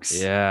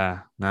smokes.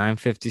 Yeah.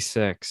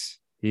 956.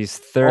 He's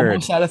third.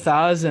 Almost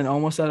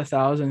at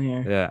 1,000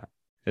 here.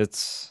 Yeah.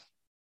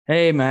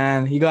 Hey,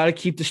 man, you got to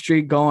keep the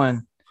streak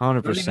going.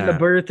 100%. Even the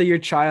birth of your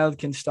child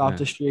can stop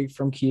the streak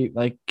from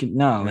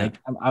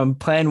I'm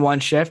playing one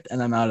shift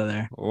and I'm out of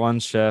there. One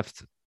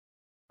shift.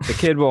 The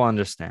kid will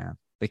understand.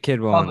 The kid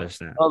will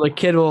understand. Oh, the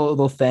kid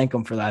will thank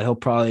him for that.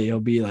 He'll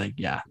be like,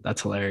 yeah,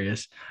 that's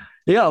hilarious.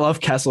 You gotta love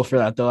Kessel for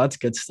that though. That's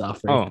good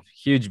stuff. Right? Oh,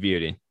 huge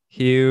beauty.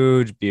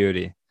 Huge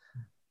beauty.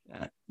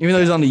 Yeah. Even though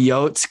he's on the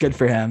Yotes, good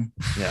for him.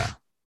 Yeah.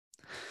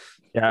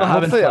 Yeah.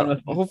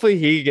 Hopefully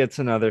he gets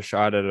another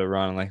shot at a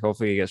run. Like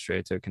hopefully he gets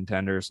straight to a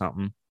contender or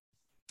something.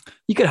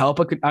 You could help.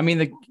 I mean,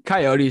 the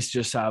Coyotes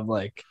just have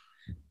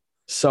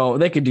so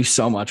they could do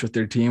so much with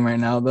their team right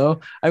now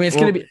though. I mean,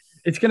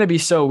 it's gonna be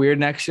so weird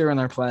next year when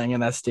they're playing in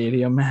that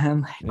stadium,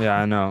 man. Yeah,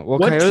 I know. Well,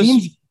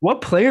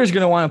 what player is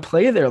gonna want to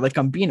play there? Like,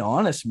 I'm being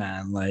honest,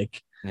 man.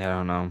 Like, yeah, I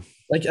don't know.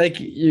 Like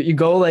you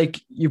go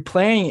you're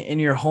playing in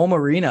your home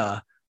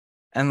arena,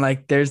 and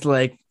there's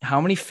how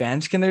many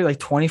fans can there?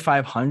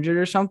 2,500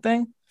 or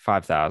something.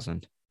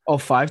 5,000. Oh,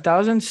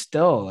 5,000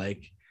 still.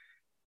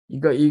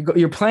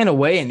 You're playing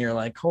away, and you're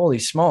like, holy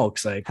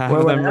smokes! Like, half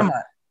of them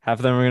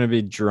are gonna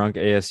be drunk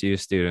ASU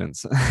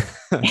students.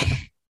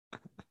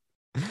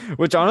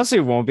 Which honestly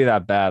won't be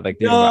that bad.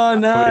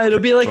 It'll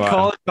be like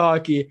college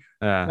hockey.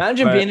 Yeah,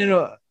 imagine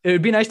it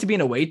would be nice to be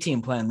an away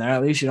team playing there.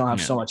 At least you don't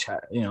have so much,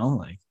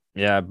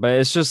 Yeah, but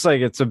it's just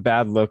it's a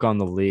bad look on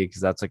the league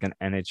because that's an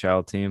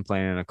NHL team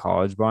playing in a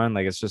college barn.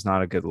 It's just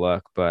not a good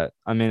look. But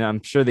I mean,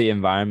 I'm sure the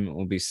environment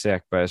will be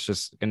sick, but it's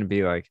just gonna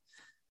be bro,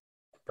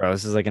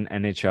 this is an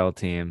NHL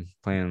team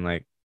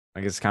playing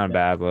it's kind of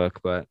bad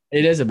look, but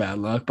it is a bad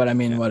look. But I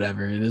mean,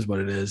 whatever, it is what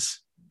it is.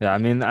 Yeah, I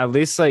mean, at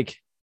least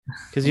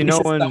because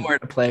when somewhere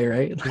to play,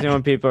 right?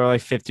 When people are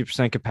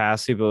 50%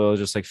 capacity, but they'll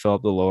just fill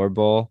up the lower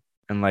bowl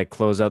and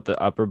close out the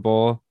upper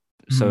bowl,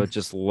 so it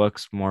just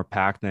looks more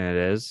packed than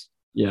it is.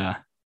 Yeah,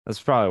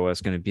 that's probably what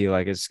it's going to be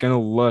like. It's going to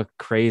look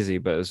crazy,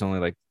 but it's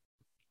only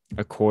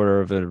a quarter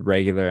of a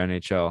regular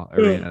NHL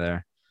arena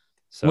there.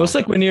 So most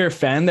when you're a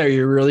fan there,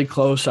 you're really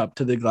close up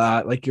to the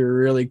glass, you're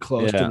really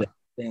close to the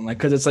thing,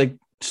 because it's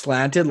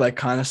slanted,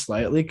 kind of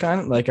slightly,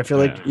 I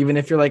feel even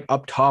if you're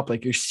up top,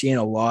 you're seeing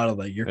a lot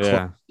of you're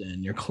close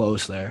and you're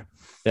close there.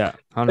 Yeah,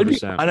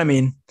 100%. I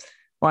mean,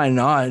 why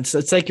not?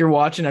 It's you're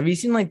watching. Have you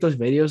seen those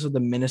videos of the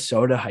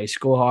Minnesota high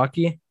school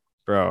hockey,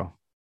 bro?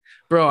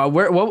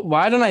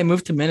 Why don't I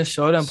move to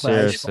Minnesota and play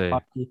high school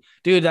hockey,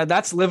 dude?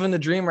 That's living the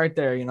dream right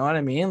there. You know what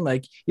I mean?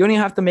 You don't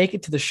even have to make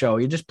it to the show.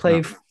 You just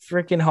play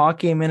freaking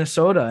hockey in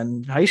Minnesota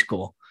in high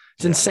school.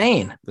 It's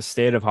insane. The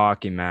state of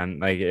hockey, man.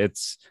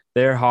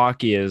 Their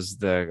hockey is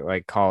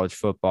the college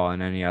football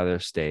in any other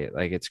state.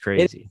 It's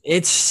crazy.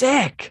 It's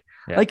sick.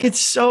 Yeah. It's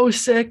so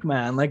sick,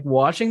 man.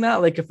 Watching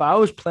that, if I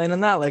was playing in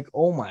that,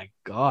 oh my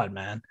God,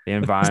 man. The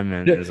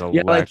environment is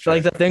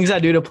electric. The things I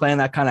do to play in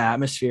that kind of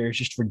atmosphere is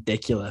just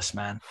ridiculous,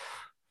 man.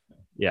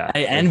 Yeah.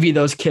 I envy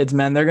those kids,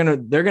 man. They're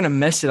gonna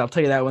miss it. I'll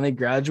tell you that when they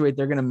graduate,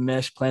 they're gonna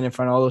miss playing in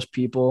front of all those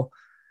people.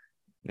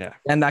 Yeah.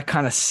 And that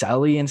kind of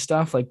selly and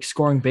stuff,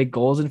 scoring big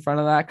goals in front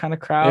of that kind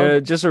of crowd. Yeah,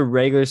 just a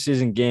regular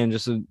season game,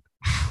 just a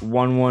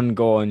 1-1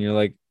 goal, and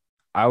you're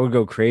I would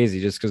go crazy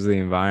just because of the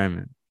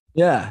environment.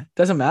 Yeah, it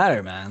doesn't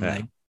matter, man.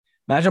 Yeah.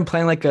 Imagine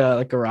playing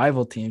a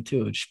rival team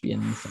too. It'd just be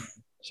insane.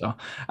 So,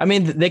 I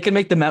mean, they could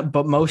make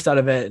the most out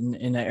of it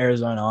in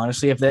Arizona.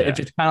 Honestly, if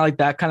it's kind of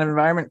that kind of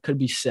environment, could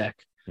be sick.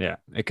 Yeah,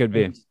 it could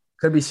be.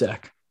 Could be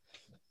sick.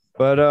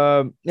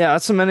 But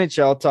that's some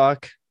NHL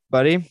talk,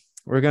 buddy.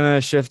 We're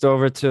gonna shift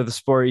over to the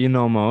sport you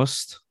know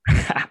most.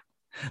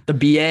 The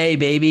BA,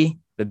 baby.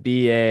 The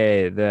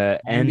BA, the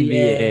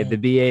NBA, the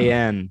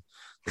BAN,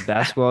 the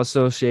Basketball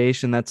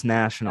Association. That's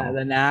national. Yeah,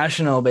 the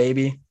national,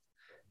 baby.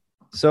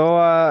 So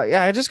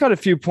I just got a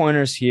few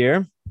pointers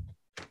here.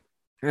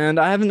 And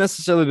I haven't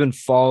necessarily been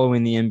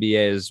following the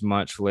NBA as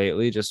much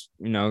lately. Just,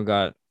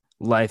 got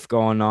life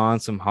going on,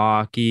 some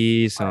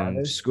hockey, some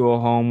There's school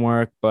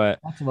homework. But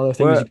lots of other things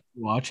you what could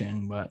be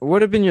watching, but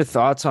what have been your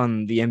thoughts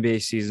on the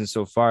NBA season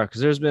so far? Because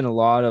there's been a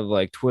lot of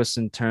like twists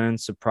and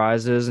turns,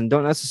 surprises, and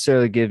don't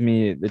necessarily give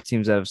me the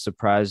teams that have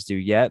surprised you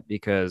yet,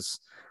 because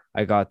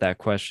I got that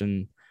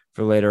question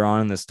for later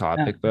on in this yeah.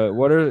 topic. But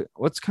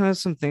what's kind of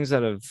some things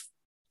that have,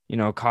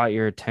 caught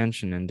your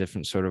attention in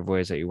different sort of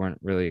ways that you weren't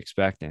really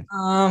expecting?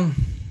 I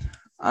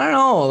don't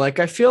know. Like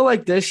I feel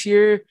like this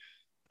year,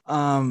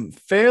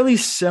 fairly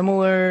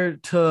similar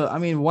to. I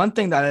mean, one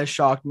thing that has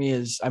shocked me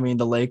is, I mean,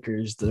 the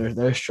Lakers,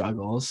 their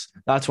struggles.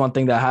 That's one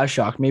thing that has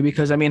shocked me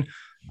because I mean,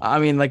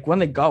 like when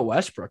they got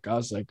Westbrook, I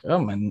was like, oh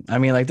man, I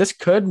mean, like this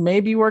could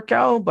maybe work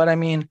out, but I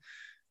mean,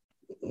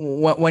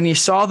 when you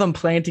saw them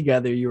playing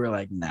together, you were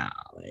like, nah,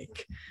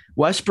 like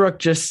Westbrook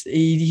just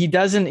he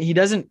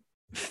doesn't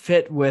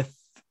fit with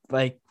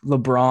like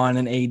LeBron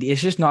and AD.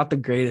 It's just not the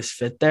greatest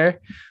fit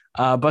there.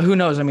 But who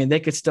knows? I mean,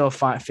 they could still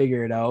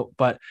figure it out.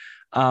 But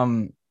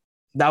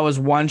that was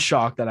one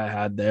shock that I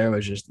had there,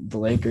 was just the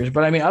Lakers.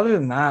 But I mean, other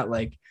than that,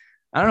 like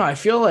I don't know. I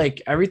feel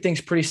like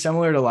everything's pretty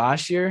similar to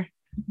last year.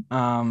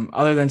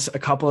 Other than a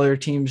couple other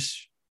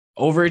teams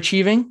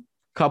overachieving,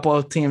 a couple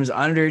of teams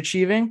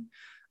underachieving.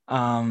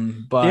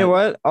 But You know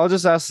what? I'll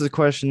just ask the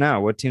question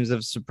now. What teams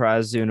have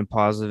surprised you in a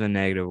positive and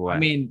negative way? I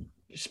mean,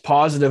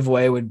 positive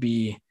way would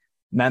be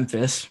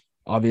Memphis.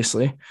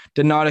 Obviously,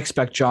 did not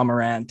expect John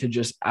Morant to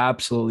just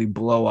absolutely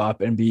blow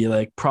up and be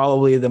like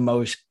probably the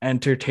most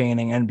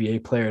entertaining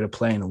NBA player to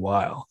play in a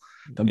while.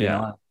 If I'm being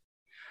honest.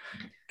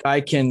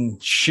 Guy can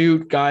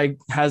shoot. Guy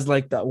has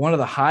like one of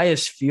the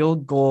highest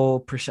field goal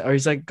percent, or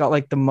he's like got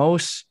like the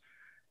most.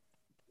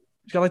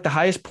 He's got like the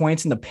highest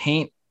points in the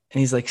paint, and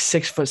he's like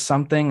 6 foot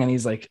something, and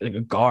he's like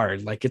a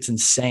guard. Like it's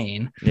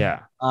insane.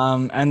 Yeah.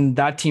 And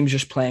that team's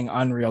just playing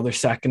unreal. They're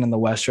second in the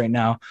West right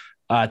now.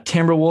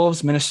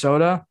 Timberwolves,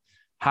 Minnesota.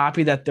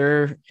 Happy that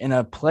they're in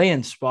a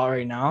play-in spot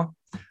right now.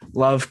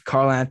 Love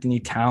Karl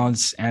Anthony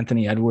Towns,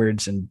 Anthony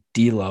Edwards, and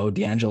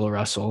D'Angelo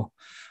Russell.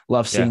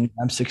 Love seeing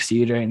them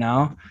succeed right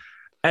now.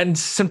 And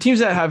some teams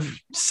that have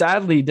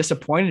sadly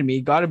disappointed me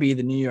got to be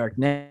the New York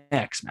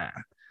Knicks, man.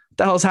 What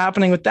the hell's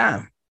happening with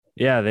them?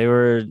 Yeah, they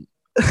were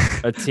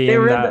a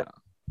team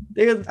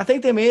I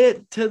think they made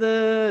it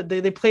to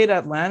they played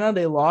Atlanta.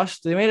 They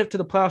lost. They made it to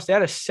the playoffs. They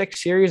had a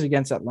 6 series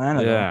against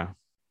Atlanta. Yeah. Though.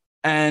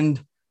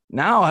 And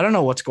now I don't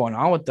know what's going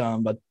on with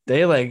them, but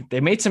they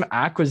made some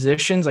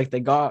acquisitions. Like they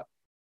got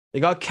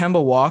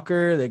Kemba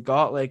Walker, they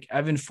got like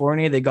Evan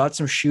Fournier, they got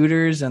some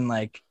shooters, and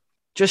like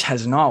just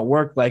has not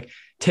worked. Like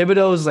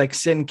Thibodeau's like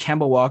sitting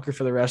Kemba Walker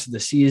for the rest of the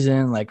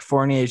season. Like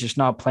Fournier is just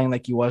not playing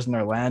like he was in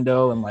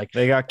Orlando, and like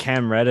they got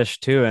Cam Reddish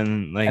too,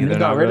 and like they're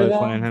not really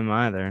playing him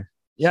either.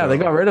 Yeah, they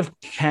got rid of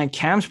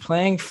Cam's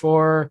playing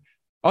for.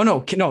 Oh no,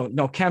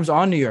 Cam's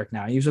on New York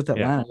now. He was with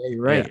Atlanta. Yeah,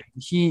 you're right.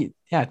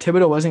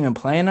 Thibodeau wasn't even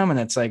playing him, and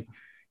it's like,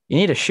 you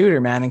need a shooter,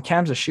 man, and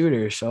Cam's a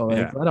shooter, so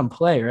like let him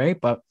play, right?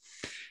 But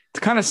it's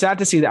kind of sad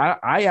to see that.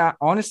 I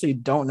honestly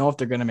don't know if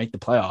they're going to make the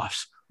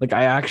playoffs. Like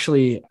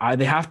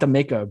they have to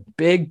make a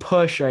big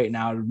push right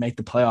now to make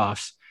the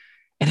playoffs,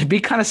 and it'd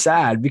be kind of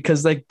sad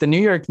because like the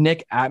New York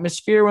Knicks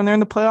atmosphere when they're in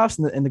the playoffs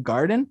in the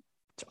Garden,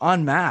 it's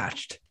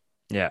unmatched.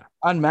 Yeah,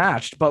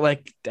 unmatched. But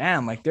like,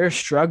 damn, like they're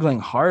struggling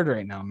hard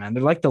right now, man.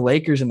 They're like the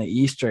Lakers in the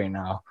East right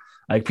now.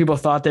 Like people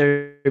thought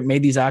they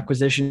made these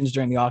acquisitions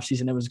during the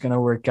offseason, it was going to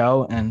work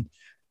out, and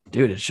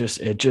dude, it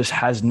just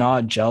has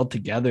not gelled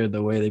together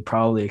the way they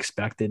probably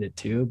expected it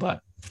to.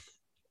 But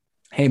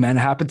hey, man,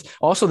 it happens.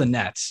 Also, the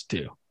Nets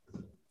too.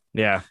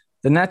 Yeah,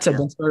 the Nets have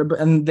been sort of,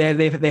 and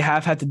they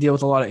have had to deal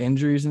with a lot of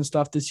injuries and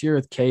stuff this year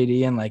with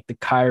KD and like the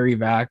Kyrie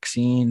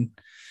vaccine,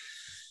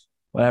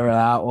 whatever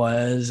that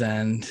was,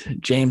 and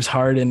James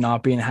Harden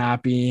not being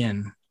happy,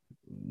 and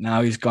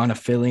now he's gone to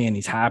Philly and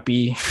he's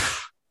happy.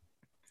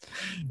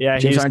 Yeah,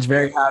 James Harden's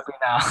very happy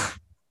now.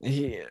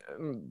 He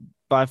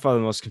by far the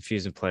most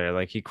confusing player.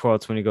 Like he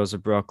quotes when he goes to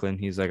Brooklyn,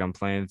 he's like, I'm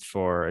playing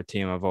for a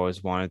team I've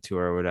always wanted to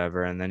or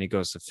whatever. And then he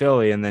goes to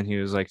Philly, and then he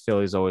was like,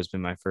 Philly's always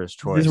been my first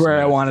choice. This is where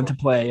I wanted to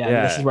play.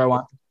 Yeah, this is where I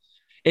want.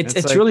 It's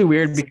like, really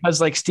weird because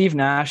like Steve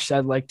Nash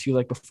said like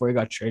before he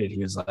got traded, he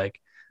was like,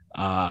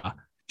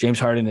 James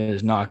Harden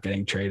is not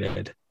getting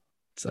traded.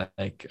 It's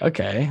like,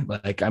 okay,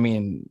 like I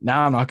mean,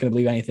 now I'm not going to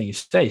believe anything you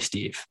say,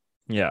 Steve.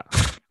 Yeah.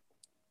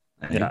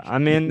 Yeah, I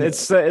mean,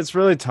 it's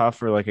really tough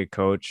for like a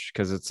coach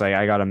because it's like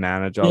I got to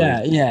manage all.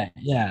 Yeah.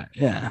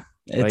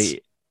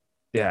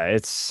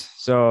 It's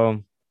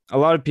so a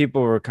lot of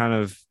people were kind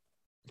of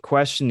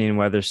questioning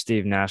whether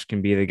Steve Nash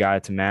can be the guy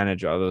to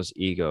manage all those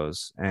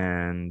egos,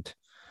 and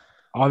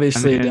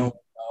obviously,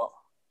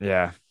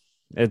 yeah,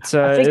 it's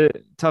a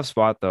tough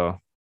spot though.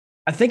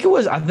 I think it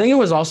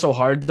was also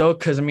hard though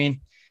because I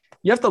mean,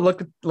 you have to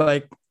look at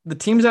like the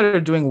teams that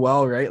are doing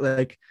well, right?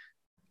 Like,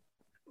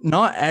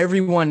 not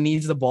everyone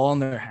needs the ball in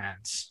their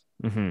hands.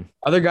 Mm-hmm.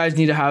 Other guys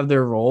need to have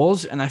their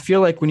roles. And I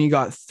feel like when you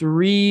got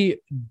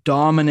 3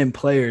 dominant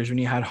players, when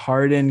you had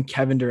Harden,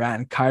 Kevin Durant,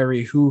 and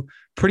Kyrie, who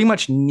pretty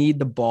much need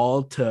the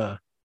ball to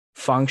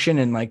function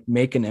and like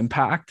make an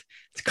impact,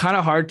 it's kind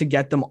of hard to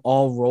get them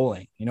all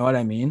rolling. You know what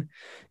I mean?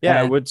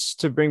 Yeah, And which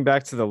to bring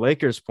back to the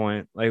Lakers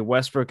point, like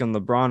Westbrook and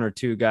LeBron are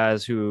two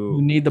guys you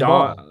who need the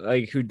ball.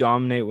 who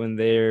dominate when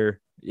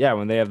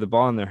when they have the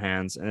ball in their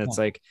hands. And it's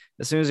Yeah. like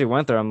as soon as he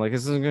went there, I'm like,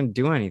 this isn't gonna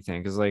do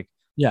anything because like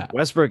Yeah.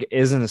 Westbrook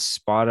isn't a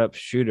spot up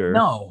shooter.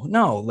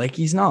 No, like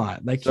he's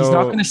not. Like he's not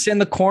So going to sit in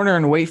the corner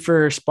and wait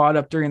for a spot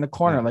up three in the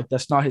corner. yeah, Like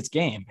that's not his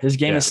game. His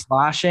game Yeah. is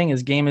slashing.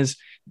 His game is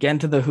getting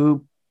to the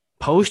hoop,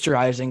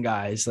 posterizing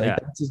guys. Like Yeah.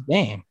 that's his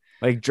game.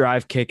 like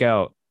drive, kick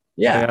out.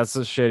 Yeah. Like, that's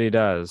the shit he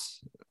does.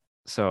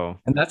 So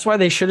And that's why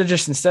they should have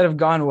just, instead of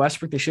gone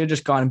Westbrook, they should have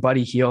just gone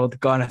Buddy Hield,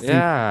 gone a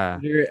yeah,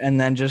 three, and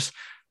then just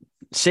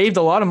saved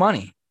a lot of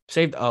money.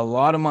 Saved a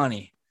lot of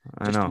money.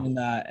 I Just know. doing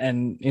that.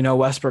 And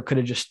Westbrook could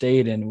have just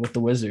stayed in with the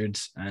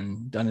Wizards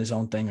and done his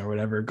own thing or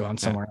whatever, gone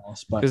somewhere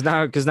else. But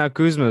Because now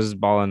Kuzma is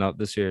balling up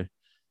this year.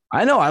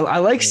 I know I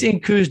like Yeah. seeing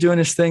Kuz doing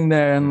his thing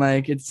there, and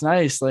like it's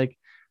nice. Like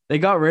they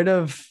got rid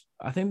of,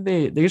 I think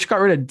they just got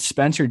rid of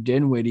Spencer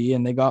Dinwiddie,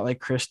 and they got like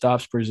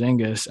Kristaps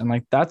Porzingis, and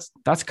like that's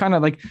kind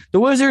of like the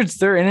Wizards.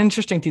 They're an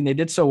interesting team. They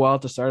did so well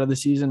at the start of the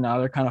season. Now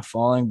they're kind of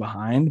falling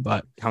behind,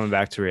 but Coming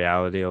back to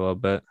reality a little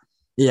bit.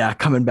 yeah,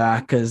 coming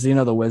back because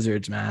the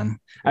Wizards, man.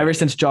 Ever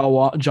since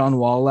John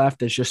Wall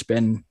left, it's just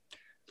been.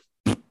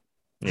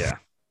 Yeah.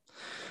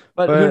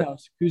 But who But-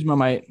 knows? Kuzma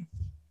might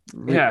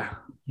Yeah.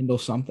 handle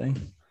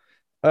something.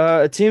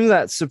 A team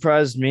that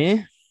surprised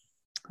me,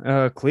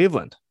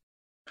 Cleveland.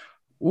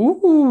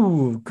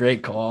 Ooh,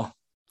 great call.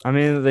 I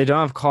mean, they don't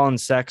have Colin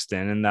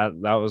Sexton, and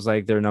that was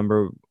like their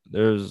number.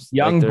 There's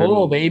Young like their,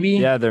 bull, baby.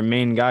 Yeah, their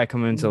main guy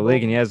coming into the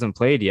league, and he hasn't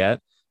played yet.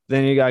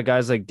 Then you got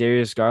guys like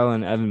Darius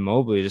Garland, Evan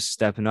Mobley just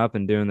stepping up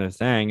and doing their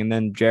thing, and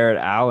then Jarrett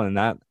Allen.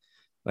 That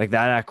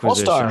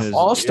acquisition is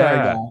All-star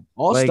yeah, guy.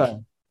 All-star. Like,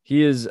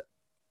 he is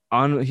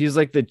he's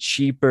like the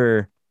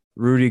cheaper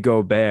Rudy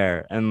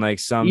Gobert, and like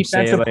some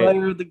say Defensive like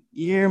player of the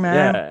year,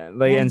 man. yeah,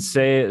 like and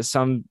say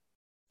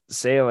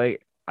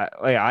like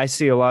I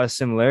see a lot of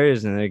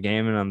similarities in their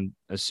game, and I'm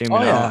assuming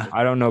Oh, yeah.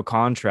 I don't know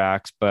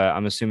contracts, but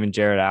I'm assuming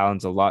Jarrett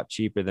Allen's a lot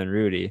cheaper than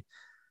Rudy.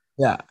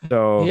 Yeah,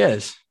 So he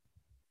is.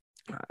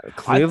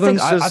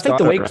 Cleveland's I just think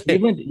the got way it right.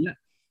 Cleveland,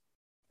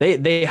 yeah,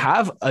 they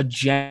have a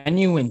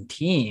genuine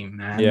team,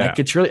 man. Yeah. Like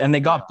it's really, and they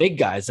got big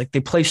guys. Like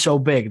they play so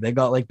big. They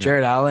got like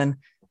Jarrett Allen,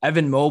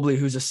 Evan Mobley,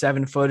 who's a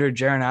 7-footer,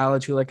 Jaron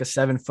Allen, who like a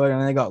 7-footer, and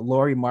then they got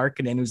Laurie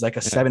Markkinen, who's like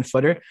a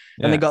 7-footer,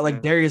 and they got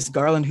like Darius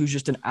Garland, who's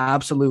just an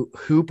absolute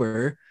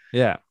hooper.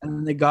 Yeah. And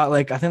then they got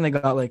like, I think they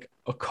got like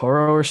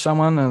Okoro or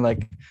someone, and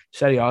like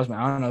Cedi Osman.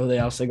 I don't know who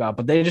else they got,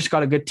 but they just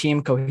got a good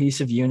team,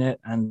 cohesive unit,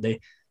 and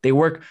they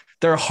work.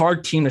 They're a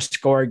hard team to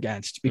score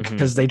against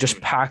because they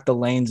just pack the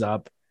lanes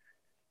up,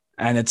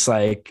 and it's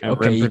like And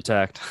okay, rim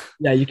protect.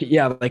 you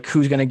can, like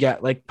who's gonna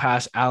get like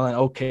past Allen?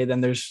 Okay, then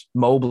there's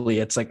Mobley.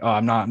 It's like, oh,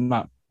 I'm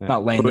not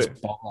laying this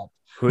ball up.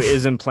 Who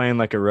isn't playing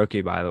like a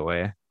rookie, by the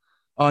way.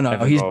 Oh no,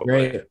 Evan he's Mobley.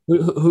 great.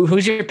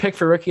 Who's your pick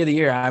for rookie of the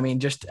year? I mean,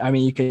 I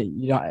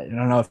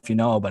don't know if you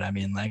know, but I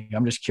mean, like,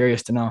 I'm just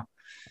curious to know.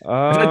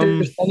 I feel like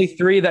there's only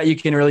 3 that you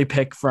can really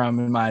pick from,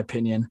 in my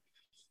opinion.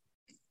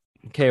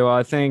 Okay, well,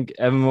 I think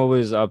Evan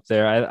Mobley is up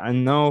there. I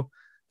know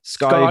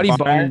Scotty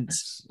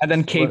Barnes, and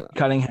then Cade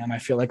Cunningham. I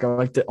feel like are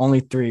like the only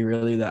 3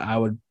 really that I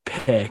would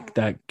pick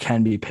that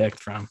can be picked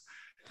from.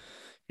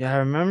 Yeah, I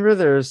remember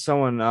there was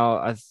someone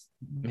else.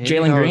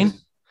 Jalen Green?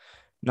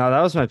 No,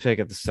 that was my pick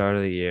at the start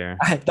of the year.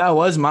 That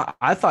was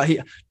I thought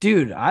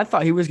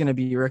he was gonna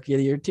be rookie of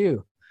the year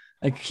too.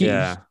 Like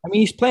I mean,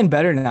 he's playing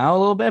better now a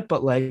little bit,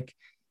 but like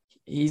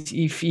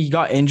he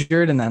got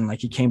injured and then like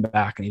he came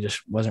back and he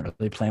just wasn't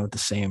really playing with the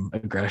same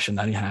aggression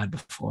that he had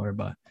before.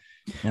 But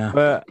yeah,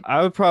 But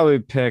I'd probably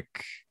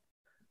pick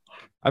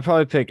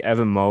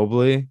Evan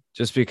Mobley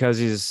just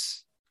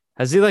because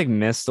has he like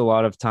missed a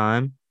lot of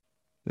time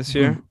this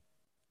year? Mhm.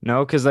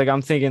 No, because like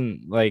I'm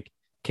thinking like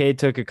Cade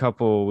took a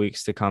couple of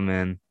weeks to come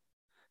in,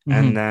 Mhm.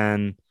 and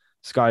then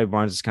Scotty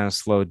Barnes has kind of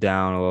slowed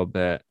down a little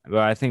bit. But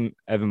I think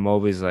Evan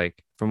Mobley's like,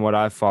 from what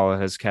I follow,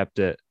 has kept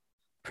it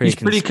He's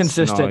pretty all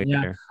consistent.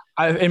 Yeah. year.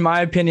 In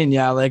my opinion,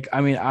 yeah. Like, I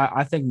mean,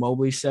 I think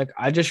Mobley's sick.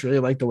 I just really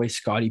like the way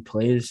Scotty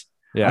plays.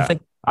 Yeah,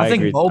 I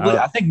think agree. Mobley.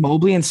 I think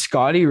Mobley and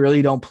Scotty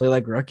really don't play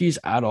like rookies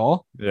at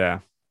all. Yeah,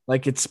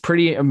 Like, it's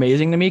pretty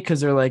amazing to me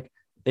because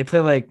they play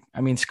like,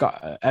 I mean,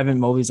 Evan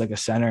Mobley's like a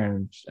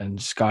center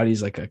and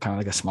Scotty's like a kind of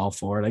like a small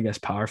forward, I guess,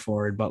 power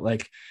forward. But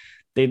like,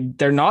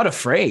 they're not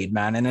afraid,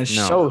 man, and it's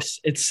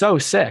so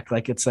sick.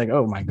 Like, it's like,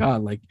 oh my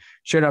god, like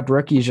straight up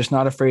rookie is just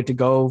not afraid to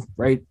go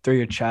right through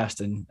your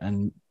chest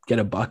and get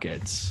a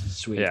bucket. It's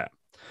sweet. yeah.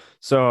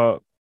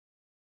 So,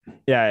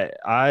 yeah,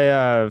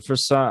 I've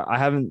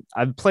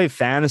played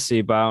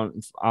fantasy, but I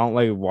don't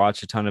like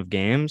watch a ton of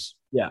games.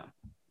 Yeah.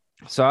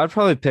 So I'd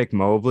probably pick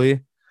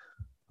Mobley.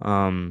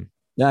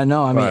 Yeah,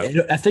 no, I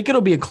mean, I think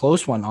it'll be a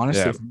close one,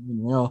 honestly.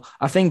 Yeah.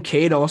 I think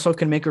Cade also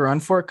can make a run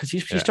for it because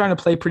he's starting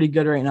to play pretty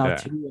good right now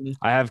too. And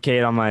I have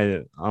Cade on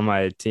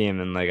my team,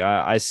 and like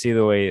I see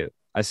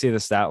the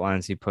stat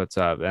lines he puts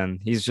up, and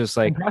he's just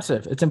like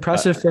impressive. It's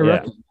impressive for a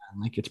rookie,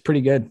 man. Like, it's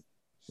pretty good.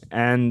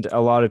 And a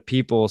lot of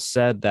people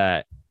said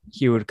that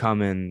he would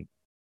come in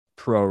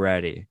pro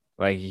ready.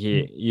 Like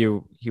he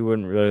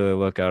wouldn't really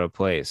look out of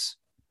place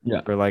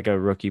Yeah. for like a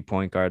rookie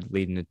point guard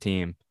leading a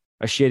team,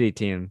 a shitty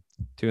team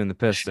too in the Shitty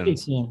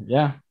Pistons. team.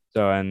 Yeah.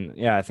 So and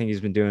yeah, I think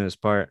he's been doing his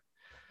part.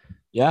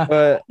 Yeah.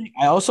 But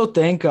I also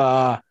think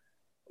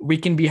we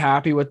can be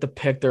happy with the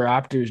pick the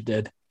Raptors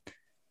did,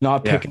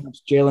 not yeah, picking up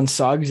Jalen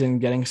Suggs and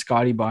getting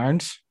Scotty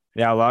Barnes.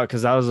 yeah, a lot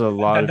because that was a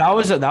lot.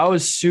 That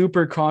was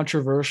super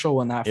controversial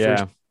when that first Yeah,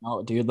 came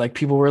out, dude. Like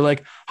people were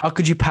like, "How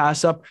could you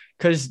pass up?"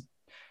 Because,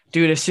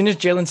 dude, as soon as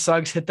Jalen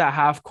Suggs hit that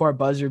half court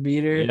buzzer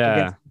beater yeah.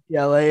 against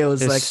LA, it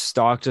was His like,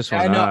 stock just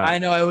went I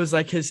up. know, it was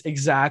like his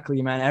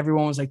exactly, man.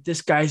 Everyone was like,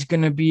 "This guy's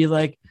gonna be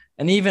like,"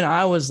 and even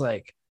I was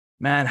like,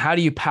 "Man, how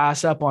do you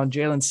pass up on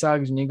Jalen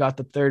Suggs when you got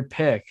the third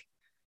pick?"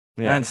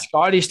 Yeah, And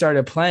Scotty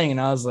started playing,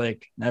 and I was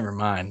like, "Never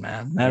mind,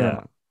 man. Never yeah.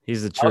 mind.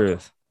 He's the I'll,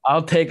 truth.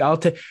 I'll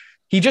take."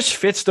 He just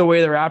fits the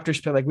way the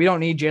Raptors play. Like we don't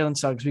need Jalen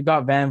Suggs. We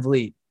got Van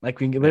Vliet. Like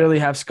we literally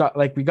have Scott.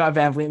 Like we got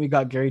Van Vliet. We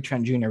got Gary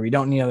Trent Jr. We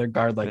don't need another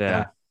guard like Yeah,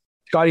 that.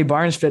 Scotty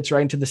Barnes fits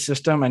right into the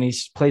system, and he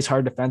plays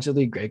hard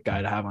defensively. Great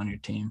guy to have on your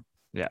team.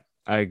 yeah.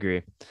 I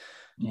agree.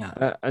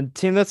 Yeah, A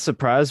team that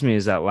surprised me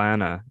is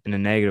Atlanta in a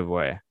negative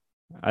way.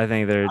 I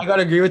think they're I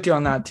gotta agree with you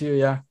on that too.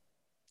 Yeah,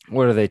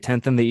 what are they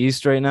 10th in the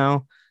East right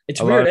now? it's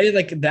A weird. lot.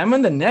 Like them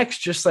and the Knicks,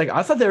 just like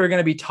I thought they were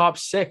gonna be top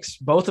six,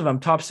 both of them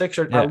top six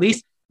or Yeah. at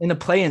least in the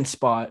play-in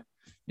spot.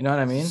 You know what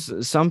I mean?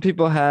 Some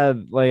people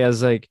had like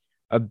as like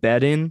a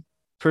betting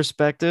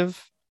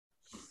perspective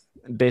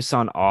based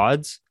on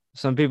odds.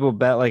 Some people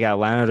bet like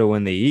Atlanta to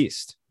win the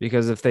East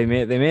because if they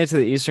made it to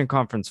the Eastern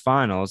Conference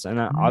Finals, and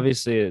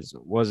obviously it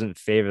wasn't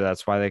favored.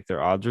 That's why like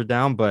their odds are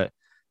down. But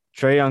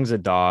Trae Young's a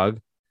dog,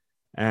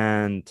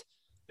 and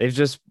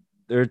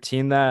they're a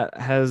team that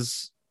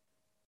has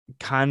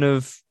kind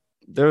of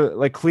they're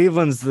like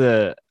Cleveland's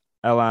the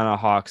Atlanta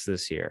Hawks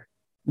this year,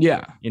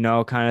 Yeah,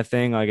 kind of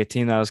thing. Like a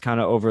team that was kind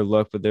of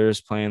overlooked, but they're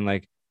just playing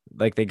like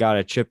they got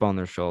a chip on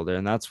their shoulder,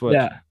 and that's what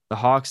yeah, the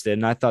Hawks did.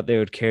 And I thought they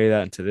would carry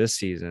that into this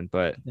season,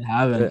 but they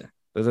haven't.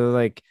 they're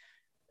like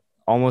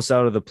almost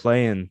out of the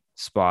play-in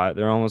spot.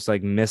 They're almost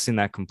like missing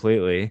that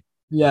completely.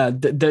 Yeah,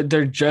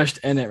 they're just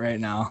in it right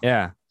now.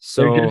 Yeah, They're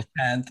so just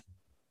 10th.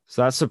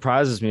 so that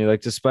surprises me.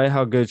 Like despite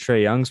how good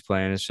Trae Young's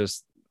playing, it's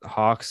just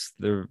Hawks.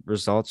 The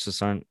results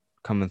just aren't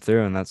coming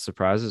through, and that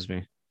surprises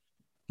me.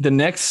 The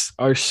Knicks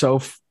are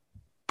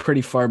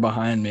pretty far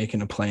behind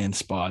making a play-in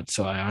spot,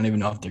 so I don't even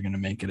know if they're gonna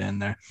make it in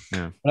there.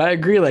 Yeah, But I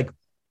agree. Like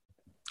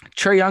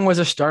Trae Young was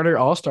a starter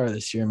all-star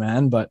this year,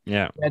 man. But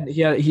yeah,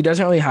 he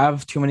doesn't really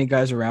have too many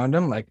guys around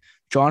him. Like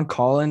John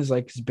Collins,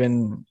 like he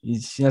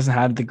hasn't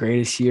had the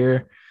greatest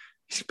year.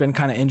 He's been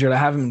kind of injured. I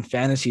have him in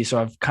fantasy,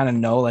 so I've kind of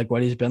know like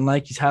what he's been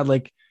like. He's had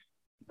like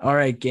all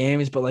right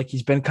games, but like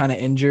he's been kind of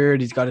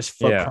injured. He's got his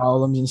foot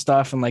problems and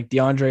stuff. And like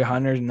DeAndre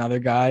Hunter, another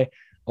guy,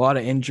 a lot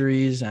of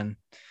injuries. And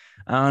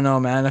I don't know,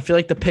 man. I feel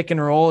like the pick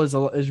and roll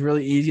is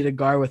really easy to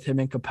guard with him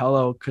and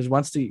Capello because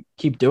once they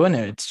keep doing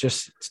it, it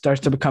starts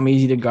to become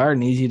easy to guard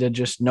and easy to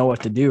just know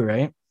what to do,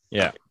 right?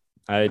 yeah.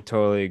 I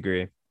totally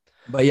agree.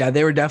 But yeah,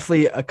 they were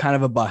definitely a kind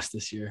of a bust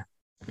this year.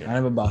 Yeah. Kind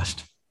of a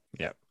bust.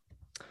 Yeah.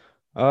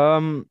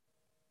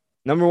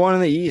 Number one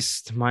in the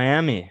East,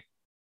 Miami.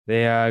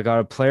 They got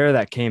a player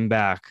that came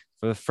back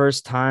for the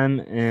first time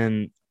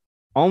in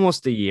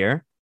almost a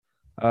year.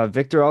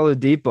 Victor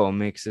Oladipo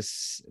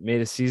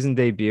made a season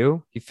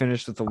debut. He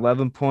finished with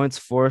 11 points,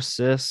 4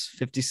 assists,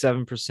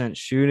 57%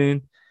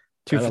 shooting,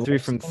 2 for 3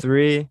 from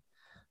 3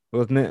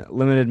 with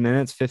limited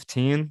minutes,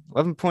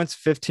 11 points,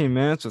 15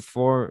 minutes with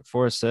four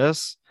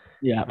assists.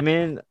 Yeah. I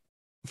mean,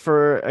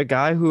 for a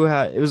guy who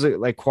it was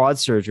like quad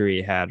surgery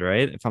he had,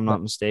 right? If I'm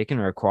not mistaken,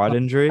 or a quad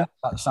injury.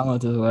 Something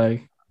with his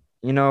leg.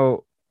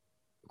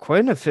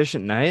 Quite an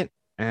efficient night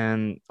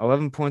and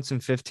 11 points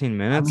in 15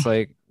 minutes.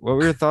 Like, what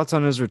were your thoughts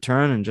on his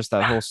return and just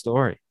that whole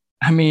story?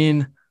 I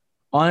mean,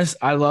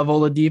 I love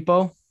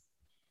Oladipo.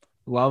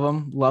 Love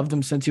him. Loved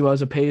him since he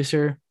was a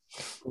Pacer.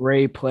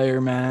 Great player,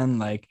 man.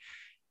 Like,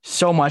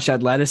 so much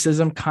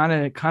athleticism.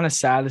 Kind of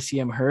sad to see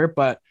him hurt,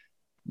 but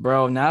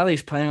bro, now that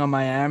he's playing on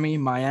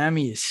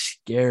Miami is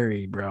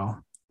scary, bro.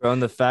 Bro,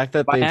 and the fact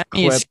that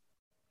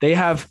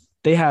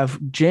they have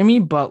Jimmy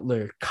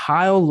Butler,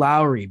 Kyle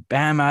Lowry,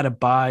 Bam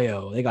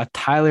Adebayo. They got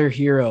Tyler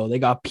Hero. They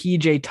got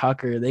PJ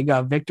Tucker. They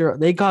got Victor.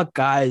 They got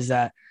guys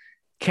that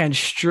can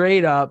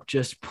straight up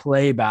just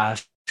play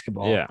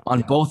basketball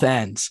on both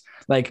ends.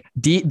 Like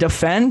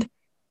defend.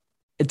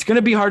 It's going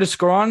to be hard to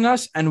score on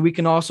us, and we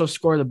can also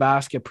score the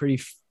basket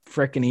pretty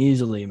freaking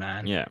easily,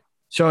 man. Yeah.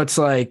 So it's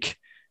like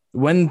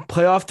when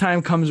playoff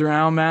time comes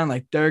around, man,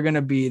 like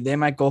they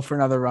might go for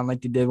another run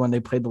like they did when they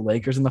played the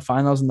Lakers in the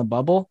finals in the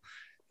bubble.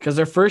 Because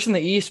they're first in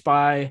the East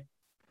they're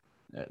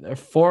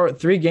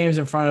 3 games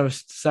in front of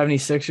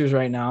 76ers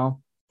right now.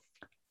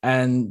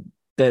 And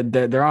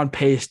they're on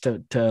pace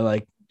to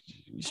like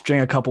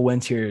string a couple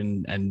wins here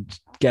and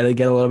get a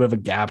little bit of a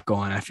gap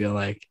going, I feel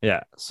like.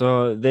 Yeah.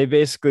 So they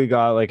basically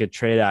got like a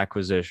trade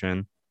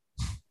acquisition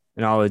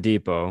in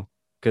Oladipo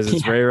because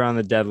it's right around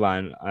the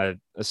deadline, I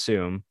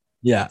assume.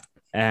 Yeah.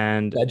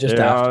 And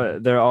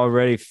they're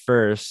already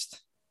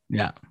first.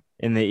 Yeah.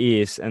 in the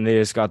East, and they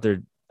just got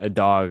a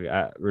dog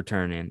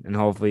returning, and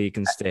hopefully he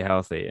can stay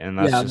healthy. And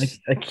that's Yeah, just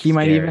like he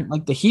might scary. even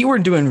like the Heat were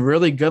doing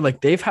really good.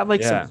 Like they've had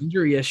like some Yeah.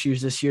 injury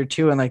issues this year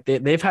too, and like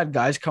they've had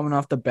guys coming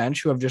off the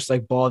bench who have just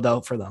like balled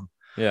out for them.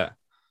 Yeah.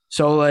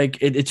 So like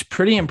it's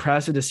pretty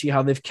impressive to see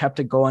how they've kept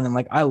it going. And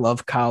like I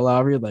love Kyle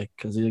Lowry, like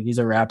because he's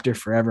a Raptor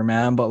forever,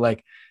 man. But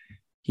like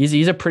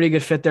he's a pretty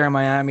good fit there in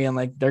Miami, and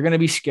like they're gonna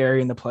be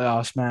scary in the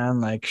playoffs, man.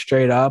 Like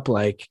straight up,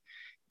 like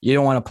you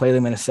don't want to play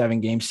them in a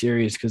 7-game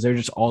series because they're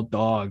just all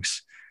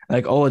dogs.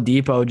 Like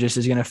Oladipo just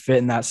is gonna fit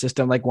in that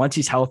system. Like once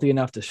he's healthy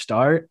enough to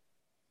start,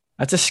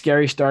 that's a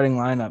scary starting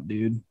lineup,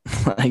 dude.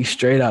 Like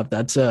straight up,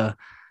 it's a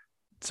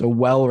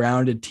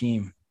well-rounded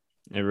team.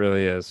 It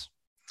really is.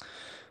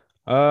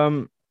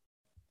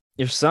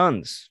 Your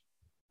Suns.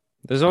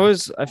 There's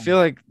always I feel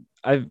like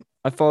I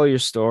follow your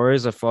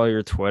stories, I follow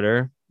your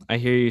Twitter. I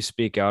hear you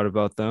speak out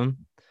about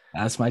them.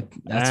 That's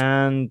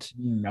And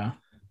yeah.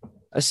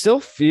 I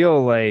still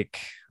feel like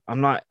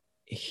I'm not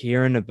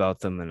hearing about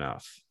them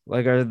enough.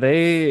 Like, are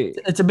they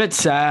It's a bit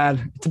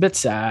sad. It's a bit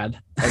sad.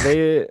 Are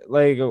they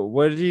like,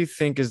 what do you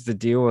think is the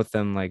deal with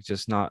them? Like,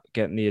 just not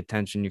getting the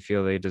attention you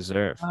feel they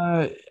deserve?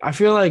 I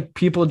feel like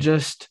people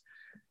just,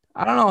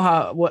 I don't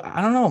know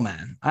I don't know,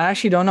 man. I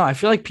actually don't know. I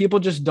feel like people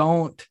just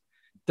don't,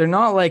 they're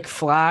not like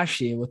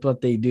flashy with what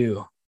they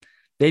do.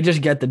 They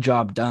just get the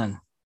job done.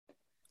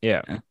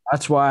 Yeah. And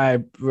that's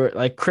why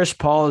like Chris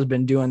Paul has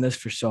been doing this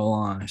for so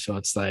long. So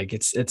it's like,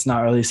 it's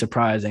not really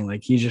surprising.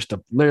 Like he's just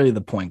literally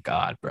the point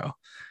guard, bro.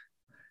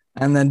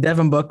 And then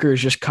Devin Booker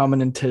is just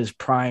coming into his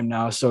prime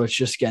now. So it's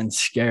just getting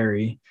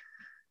scary.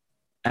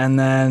 And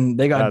then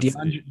they got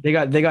they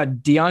got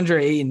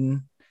DeAndre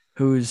Ayton,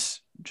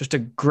 who's just a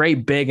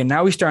great big, and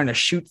now he's starting to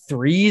shoot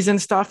threes and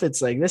stuff.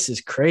 It's like this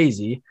is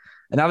crazy.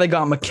 And now they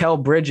got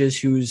Mikal Bridges,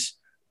 who's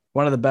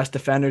one of the best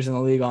defenders in the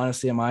league,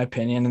 honestly, in my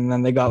opinion. And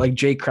then they got like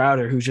Jay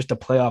Crowder, who's just a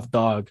playoff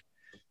dog.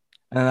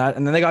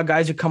 And then they got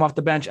guys who come off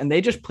the bench, and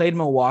they just played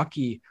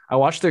Milwaukee. I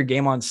watched their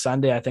game on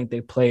Sunday. I think they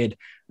played,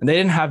 and they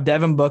didn't have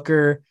Devin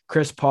Booker,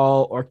 Chris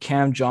Paul, or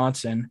Cam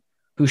Johnson,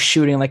 who's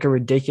shooting like a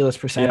ridiculous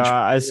percentage.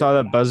 Yeah, I saw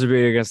that buzzer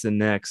beater against the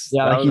Knicks.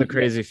 Yeah, that like was a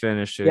crazy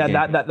finish.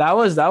 Yeah, that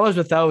was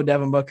without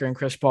Devin Booker and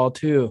Chris Paul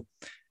too,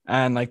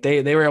 and like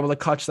they were able to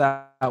clutch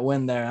that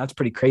win there. That's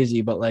pretty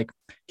crazy. But like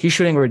he's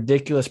shooting a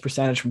ridiculous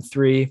percentage from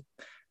three,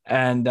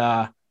 and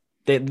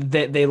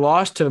they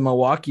lost to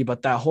Milwaukee,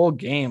 but that whole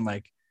game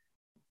like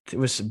it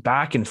was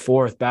back and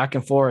forth.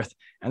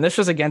 And this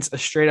was against a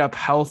straight up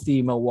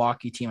healthy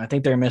Milwaukee team. I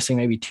think they're missing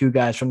maybe 2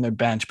 guys from their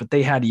bench, but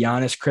they had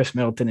Giannis, Chris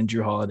Middleton, and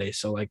Drew Holiday.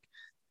 So like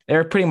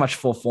they're pretty much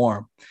full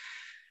form.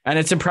 And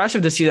it's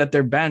impressive to see that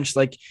their bench,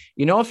 like,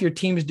 if your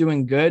team's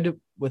doing good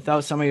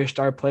without some of your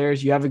star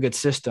players, you have a good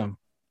system.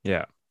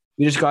 Yeah.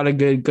 You just got a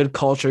good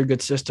culture,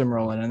 good system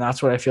rolling. And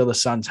that's what I feel the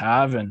Suns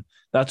have. And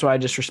that's why I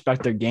just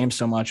respect their game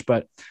so much.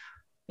 But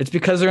it's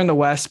because they're in the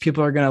West.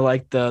 People are going to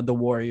like the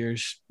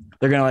Warriors.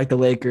 They're going to like the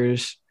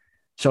Lakers.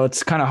 So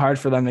it's kind of hard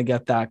for them to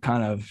get that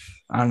kind of,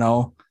 I don't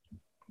know,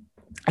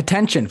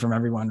 attention from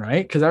everyone,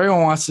 right? Because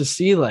everyone wants to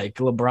see like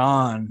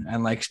LeBron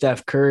and like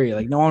Steph Curry.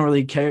 Like no one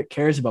really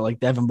cares about like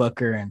Devin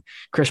Booker and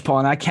Chris Paul.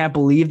 And I can't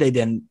believe they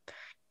didn't.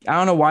 I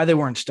don't know why they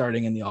weren't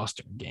starting in the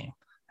All-Star game.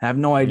 I have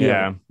no idea.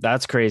 Yeah,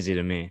 that's crazy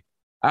to me.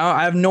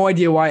 I have no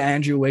idea why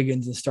Andrew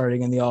Wiggins is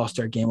starting in the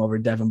All-Star game over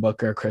Devin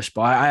Booker or Chris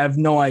Paul. I have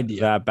no idea.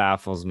 That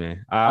baffles me.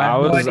 I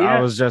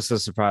was just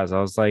as surprised.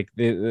 I was like,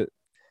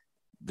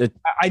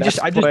 I just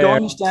don't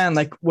understand.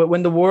 Like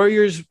when the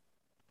Warriors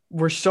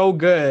were so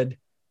good,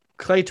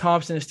 Klay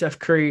Thompson and Steph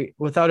Curry,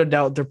 without a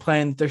doubt,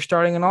 they're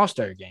starting an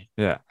All-Star game.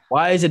 Yeah.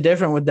 Why is it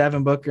different with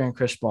Devin Booker and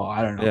Chris Paul?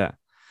 I don't know. Yeah.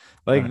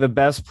 Like the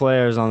best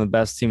players on the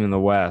best team in the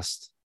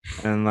West.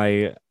 And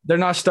like they're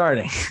not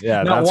starting.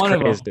 Yeah, not that's one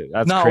crazy. of them.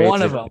 That's not crazy.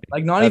 One of them.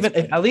 Like not even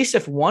at least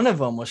if one of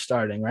them was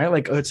starting, right?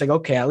 Like it's like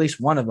okay, at least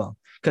one of them,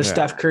 because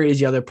Steph Curry is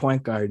the other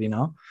point guard,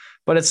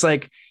 But it's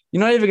like you're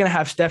not even gonna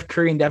have Steph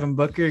Curry and Devin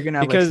Booker. You're gonna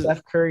have like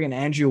Steph Curry and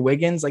Andrew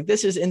Wiggins. Like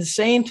this is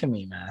insane to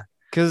me, man.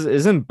 Because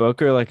isn't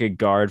Booker like a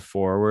guard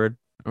forward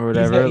or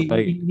whatever?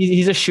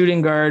 He's a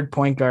shooting guard,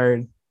 point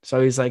guard. So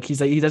he's like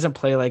he doesn't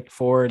play like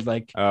forward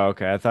like. Oh,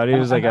 okay. I thought he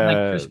was like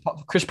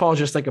Chris Paul is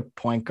just like a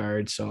point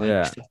guard. So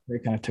like Steph Curry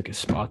kind of took his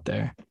spot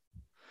there.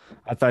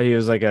 I thought he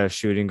was like a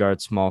shooting guard,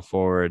 small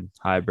forward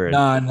hybrid.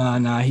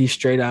 No. He's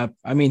straight up.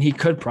 I mean, he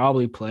could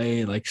probably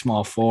play like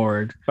small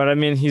forward. But I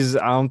mean,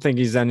 I don't think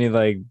he's any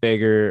like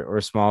bigger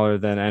or smaller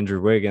than Andrew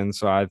Wiggins.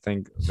 So I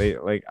think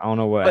I don't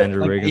know what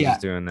Andrew Wiggins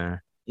is doing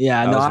there.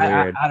 Yeah,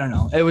 I don't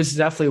know. It was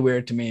definitely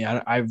weird to me.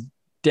 I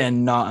did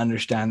not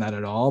understand that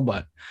at all.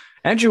 But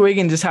Andrew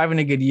Wiggins is having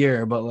a good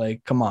year. But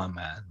like, come on,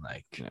 man.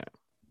 Like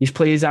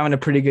he's having a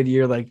pretty good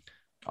year. Like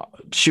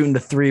shooting the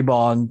 3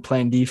 ball and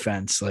playing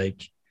defense.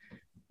 Like.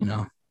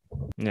 Yeah.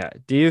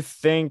 Do you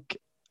think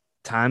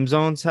time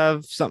zones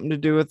have something to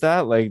do with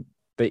that? Like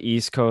the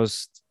East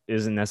Coast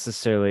isn't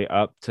necessarily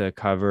up to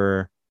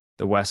cover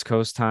the West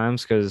Coast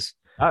times? Because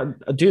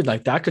dude,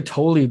 like that could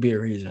totally be a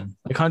reason.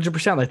 Like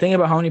 100%. Like think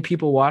about how many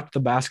people watch the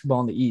basketball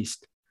in the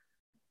East.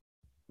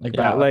 Like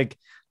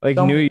like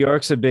So New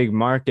York's a big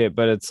market,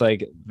 but it's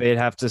like they'd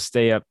have to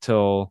stay up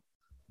till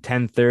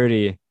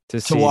 10:30 to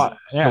to see watch, to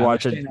yeah, they're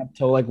watch a staying up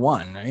till like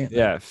 1, right? Like,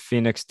 yeah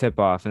Phoenix tip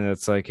off, and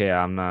it's like, hey,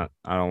 I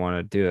don't want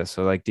to do this.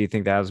 So like, do you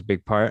think that was a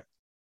big part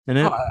in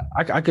oh,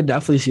 it? I could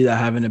definitely see that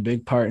having a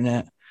big part in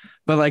it.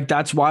 But like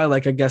that's why,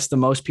 like, I guess the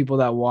most people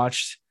that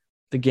watched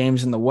the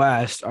games in the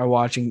West are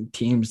watching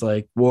teams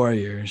like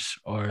Warriors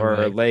or Or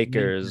like Lakers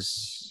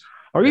Lakers?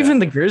 or Yeah, even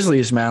the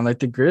Grizzlies, man. Like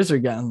the Grizz are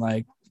getting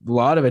like a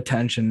lot of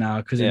attention now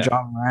because of yeah.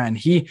 John Moran.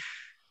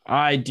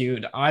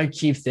 Dude, I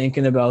keep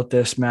thinking about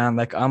this, man.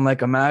 Like, I'm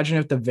like, imagine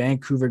if the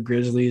Vancouver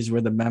Grizzlies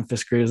were the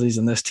Memphis Grizzlies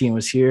and this team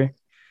was here.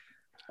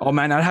 Oh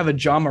man, I'd have a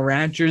John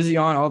Morant jersey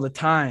on all the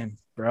time,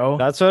 bro.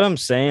 That's what I'm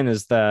saying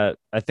is that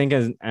I think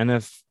an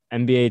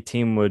NBA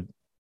team would,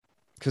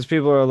 because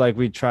people are like,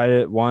 we tried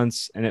it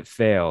once and it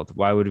failed.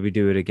 Why would we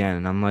do it again?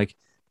 And I'm like,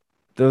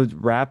 the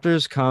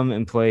Raptors come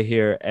and play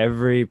here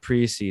every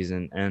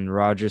preseason and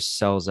Rogers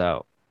sells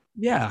out.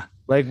 Yeah.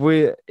 Like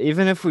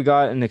even if we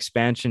got an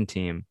expansion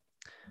team,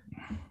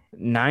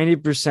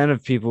 90%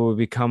 of people would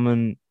be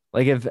coming.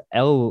 Like if the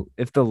Bro,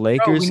 we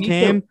Lakers need to.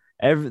 came,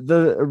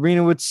 the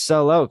arena would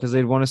sell out because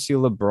they'd want to see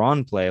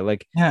LeBron play.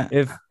 Like Yeah.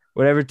 if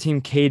whatever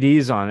team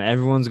KD's on,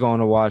 everyone's going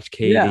to watch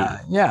KD. Yeah.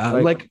 Yeah.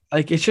 Like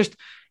Like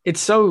it's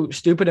so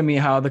stupid to me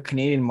how the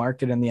Canadian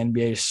market in the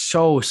NBA is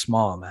so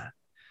small, man.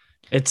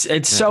 It's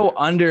yeah, so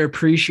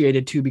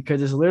underappreciated too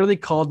because it's literally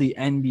called the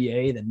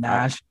NBA, the I,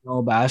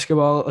 National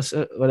Basketball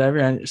whatever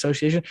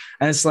Association,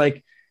 and it's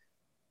like,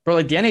 bro,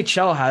 like the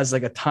NHL has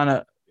like a ton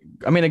of,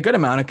 I mean, a good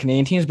amount of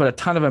Canadian teams, but a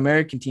ton of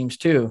American teams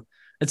too.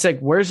 It's like,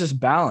 where's this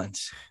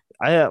balance?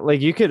 I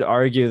like you could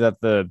argue that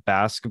the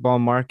basketball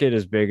market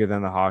is bigger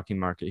than the hockey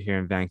market here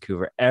in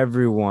Vancouver.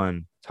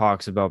 Everyone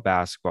talks about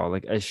basketball.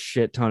 Like a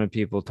shit ton of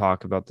people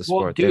talk about the Well,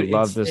 sport. They dude,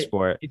 love the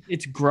sport.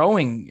 it's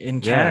growing in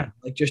Yeah. Canada,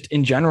 like just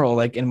in general,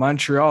 like in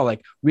Montreal,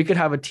 like we could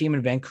have a team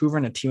in Vancouver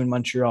and a team in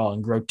Montreal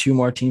and grow two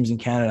more teams in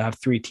Canada, have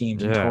three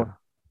teams in Yeah. total.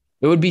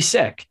 It would be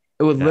sick.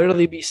 It would Yeah.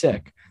 literally be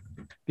sick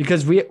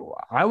because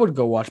I would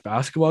go watch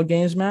basketball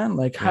games, man.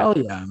 Like, Yeah. hell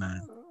yeah,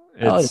 man.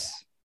 Hell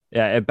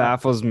It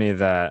baffles me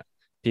that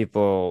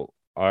people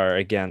are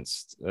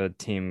against a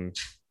team,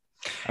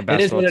 a It is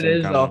basketball what it team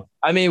is, coming. though.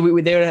 I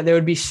mean, there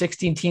would be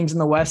 16 teams in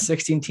the West,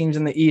 16 teams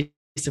in the East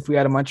if we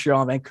had a Montreal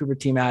and Vancouver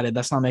team added.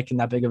 That's not making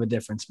that big of a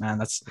difference, man.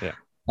 Yeah.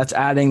 That's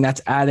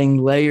adding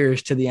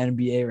layers to the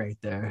NBA right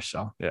there.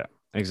 So Yeah,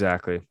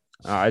 exactly.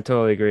 I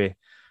totally agree.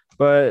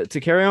 But to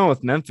carry on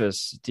with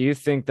Memphis, do you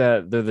think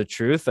that they're the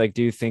truth? Like,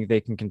 do you think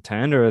they can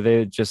contend, or are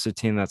they just a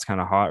team that's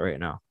kind of hot right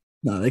now?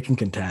 no, they can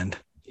contend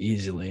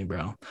easily,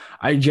 bro.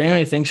 I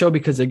genuinely think so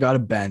because they got a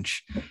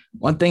bench.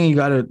 One thing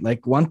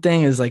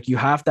is like you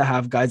have to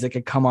have guys that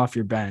can come off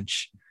your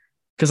bench.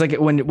 Because like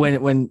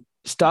when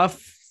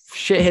stuff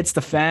shit hits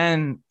the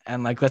fan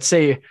and like let's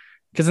say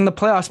because in the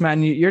playoffs,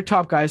 man, your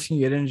top guys can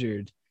get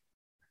injured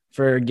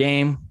for a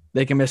game.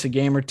 They can miss a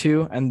game or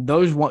two, and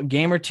those one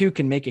game or two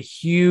can make a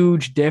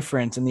huge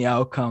difference in the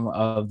outcome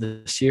of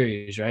the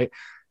series, right?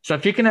 So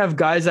if you can have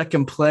guys that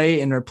can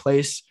play and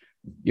replace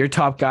your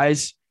top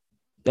guys,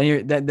 then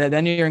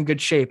you're in good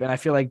shape. And I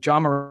feel like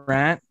John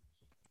Morant,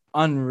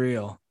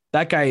 unreal.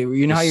 That guy,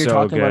 you know how He's you're so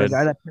talking about a good.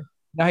 guy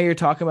now you're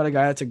talking about a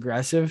guy that's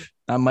aggressive.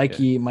 Mike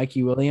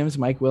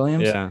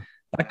Williams. Yeah.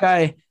 That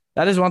guy,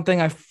 that is one thing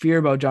I fear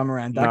about John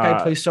Morant. That guy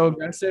Nah, plays so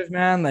aggressive,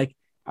 man. Like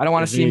I don't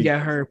want to gives see him me get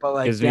hurt, but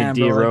like gives me damn,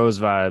 D bro. Like, Rose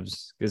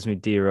vibes. Gives me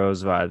D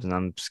Rose vibes, and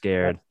I'm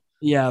scared.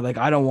 yeah, like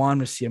I don't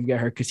want to see him get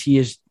hurt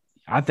because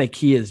I think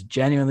he is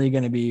genuinely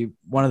going to be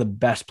one of the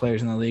best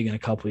players in the league in a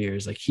couple of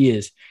years. Like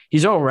he's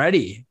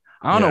already.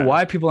 I don't know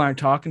why people aren't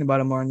talking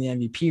about him more in the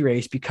MVP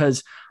race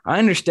because I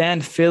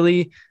understand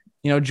Philly,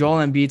 Joel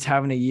Embiid's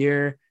having a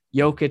year.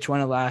 Jokic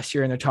won it last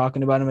year and they're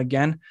talking about him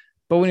again.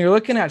 But when you're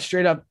looking at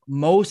straight up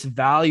most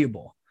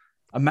valuable,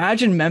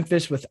 imagine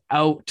Memphis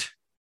without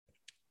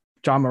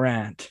John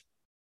Morant.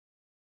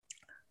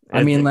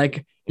 I mean,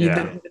 like,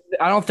 Yeah.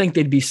 I don't think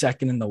they'd be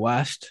second in the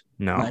West.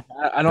 No. Like,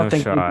 I don't No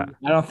think shot.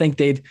 I don't think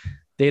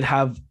they'd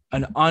have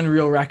an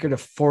unreal record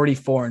of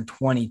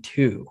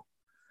 44-22.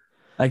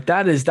 Like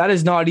that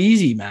is not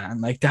easy, man.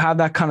 Like to have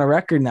that kind of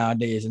record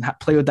nowadays and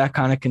play with that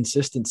kind of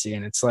consistency.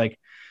 And it's like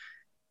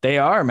they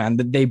are, man.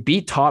 They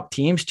beat top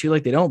teams too.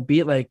 Like they don't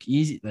beat like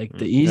the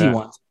easy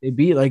ones. They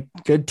beat like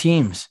good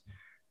teams.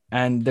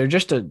 And they're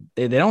just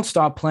they don't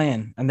stop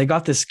playing. And they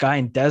got this guy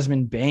in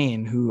Desmond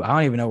Bane, who I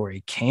don't even know where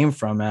he came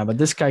from, man. But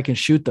this guy can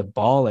shoot the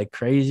ball like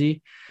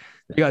crazy.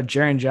 They got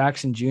Jaren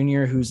Jackson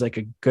Jr., who's like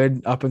a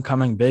good up and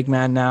coming big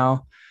man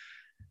now.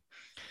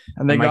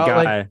 And they got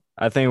guy.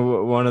 I think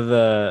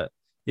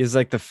he's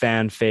like the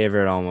fan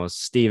favorite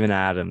almost. Steven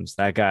Adams.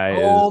 That guy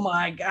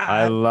my God.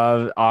 I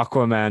love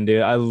Aquaman,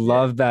 dude. I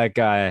love that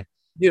guy.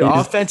 Dude,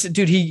 offensive,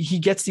 dude, he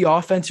gets the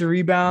offensive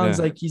rebounds.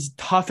 Yeah. Like he's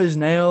tough as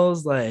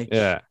nails. Like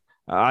yeah.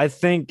 I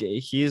think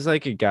he's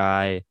like a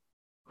guy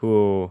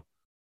who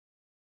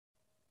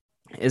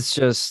it's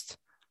just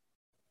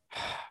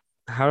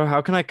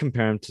how can I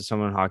compare him to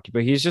someone in hockey?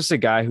 But he's just a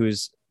guy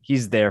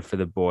he's there for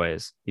the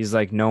boys. He's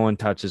like, no one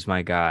touches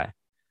my guy.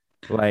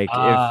 Like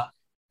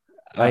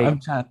Like, I'm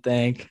trying to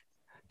think.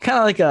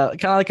 Kind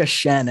of like a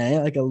Shen, eh?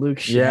 Like a Luke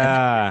Shen.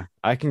 yeah,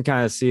 I can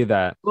kind of see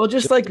that. Well,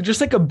 just like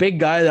a big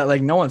guy that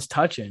like no one's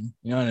touching.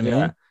 You know what I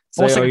Yeah. mean? It's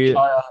like, Almost oh, like a you,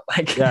 child.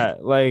 Like yeah,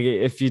 like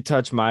if you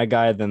touch my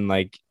guy, then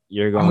like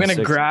you're I'm going gonna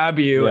six, grab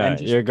you and yeah,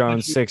 just you're going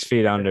push you. 6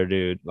 feet under,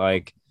 dude.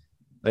 Like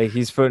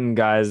he's putting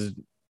guys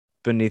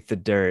beneath the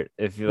dirt.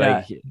 If you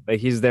Yeah, like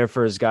he's there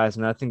for his guys,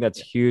 and I think that's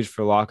huge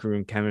for locker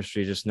room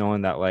chemistry. Just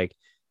knowing that like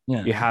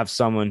yeah, you have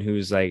someone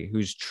who's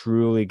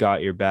truly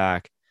got your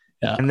back.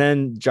 yeah. And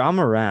then John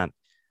Morant,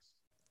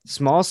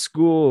 small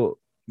school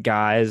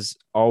guys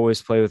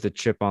always play with a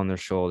chip on their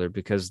shoulder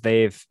because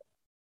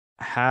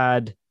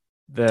had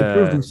To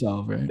prove the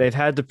himself, right? they've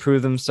had to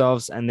prove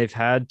themselves and they've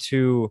had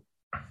to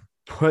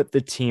put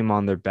the team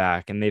on their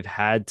back and they've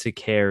had to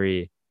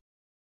carry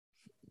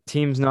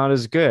teams not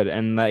as good,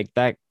 and like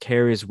that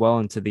carries well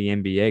into the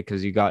NBA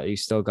because you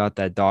still got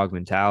that dog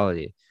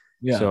mentality.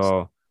 Yes.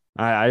 So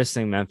I just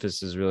think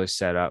Memphis is really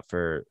set up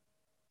for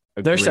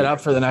a They're set great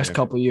up for the next future.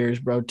 couple years,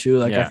 bro, too.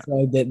 Like I Yeah,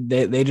 feel like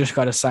they just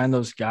got to sign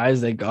those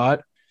guys they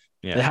got.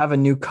 They yeah, have a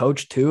new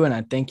coach too, and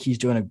I think he's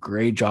doing a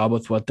great job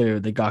with what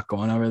they got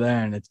going over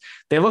there. And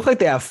they look like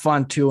they have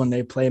fun too when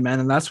they play, man.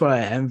 And that's what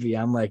I envy.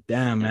 I'm like,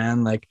 damn, yeah,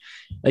 man. Like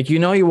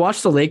you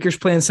watch the Lakers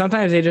play, and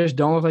sometimes they just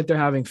don't look like they're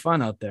having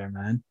fun out there,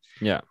 man.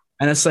 yeah,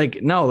 And it's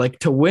like, no, like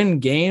to win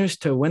games,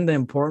 to win the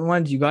important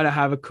ones, you got to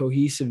have a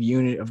cohesive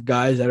unit of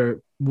guys that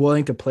are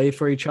willing to play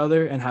for each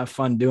other and have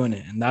fun doing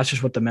it. And that's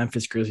just what the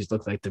Memphis Grizzlies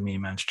look like to me,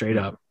 man. Straight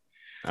yeah. up.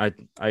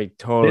 I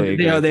totally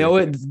agree with They you.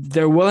 always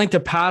they're willing to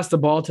pass the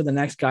ball to the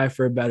next guy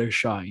for a better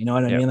shot. You know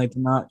what I Yeah, mean? Like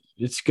they're not.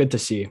 It's good to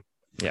see,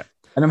 yeah,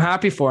 and I'm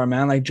happy for him,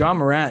 man. Like John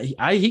Morant,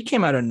 he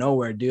came out of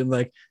nowhere, dude.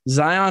 Like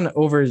Zion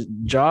over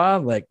Ja,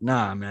 like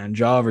nah, man.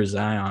 Ja over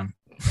Zion.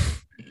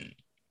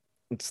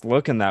 it's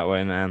looking that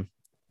way, man.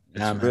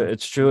 Yeah, man.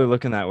 It's truly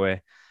looking that way.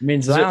 I mean,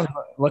 Is it? Zion's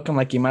looking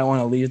like he might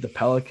want to leave the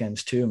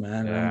Pelicans too,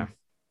 man. Yeah.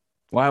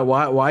 Why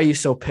are you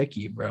so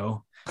picky,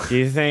 bro? Do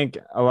you think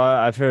a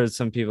lot? I've heard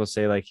some people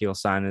say like he'll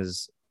sign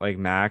his like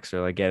max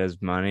or like get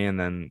his money and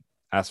then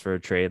ask for a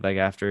trade like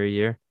after a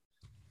year.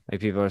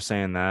 Like people are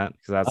saying that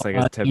because that's like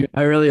a tip.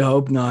 I really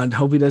hope not.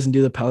 Hope he doesn't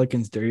do the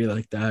Pelicans dirty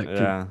like that.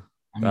 Yeah,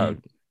 I that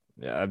mean,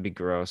 yeah, that'd be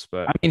gross.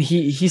 But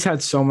he's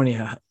had so many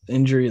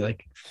injury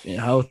like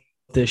health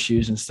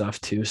issues and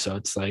stuff too. So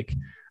it's like,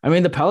 I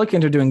mean, the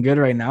Pelicans are doing good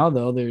right now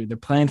though. They're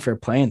playing for a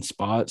playing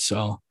spot.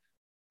 So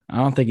I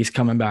don't think he's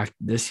coming back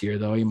this year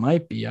though. He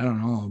might be. I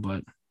don't know,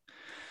 but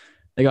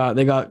they got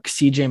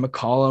CJ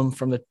McCollum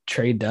from the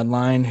trade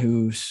deadline,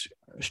 who's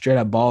straight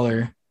up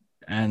baller.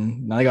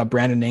 And now they got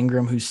Brandon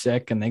Ingram, who's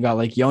sick, and they got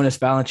like Jonas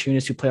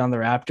Valanciunas, who played on the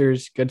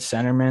Raptors, good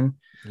centerman.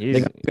 They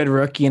he's got a good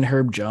rookie in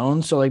Herb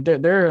Jones, so like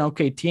they're an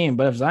okay team.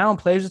 But if Zion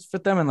plays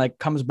with them and like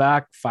comes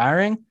back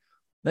firing,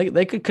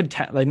 they could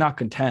contend, like not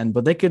contend,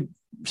 but they could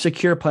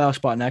secure a playoff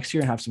spot next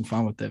year and have some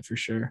fun with it for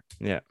sure.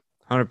 yeah,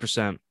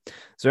 100%. Is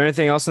there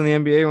anything else in the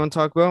NBA you want to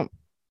talk about?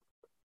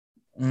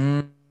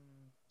 Mm,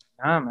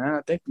 nah, man,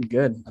 I think we're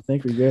good.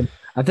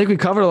 I think we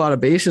covered a lot of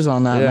bases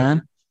on that, Yeah, man.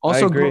 I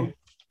Also, agree.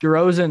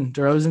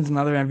 DeRozan's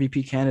another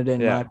MVP candidate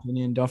in my Yeah,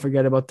 opinion. Don't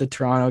forget about the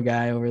Toronto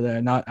guy over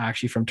there. Not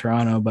actually from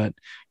Toronto, but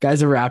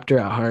guy's a Raptor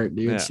at heart,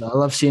 dude. yeah, So I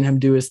love seeing him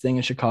do his thing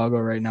in Chicago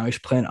right now. He's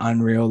playing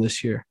unreal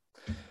this year.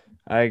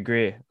 I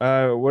agree.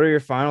 What are your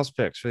finals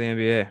picks for the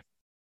NBA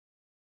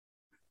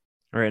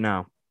right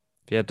now?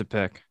 If you had to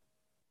pick,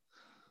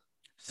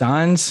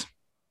 Suns,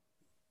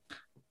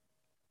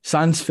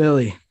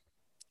 Philly.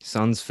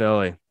 Suns,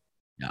 Philly.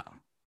 Yeah.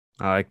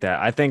 I like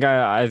that.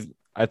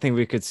 I think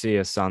we could see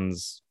a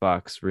Suns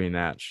Bucks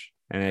rematch,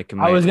 and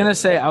I was gonna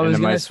say it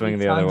might swing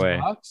the other Suns way.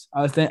 Bucks.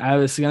 I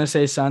was gonna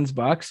say Suns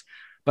Bucks,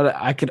 but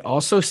I could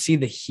also see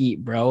the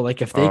Heat, bro.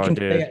 Like if they Oh, can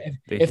dude, stay,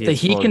 the if the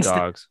Heat's Heat full of can stay,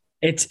 dogs.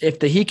 it's if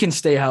the Heat can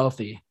stay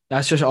healthy.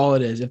 That's just all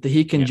it is. If the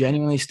Heat can Yeah,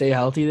 genuinely stay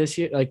healthy this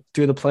year, like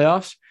through the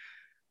playoffs,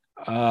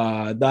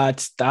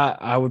 that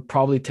I would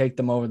probably take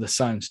them over the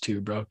Suns too,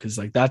 bro. Because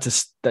like that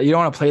you don't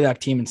want to play that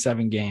team in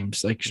 7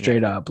 games, like yeah,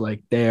 straight up.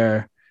 Like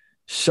they're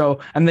so,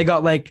 and they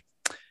got like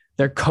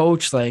their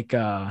coach, like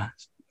I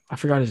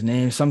forgot his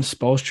name, some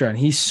Spoelstra, and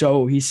he's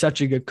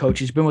such a good coach.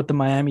 He's been with the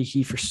Miami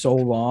Heat for so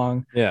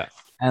long, yeah,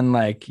 and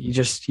like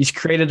he's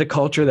created a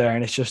culture there,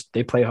 and it's just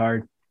they play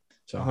hard.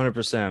 So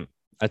 100%.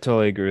 I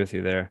totally agree with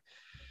you there.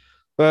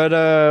 But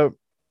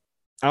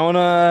I'm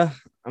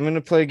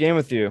gonna play a game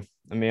with you,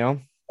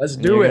 Emil. let's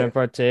And do you're gonna it.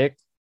 partake.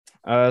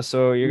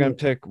 So you're gonna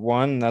pick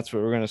one. That's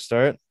what we're gonna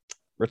start.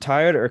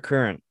 Retired or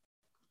current?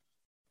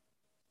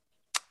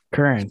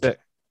 Current.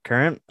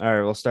 Current. All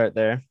right, we'll start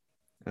there,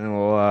 and then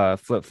we'll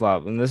flip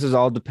flop. And this is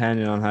all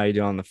depending on how you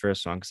do on the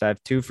first one, because I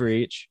have two for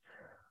each,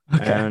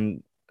 Okay.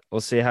 and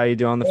we'll see how you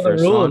do on the What are the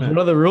first rules? one. What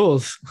are the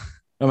rules?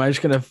 Am I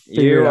just gonna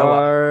figure You it out?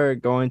 are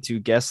going to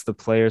guess the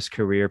player's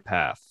career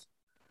path.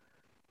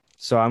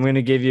 So I'm going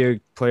to give you a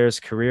player's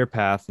career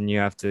path, and you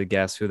have to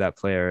guess who that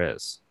player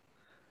is.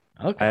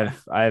 Okay.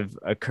 I have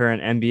a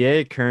current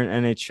NBA, current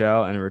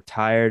NHL, and a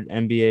retired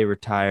NBA,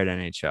 retired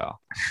NHL.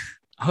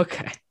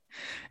 Okay.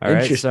 All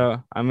right. Interesting.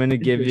 So I'm going to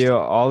give you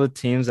Interesting. all the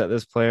teams that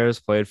this player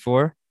has played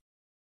for.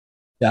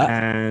 Yeah.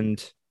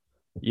 and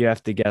you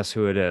have to guess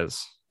who it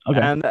is. Okay.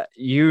 And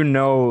you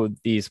know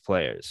these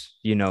players.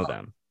 You know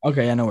them.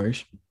 Okay. Yeah. No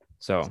worries.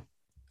 So, all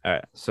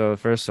right. So the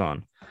first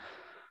one,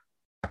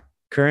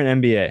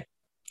 current NBA.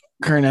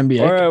 Current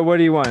NBA. Or what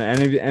do you want?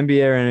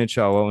 NBA or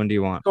NHL? What one do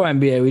you want? Go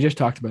NBA. We just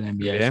talked about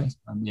NBA. NBA? So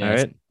NBA All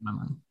right. my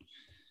mind.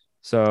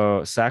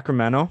 So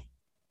Sacramento,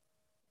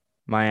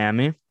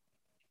 Miami,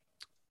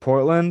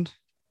 Portland,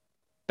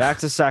 back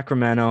to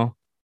Sacramento,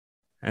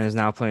 and is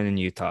now playing in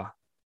Utah.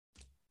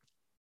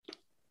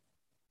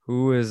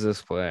 Who is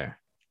this player?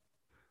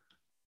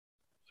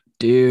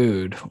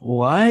 Dude,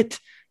 what?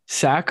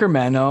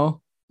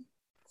 Sacramento.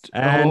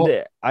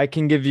 And I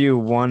can give you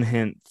one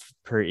hint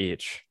per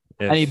each.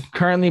 And he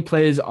currently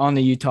plays on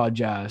the Utah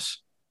Jazz.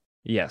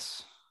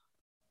 Yes.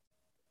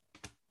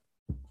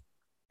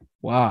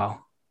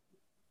 Wow.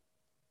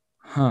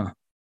 Huh.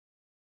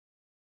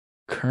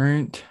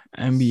 Current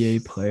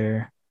NBA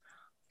player.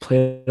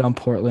 Played on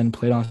Portland,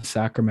 played on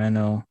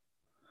Sacramento,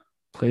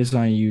 plays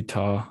on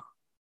Utah.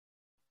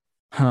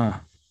 Huh.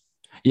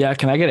 Yeah,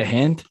 can I get a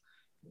hint?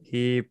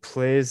 He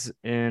plays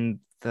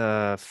in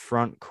the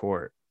front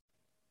court.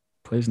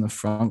 Plays in the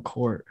front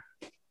court.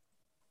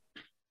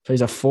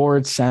 Plays a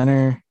forward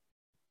center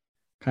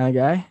kind of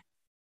guy.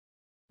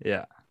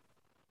 Yeah.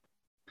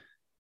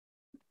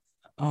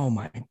 Oh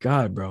my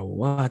God, bro.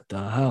 What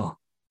the hell?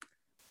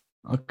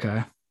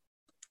 Okay.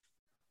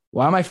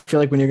 Why am I feel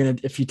like when you're gonna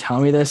if you tell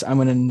me this, I'm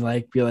gonna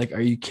like be like,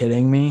 are you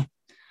kidding me?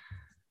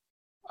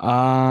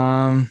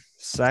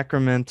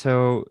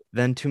 Sacramento,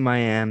 then to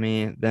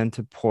Miami, then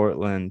to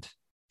Portland,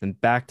 then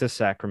back to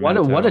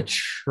Sacramento. What a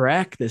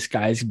trek this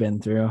guy's been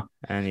through.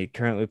 And he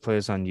currently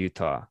plays on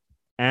Utah.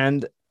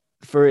 And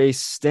for a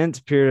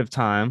stint period of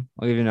time,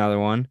 I'll give you another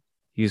one.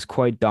 He was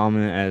quite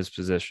dominant at his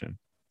position.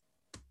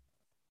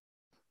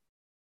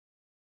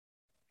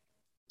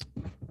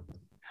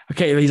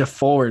 Okay, he's a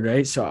forward,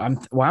 right? So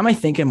why am I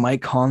thinking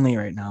Mike Conley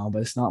right now?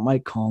 But it's not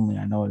Mike Conley.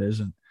 I know it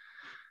isn't.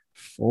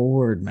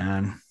 Forward,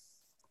 man.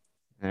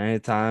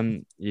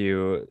 Anytime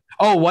you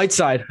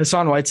Whiteside.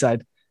 Hassan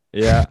Whiteside.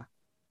 Yeah.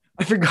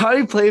 I forgot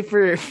he played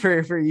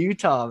for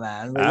Utah,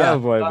 man. Oh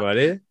boy,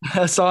 buddy.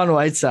 Hassan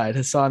Whiteside.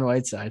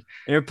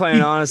 You're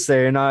playing honest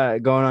there. You're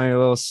not going on your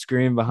little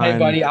screen behind. Hey,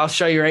 buddy, I'll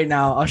show you right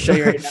now. I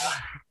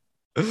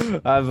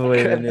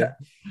believe in you.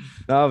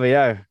 No, but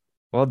yeah.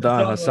 Well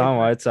done, Hassan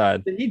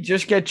Whiteside. Did he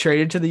just get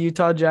traded to the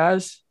Utah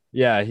Jazz?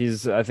 Yeah, I think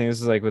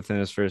this is like within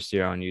his first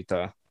year on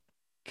Utah.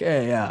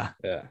 Okay, yeah.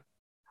 Yeah.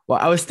 Well,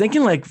 I was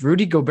thinking like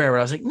Rudy Gobert, but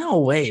I was like, no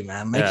way,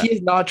 man. Like he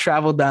has not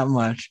traveled that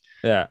much.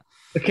 Yeah.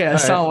 Okay,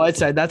 Hassan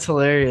Whiteside. That's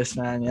hilarious,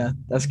 man. Yeah,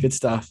 that's good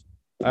stuff.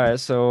 All right,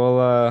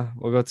 so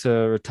we'll go to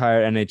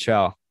retired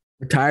NHL.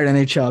 Retired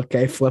NHL.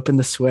 Okay, flipping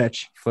the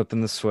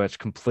switch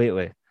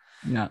completely.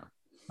 Yeah.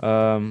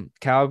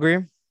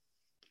 Calgary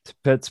to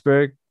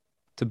Pittsburgh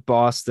to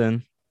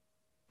Boston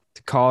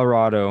to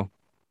Colorado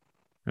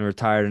and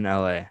retired in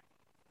LA.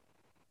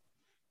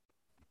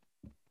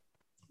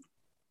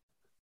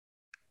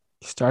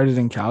 Started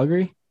in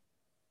Calgary?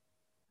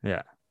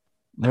 Yeah.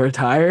 They're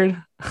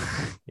retired?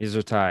 He's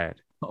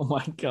retired. Oh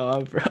my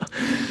God, bro.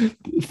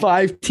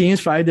 5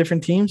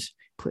 different teams.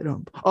 Played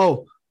on.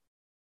 Oh,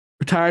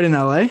 retired in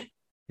LA?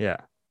 Yeah.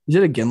 Is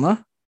it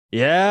Iginla?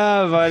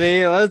 Yeah,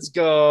 buddy. Let's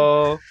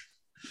go.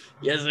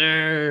 Yes,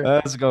 sir.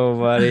 Let's go,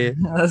 buddy.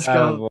 Let's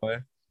go. Boy.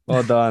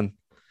 Well done.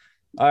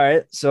 All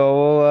right.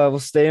 So we'll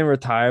stay in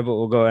retire, but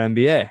we'll go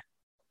NBA.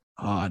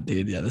 Oh,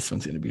 dude. Yeah, this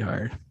one's going to be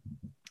hard.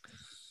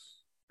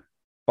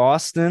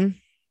 Boston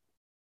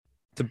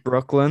to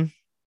Brooklyn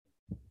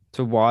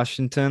to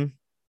Washington.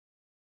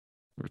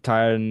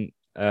 Retired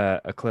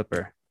a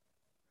Clipper.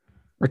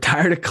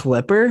 Retired a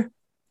Clipper?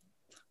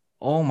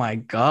 Oh my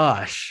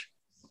gosh.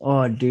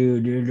 Oh,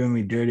 dude, you're doing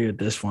me dirty with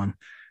this one.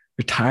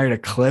 Retired a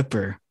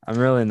Clipper. I'm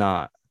really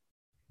not.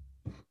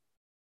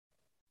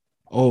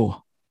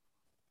 Oh.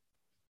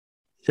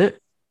 Is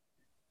it?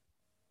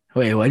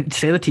 Wait, what?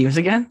 Say the teams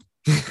again?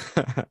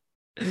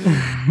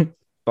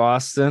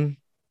 Boston,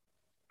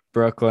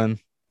 Brooklyn,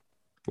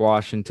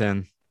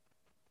 Washington,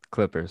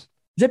 Clippers.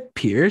 Is it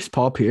Pierce?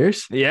 Paul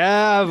Pierce?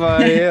 Yeah,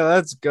 buddy.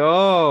 Let's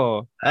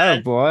go.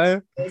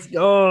 Attaboy. Let's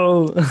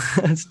go.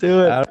 Let's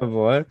do it.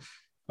 Attaboy.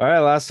 All right,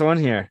 last one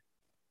here.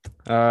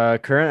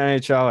 Current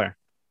NHLer.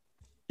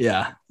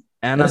 Yeah.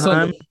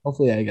 Anaheim.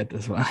 Hopefully I get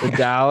this one. To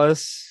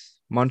Dallas,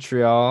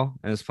 Montreal,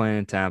 and is playing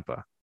in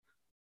Tampa.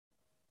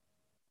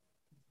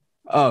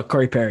 Oh,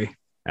 Corey Perry.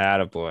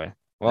 Attaboy.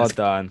 Well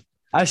done.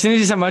 As soon as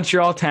you said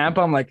Montreal,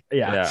 Tampa, I'm like,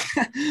 yeah.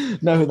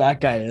 Know who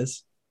that guy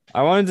is.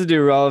 I wanted to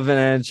do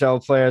relevant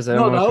NHL players.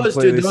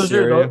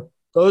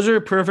 Those are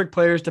perfect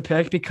players to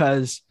pick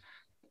because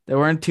they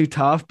weren't too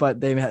tough, but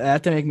they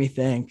had to make me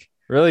think.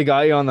 Really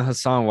got you on the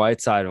Hassan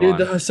Whiteside one.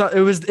 Dude,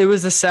 it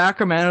was the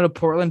Sacramento to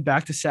Portland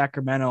back to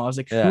Sacramento. I was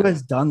like, who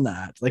has done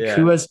that? Like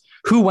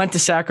who went to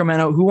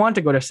Sacramento? Who wanted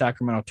to go to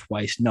Sacramento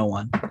twice? No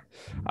one.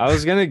 I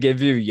was gonna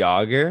give you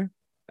Yager,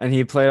 and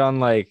he played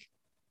on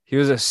he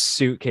was a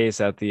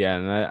suitcase at the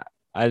end.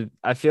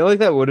 I feel like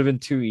that would have been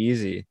too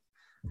easy.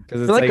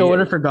 Because I feel like I would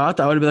have forgot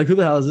that. I would have been like, who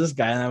the hell is this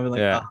guy? And I would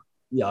be like,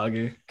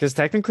 Yager. Because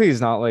technically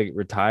he's not like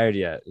retired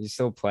yet. He's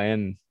still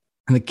playing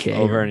And the K.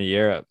 over in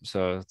Europe.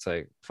 So it's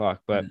like,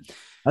 fuck. But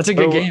that's a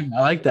good game.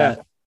 I like that.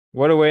 Yeah,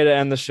 what a way to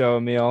end the show,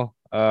 Emil.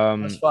 That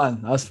was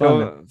fun. That was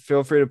fun.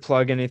 Feel free to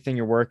plug anything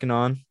you're working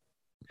on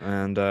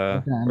and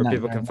where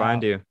people can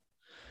find you.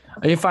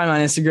 You can find me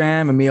on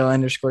Instagram,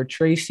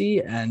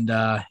 Emil_Tracy. And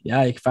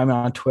you can find me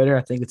on Twitter.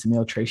 I think it's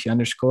Emil_Tracy_.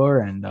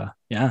 And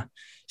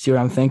see what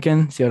I'm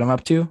thinking, see what I'm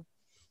up to.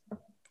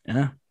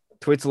 Yeah.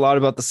 Tweets a lot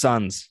about the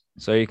Suns.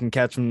 So you can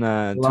catch him.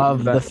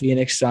 Love the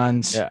Phoenix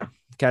Suns. Yeah.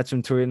 Catch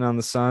him tweeting on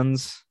the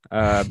Suns,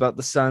 about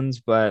the Suns.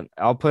 But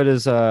I'll put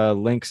his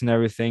links and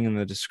everything in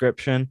the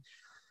description.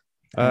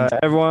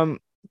 Everyone,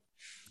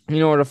 you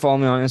know where to follow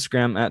me on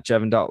Instagram at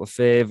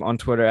Jevon.Lefave, on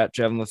Twitter at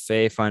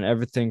JevonLefave. Find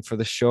everything for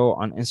the show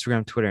on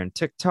Instagram, Twitter, and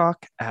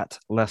TikTok at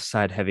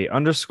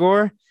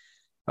LeftSideHeavy_.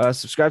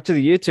 Subscribe to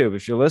the YouTube.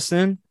 If you're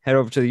listening, head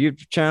over to the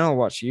YouTube channel,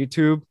 watch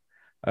YouTube.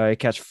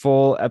 Catch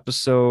full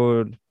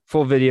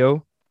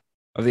video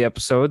of the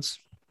episodes.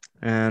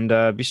 And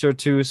be sure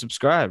to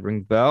subscribe, ring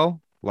the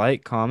bell,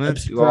 like, comment,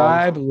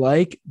 subscribe,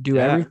 do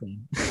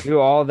everything. Do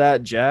all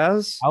that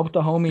jazz. Help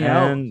the homie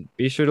out. And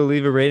be sure to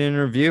leave a rating and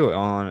review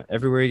on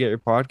everywhere you get your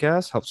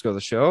podcast. Helps grow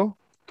the show.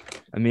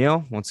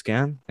 Emil, once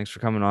again, thanks for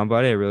coming on,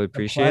 buddy. I really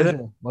appreciate it.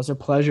 It was a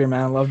pleasure,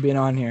 man. I love being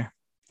on here.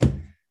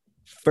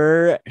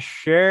 For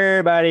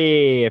sure,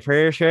 buddy.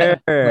 For sure.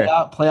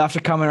 Playoffs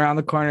are coming around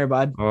the corner,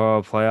 bud.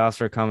 Oh,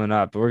 playoffs are coming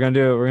up. We're gonna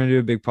do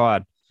a big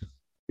pod.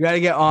 You got to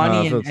get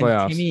Ani and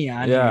Timmy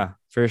on. Yeah,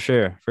 for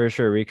sure.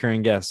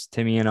 Recurring guests,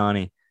 Timmy and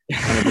Ani,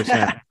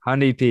 100%.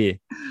 Handy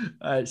P.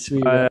 All right,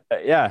 sweet.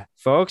 Yeah,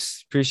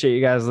 folks. Appreciate you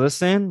guys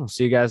listening. We'll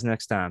see you guys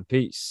next time.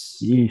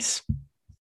 Peace.